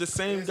because this is the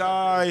same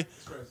guy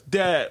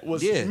that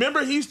was. Yeah.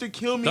 Remember, he used to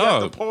kill me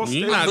Dog, at the Paul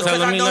you State. not because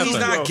telling I me know he's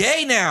nothing. not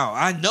gay now.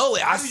 I know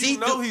it. I do you see.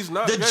 know he's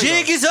not the gay,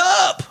 jig though? is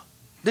up.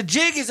 The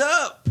jig is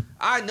up.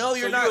 I know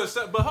you're So not. you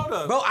accept, but hold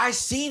up. Bro, I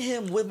seen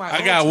him with my. I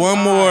own got two one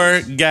more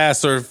eyes.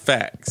 gas or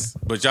facts,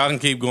 but y'all can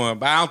keep going.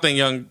 But I don't think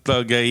Young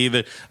Thug gay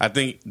either. I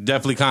think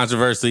definitely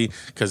controversy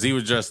because he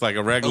was just like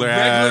a regular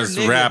ass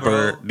nigga,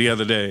 rapper bro. the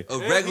other day. A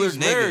And regular he's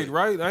married,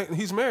 nigga, right?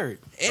 He's married.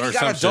 and Or he got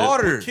some a shit.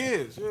 daughter.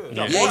 Kids, yeah.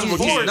 Yeah. Yeah, Multiple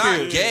he's kids.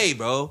 not gay,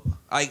 bro.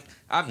 Like,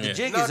 the Yeah.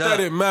 jig Not is that up.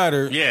 it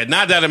mattered. Yeah,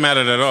 not that it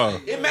mattered at all.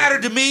 It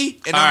mattered to me,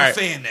 and All I'm right. a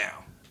fan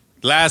now.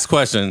 Last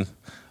question.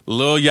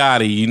 Lil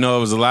Yachty, you know, it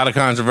was a lot of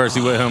controversy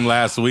with him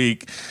last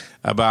week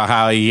about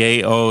how he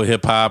ate old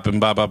hip hop and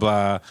blah, blah,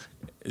 blah.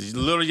 Is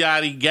Lil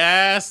Yachty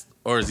gassed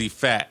or is he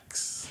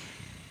facts?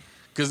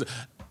 Because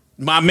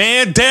my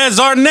man Dez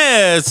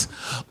Arnaz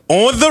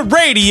on the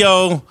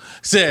radio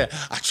said,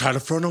 I try to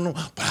front on him,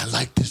 but I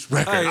like this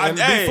record. Hey, and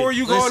Hey, before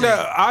you go on listen,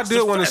 that, I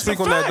did want to it's a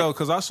speak on that fact. though,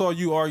 because I saw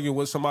you arguing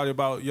with somebody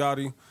about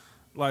Yachty.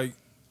 Like,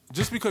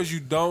 just because you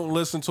don't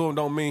listen to him,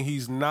 don't mean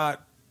he's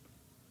not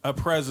a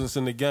presence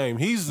in the game.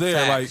 He's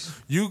there. Facts. Like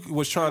you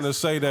was trying to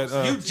say that.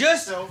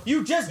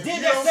 You just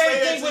did that don't same say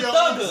thing it with to your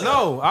Thugger.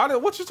 no, I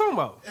didn't. What you talking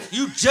about?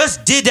 You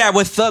just did that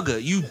with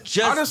Thugger. You just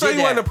I didn't say did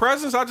you wasn't a that.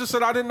 presence. I just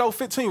said I didn't know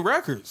 15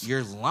 records.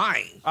 You're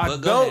lying. I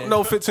But go don't ahead.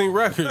 know 15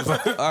 records. All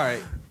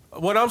right.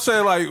 What I'm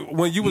saying, like,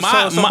 when you was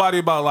telling somebody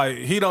about, like,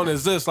 he don't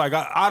exist, like,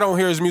 I don't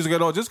hear his music at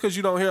all. Just because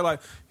you don't hear, like,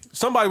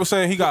 somebody was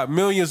saying he got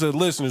millions of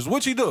listeners.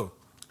 What you do?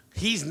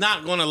 He's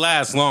not going to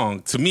last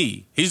long, to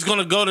me. He's going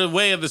to go the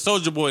way of the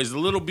Soulja Boys, the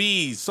Little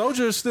Bees.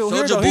 Soldier is still Soulja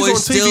here, though. Boy's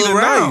He's on TV still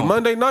tonight. around.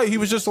 Monday night, he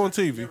was just on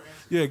TV.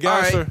 Yeah, All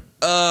Gasser.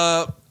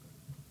 right.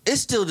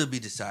 It's still to be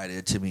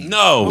decided to me.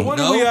 No. But what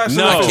No, do we ask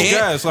no. like I the can't.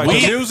 gas? Like We-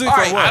 the music all or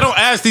right, what? I don't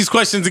ask these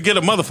questions to get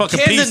a motherfucking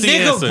Can the PC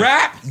nigga answer.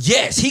 rap?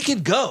 Yes, he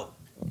can go.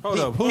 Hold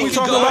up. Who he we can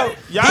talking go. about?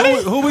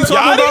 Yachty? Who we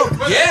talking Yachty?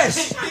 about?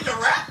 Yes.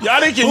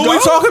 Yachty can Who go. we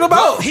talking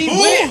about? He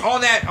went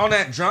on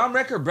that drum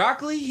record,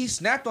 Broccoli. He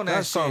snapped on that,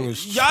 That song shit.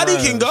 is Yachty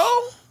can trash.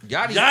 go.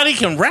 Yachty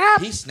can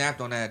rap? He snapped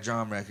on that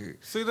drum record.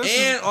 See, this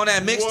and is- on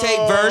that mixtape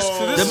Whoa. verse,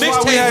 See, this the is why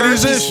we mixtape had verse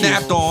these he issues.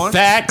 snapped on.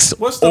 Facts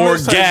What's the or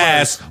mixtape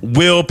gas,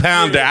 Will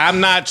Pounder. I'm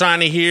not trying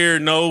to hear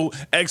no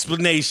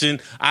explanation.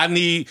 I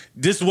need,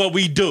 this is what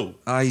we do.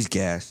 Oh, he's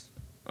gas.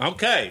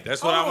 Okay,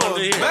 that's what I Hold wanted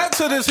to on. hear. Back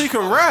to this, he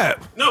can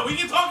rap. No, we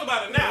can talk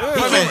about it now. Wait a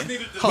We minute. just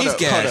needed to- Hold He's up,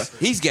 gas.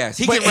 He's gas.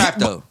 He But can rap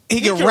though.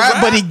 He can can rap,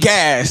 rap? but he He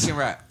gas. can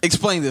rap.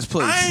 Explain this,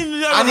 please. I ain't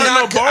never I'm heard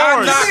not- no bars.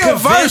 I'm not Give me a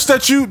convinced.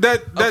 verse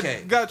that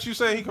Okay. got you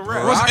saying he can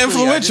rap. What's Broccoli,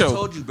 influential? I just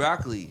told you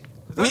broccoli.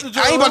 I ain't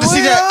about to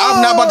see that.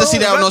 I'm not about to see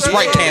that on no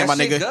Sprite Yeah, can, my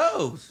that shit nigga.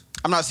 goes.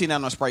 I'm not seeing that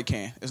on a Sprite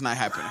can. It's not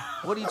happening.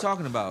 What are you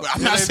talking about?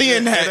 I'm not It seeing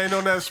ain't- that. It ain't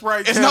on that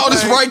Sprite. It's not on the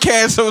campaign. Sprite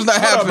can, so it's not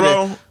Hold up,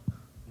 happening.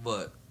 bro.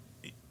 But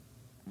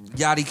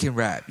Yachty can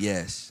rap.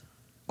 Yes.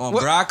 On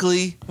What?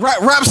 Broccoli.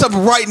 Rap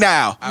something right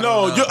now. I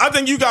No, don't know. I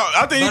think you got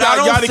But I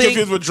don't Yachty think-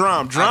 confused with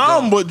Drum.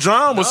 don't.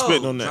 Drum was No,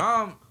 spitting on that.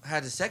 Drum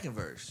had the second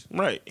verse.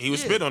 Right, he was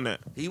Yeah. spitting on that.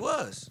 He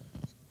was.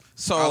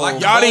 So I like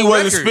Yachty whole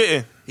wasn't record.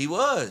 spitting. He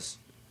was.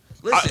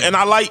 Listen.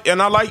 I like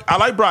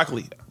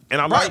Broccoli,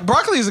 and I like.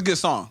 Broccoli is a good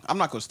song. I'm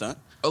not gonna stunt.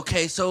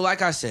 Okay, so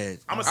like I said,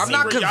 I'm I'm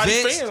not Yachty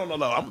convinced. fan on the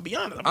low. I'm gonna be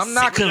honest. I'm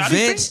not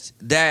convinced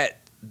that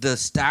the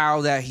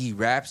style that he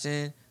raps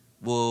in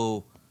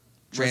will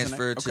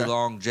transfer Resonate? to Okay.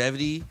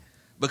 longevity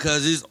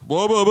because it's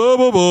blah, blah, blah,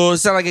 blah, blah. It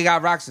sounds like it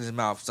got rocks in his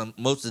mouth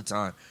most of the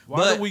time. Why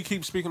but do we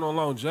keep speaking on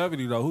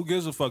longevity though? Who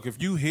gives a fuck?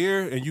 If you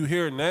hear and you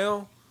hear it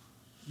now,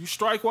 you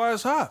strike while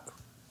it's hot.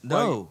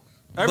 no,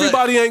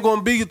 Everybody ain't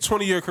gonna be a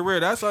 20-year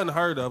career. That's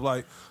unheard of.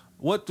 Like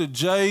what the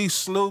Jay,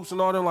 Snoops, and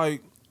all them,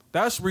 like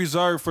that's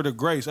reserved for the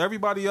greats.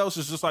 Everybody else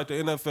is just like the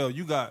NFL.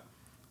 You got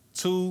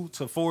 2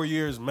 to 4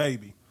 years,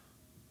 maybe.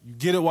 You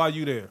get it while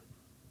you there.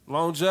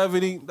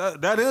 Longevity,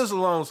 that is a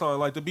long time.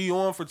 Like to be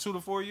on for 2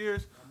 to 4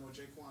 years. I'm more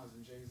Jaquan's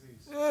than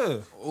Jay-Z's.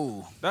 Yeah,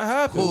 Ooh, that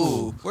happens.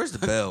 Ooh, where's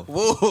the bell?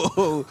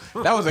 whoa,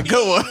 that was a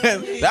good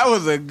one. That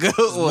was a good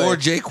More one.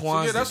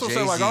 Jaquan's Yeah, that's than what I'm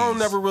saying. Like I don't Jay-Z's.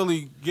 never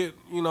really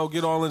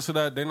get all into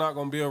that. They're not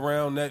gonna be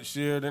around next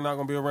year. They're not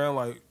gonna be around.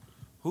 Like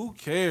who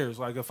cares?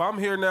 Like if I'm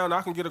here now and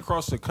I can get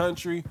across the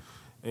country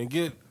and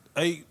get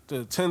 $8,000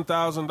 to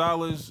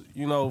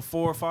 $10,000,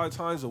 4 or 5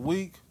 times a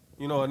week,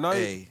 a night.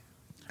 Hey,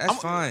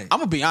 that's fine. I'm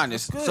gonna be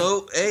honest.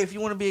 So, hey, if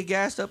you want to be a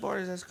gassed up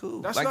artist, that's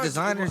cool. That's like not-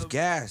 designers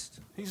gassed.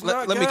 He's Let-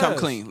 not let me come gassed.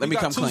 clean. Let He me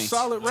got come 2 clean.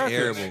 solid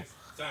records. Terrible.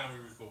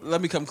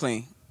 Let me come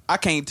clean. I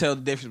can't tell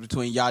the difference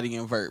between Yachty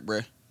and Vert,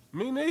 bruh.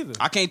 Me neither.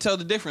 I can't tell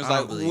the difference. I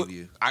don't like, believe wh-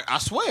 you. I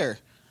swear.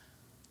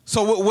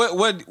 So what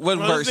Well, Vert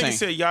this nigga saying?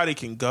 said Yachty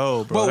can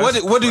go, bro.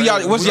 But what do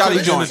Yachty? What's We could've Yachty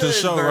ended joint? the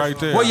show right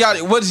there.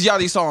 What's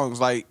Yachty songs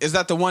like? Is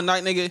that the One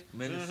Night nigga?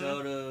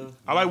 Minnesota.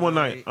 I like One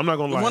Night. I'm not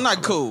gonna lie. One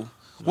Night cool.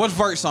 What's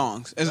Vert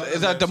songs?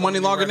 Is that the Money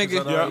Longer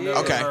nigga? Yeah.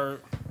 Okay.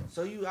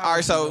 So you All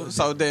right.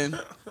 So then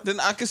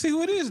I can see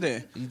who it is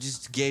then. you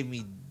just gave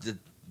me the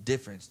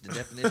difference, the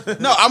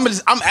definition. No,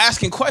 I'm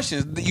asking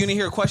questions. You didn't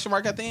hear a question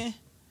mark at the end?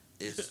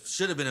 It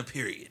should have been a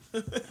period.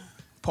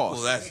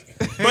 Pause. Well, that's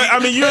But I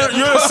mean, you're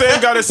the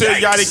same guy that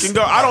said Yachty can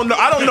go. I don't know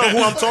who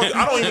I'm talking.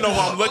 I don't even know who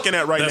I'm looking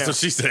at right That's now. what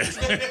she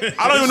said.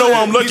 I don't even know who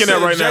I'm looking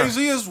at right now.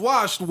 Jay-Z has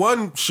watched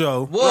one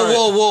show. whoa. And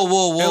Lil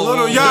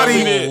whoa,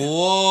 Yachty- did.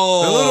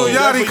 Whoa. And Lil Yachty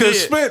definitely could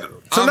did. spit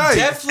I'm tonight.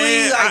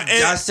 definitely And like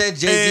I- I said,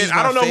 Jay-Z's And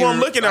I don't know who I'm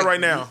looking at right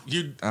now.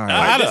 You, All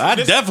right. I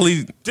This-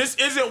 definitely, This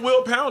isn't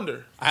Will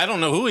Pounder. I don't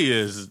know who he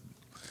is.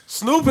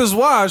 Snoop is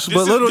washed, but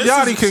This Lil is-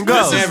 Yachty can go.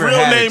 This is Never real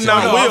had name, it,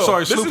 not Joe. Will. I'm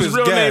sorry, This Snoop is is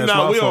real name, gas, not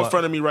my Will fault. in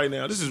front of me right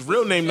now. This is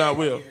real name, not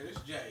Will.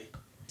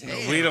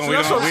 We don't.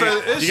 that's what I'm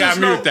saying. It's You gotta just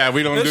mute no- that.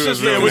 We don't it's do it.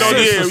 just real no We don't.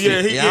 consistency. Yeah.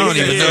 Yeah, I don't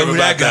even know who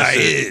that guy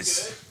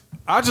is.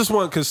 I just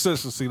want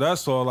consistency.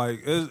 That's all.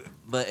 Like,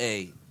 But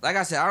hey, like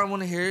I said, I don't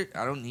want to hear it.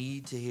 I don't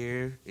need to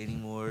hear any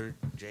more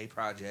J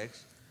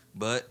projects.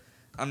 But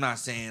I'm not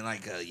saying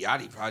like a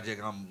Yachty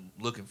project I'm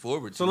looking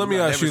forward to. so let me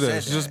I ask you never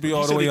this. said Just that. be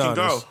all the said way he can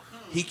honest. go.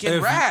 He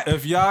can rap.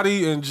 If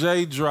Yachty and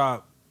Jay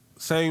drop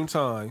same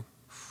time,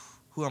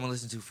 Who I'm gonna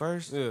listen to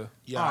first? yeah.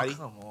 Yachty. Oh,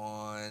 come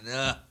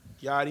on.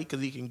 Yachty,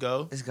 because he can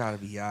go. It's gotta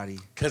be Yachty.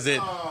 Cause it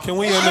Can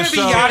we It's end the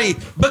gotta be show?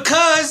 Yachty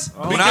because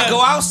when I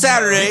go out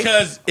Saturday,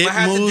 because I'm it gonna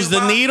have to moves do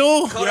the my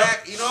needle.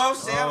 Kodak, you know what I'm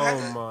saying? I'm gonna have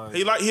to- Oh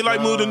my. He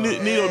like move the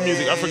needle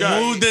music. I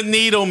forgot. Move the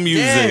needle music.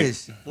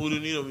 Yes. Move the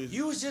needle music.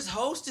 You was just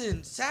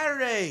hosting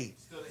Saturday,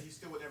 He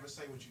still would never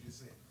say what you just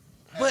said.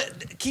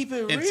 but keep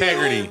it real.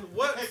 Integrity.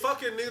 What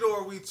fucking needle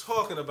are we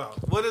talking about?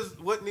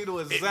 What needle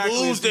exactly?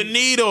 It moves is the he-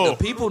 needle. The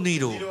people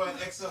needle. Needle and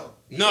XO.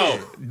 No,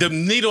 the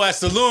needle at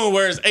saloon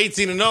where it's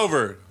 18 and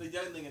over. The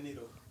young nigga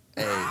needle.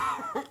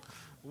 Hey.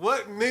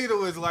 What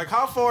needle is like?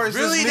 How far is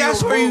Really, this needle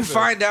that's where you moving?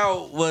 find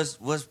out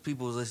what's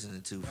people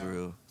listening to for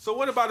real. So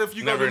what about if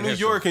you Never go to in New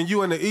history. York and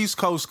you in the East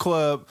Coast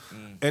club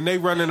and they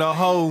running a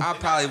whole I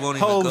probably won't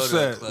even go to that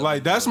set? club.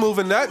 Like that's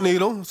moving that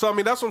needle. So I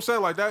mean that's what I'm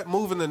saying. Like that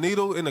moving the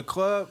needle in the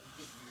club.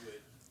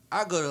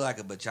 I go to like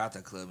a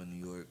bachata club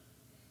in New York.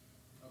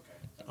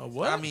 A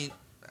what? I mean,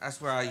 that's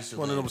where I used to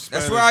One of live. them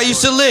That's Spanish where I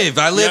used to live.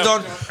 I lived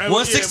on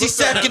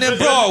 162nd and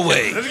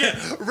Broadway.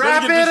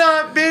 Wrap it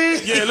up, B.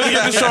 Yeah, let's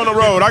get this show on the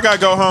road. I gotta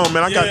go home,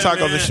 man. I got Yeah, tacos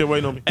man. and shit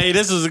waiting on me. Hey,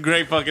 this was a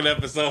great fucking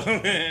episode,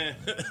 man.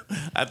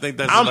 I think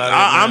that's I'm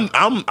about it.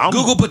 Man.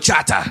 Google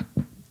bachata,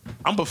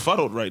 I'm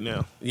befuddled right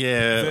now.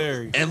 Yeah.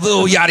 Very. and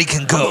Lil Yachty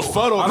can go.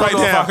 Befuddled I right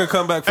don't know now. if I could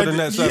come back for the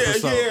next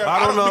episode.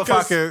 I don't know if I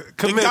because could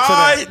commit the to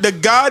guy, that. The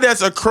guy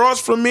that's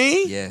across from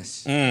me,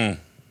 Yes.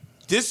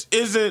 this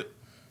isn't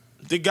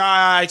the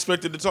guy I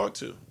expected to talk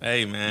to.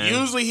 Hey, man.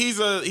 Usually he's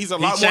a He lot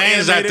more changed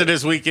animated. after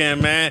this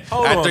weekend, man.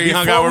 Hold after on, he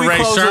hung before out with we Ray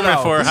close it Sherman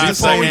out, for a hot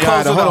before we second.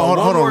 close it out, Hold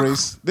one on, more-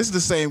 Reese. This is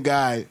the same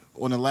guy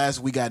on the last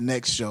We Got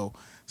Next show.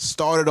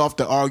 Started off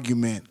the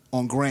argument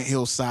on Grant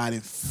Hill's side,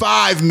 and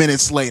 5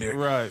 minutes later,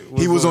 Right.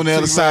 he was on the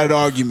other side of the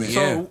argument.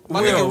 Yeah.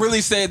 My Will, nigga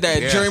really said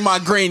that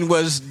Draymond Green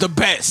was the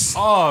best.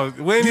 Oh,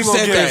 we ain't You even gonna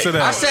said get that. into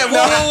that. I said,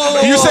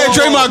 whoa. You said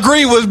Draymond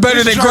Green was better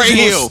than His Grant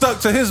jersey was Hill.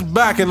 stuck to his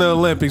back in the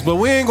Olympics, but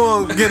we ain't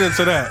gonna get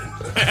into that.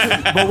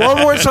 But one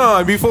more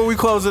time before we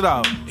close it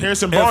out.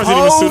 Harrison Barnes didn't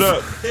even suit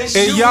up.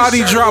 And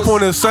Yachty drop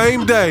on the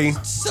same day.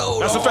 So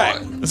That's a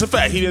fact. That's a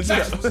fact. He didn't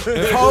suit up.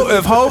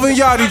 If Hov and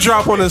Yachty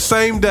drop on the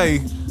same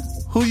day,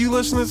 who you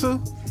listening to?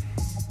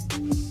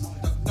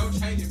 Don't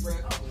change it, bro.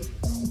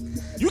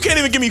 You can't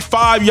even give me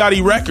 5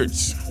 Yachty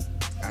records.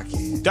 I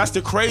can't. That's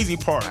the crazy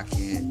part. I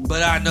can't.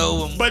 But I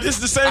know him. But this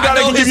is the same I guy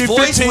that know can give his you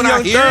voice 15 when I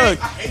Young hear Thug.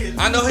 it.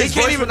 I know his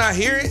can't voice even- when I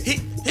hear it.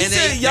 He and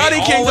said they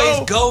Yachty can always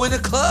go. go in the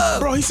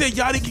club. Bro, he said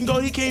Yachty can go.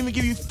 He can't even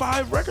give you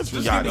 5 records for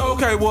Yachty.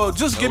 Okay, well,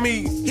 just give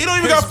me. He don't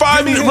even got 5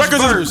 give me his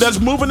records verse. that's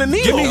moving the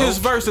needle. Give me his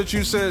verse that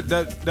you said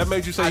that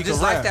made you say I he could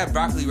just rap. like that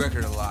Broccoli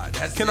record a lot.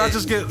 That's Can I it.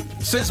 just get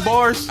 6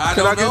 bars? I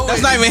Can don't know.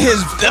 That's not even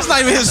his. That's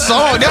not even his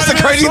song. That's the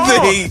crazy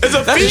thing. It's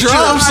a That's feature.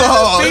 drum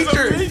song. It's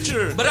a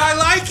feature. But I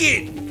like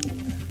it.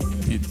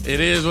 It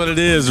is what it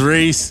is,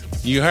 Reese.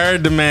 You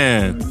heard the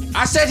man.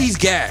 I said he's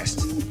gassed.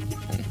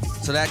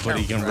 So that But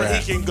he counts, can right?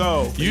 rap. He can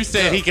go. You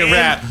said he can And-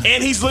 rap.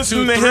 And he's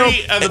listening to 3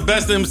 him. of the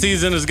best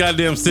MCs in this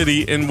goddamn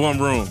city in one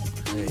room.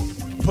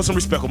 Put some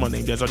respect on my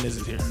name. Des Arnaz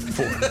is here.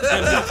 4.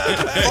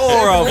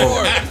 4 of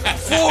them.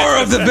 4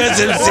 of the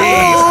best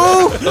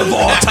MCs of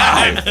all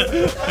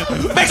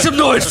time. Make some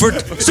noise for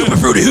Super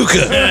Fruity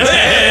Hookah.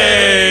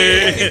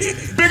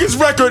 Biggest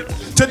record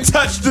to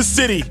touch the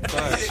city.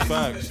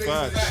 Facts.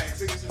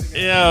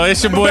 Yo,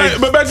 it's your boy.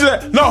 But back to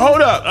that. No,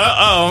 hold up.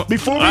 Uh-oh.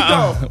 Before we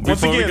go, once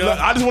Before we again, go. look,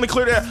 I just want to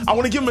clear that. I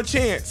want to give him a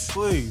chance.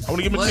 Please. I want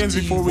to give him a What chance do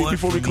you before we want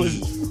from close.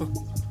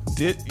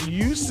 me?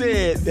 You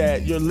said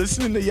that you're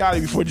listening to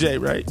Yachty before Jay,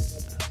 right?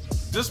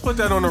 Just put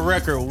that on the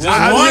record. One more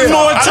I just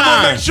want to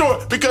time. make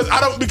sure because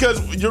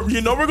you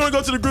know we're going to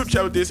go to the group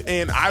chat with this,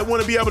 and I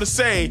want to be able to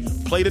say,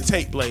 play the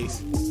tape, Blaze.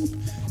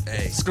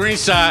 Hey,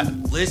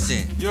 Screenshot.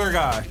 listen. You're a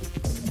guy.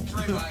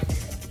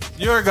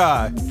 You're a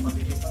guy.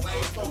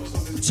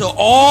 To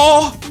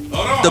all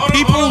the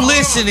people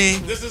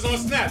listening, This is on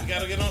Snap. You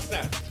gotta get on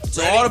Snap.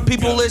 to all the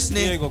people He ain't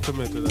listening, gonna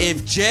commit to that.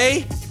 if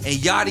Jay and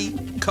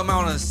Yachty come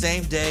out on the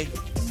same day,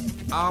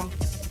 I'm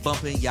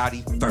bumping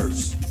Yachty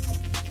first.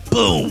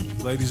 Boom.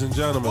 Ladies and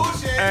gentlemen,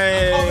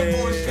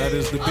 Hey, that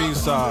is the B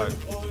side.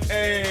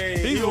 hey,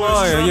 He's you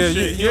lying. Trump Yeah,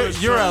 shit. you're a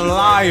Trump shit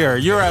liar.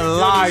 You're a right now.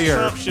 liar.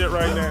 Trump shit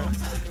right now.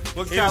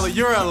 Look, Callie,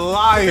 you're a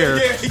liar.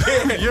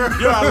 Yeah. You're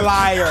a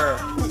liar.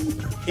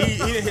 He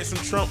didn't hit some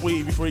Trump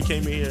weed before he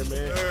came in here,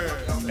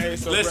 man. Hey,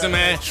 so Listen, rap.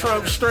 man.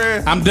 Trump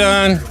strand. I'm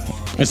done.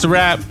 It's a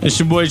wrap. It's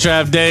your boy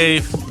Trav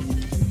Dave.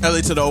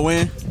 LA to the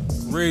win.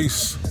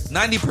 Reese.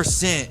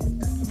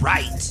 90%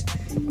 right.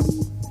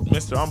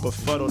 Mister, I'm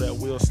befuddled at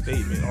Will's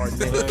statement.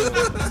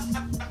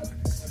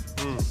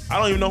 I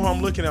don't even know who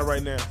I'm looking at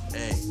right now.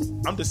 Hey,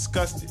 I'm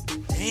disgusted,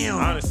 damn.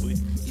 honestly.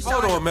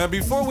 Hold on, man.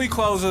 Before we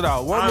close it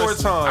out, one more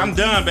Honestly, time. I'm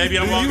done, baby.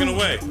 I'm walking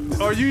away.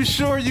 Are you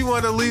sure you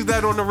want to leave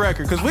that on the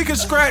record? Because we can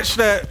scratch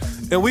that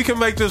and we can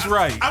make this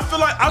right. I feel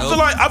like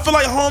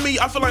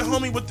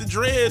homie with the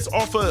dreads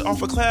off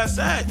of Class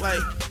Act. Like,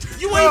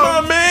 you ain't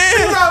my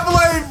man. Not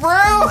Blade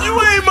Brown. You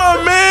ain't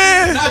my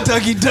man. Not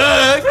Dougie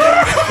Doug. You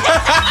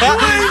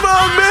ain't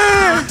my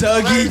man.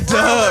 Dougie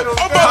Doug.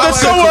 I'm about to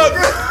show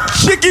up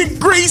chicken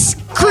grease,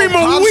 cream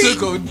of wheat.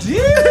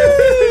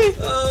 Popsicle.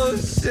 Oh,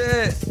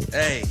 shit.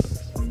 Hey,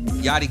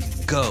 Yachty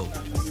can go.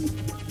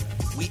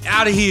 We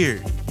out of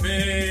here.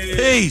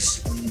 Peace.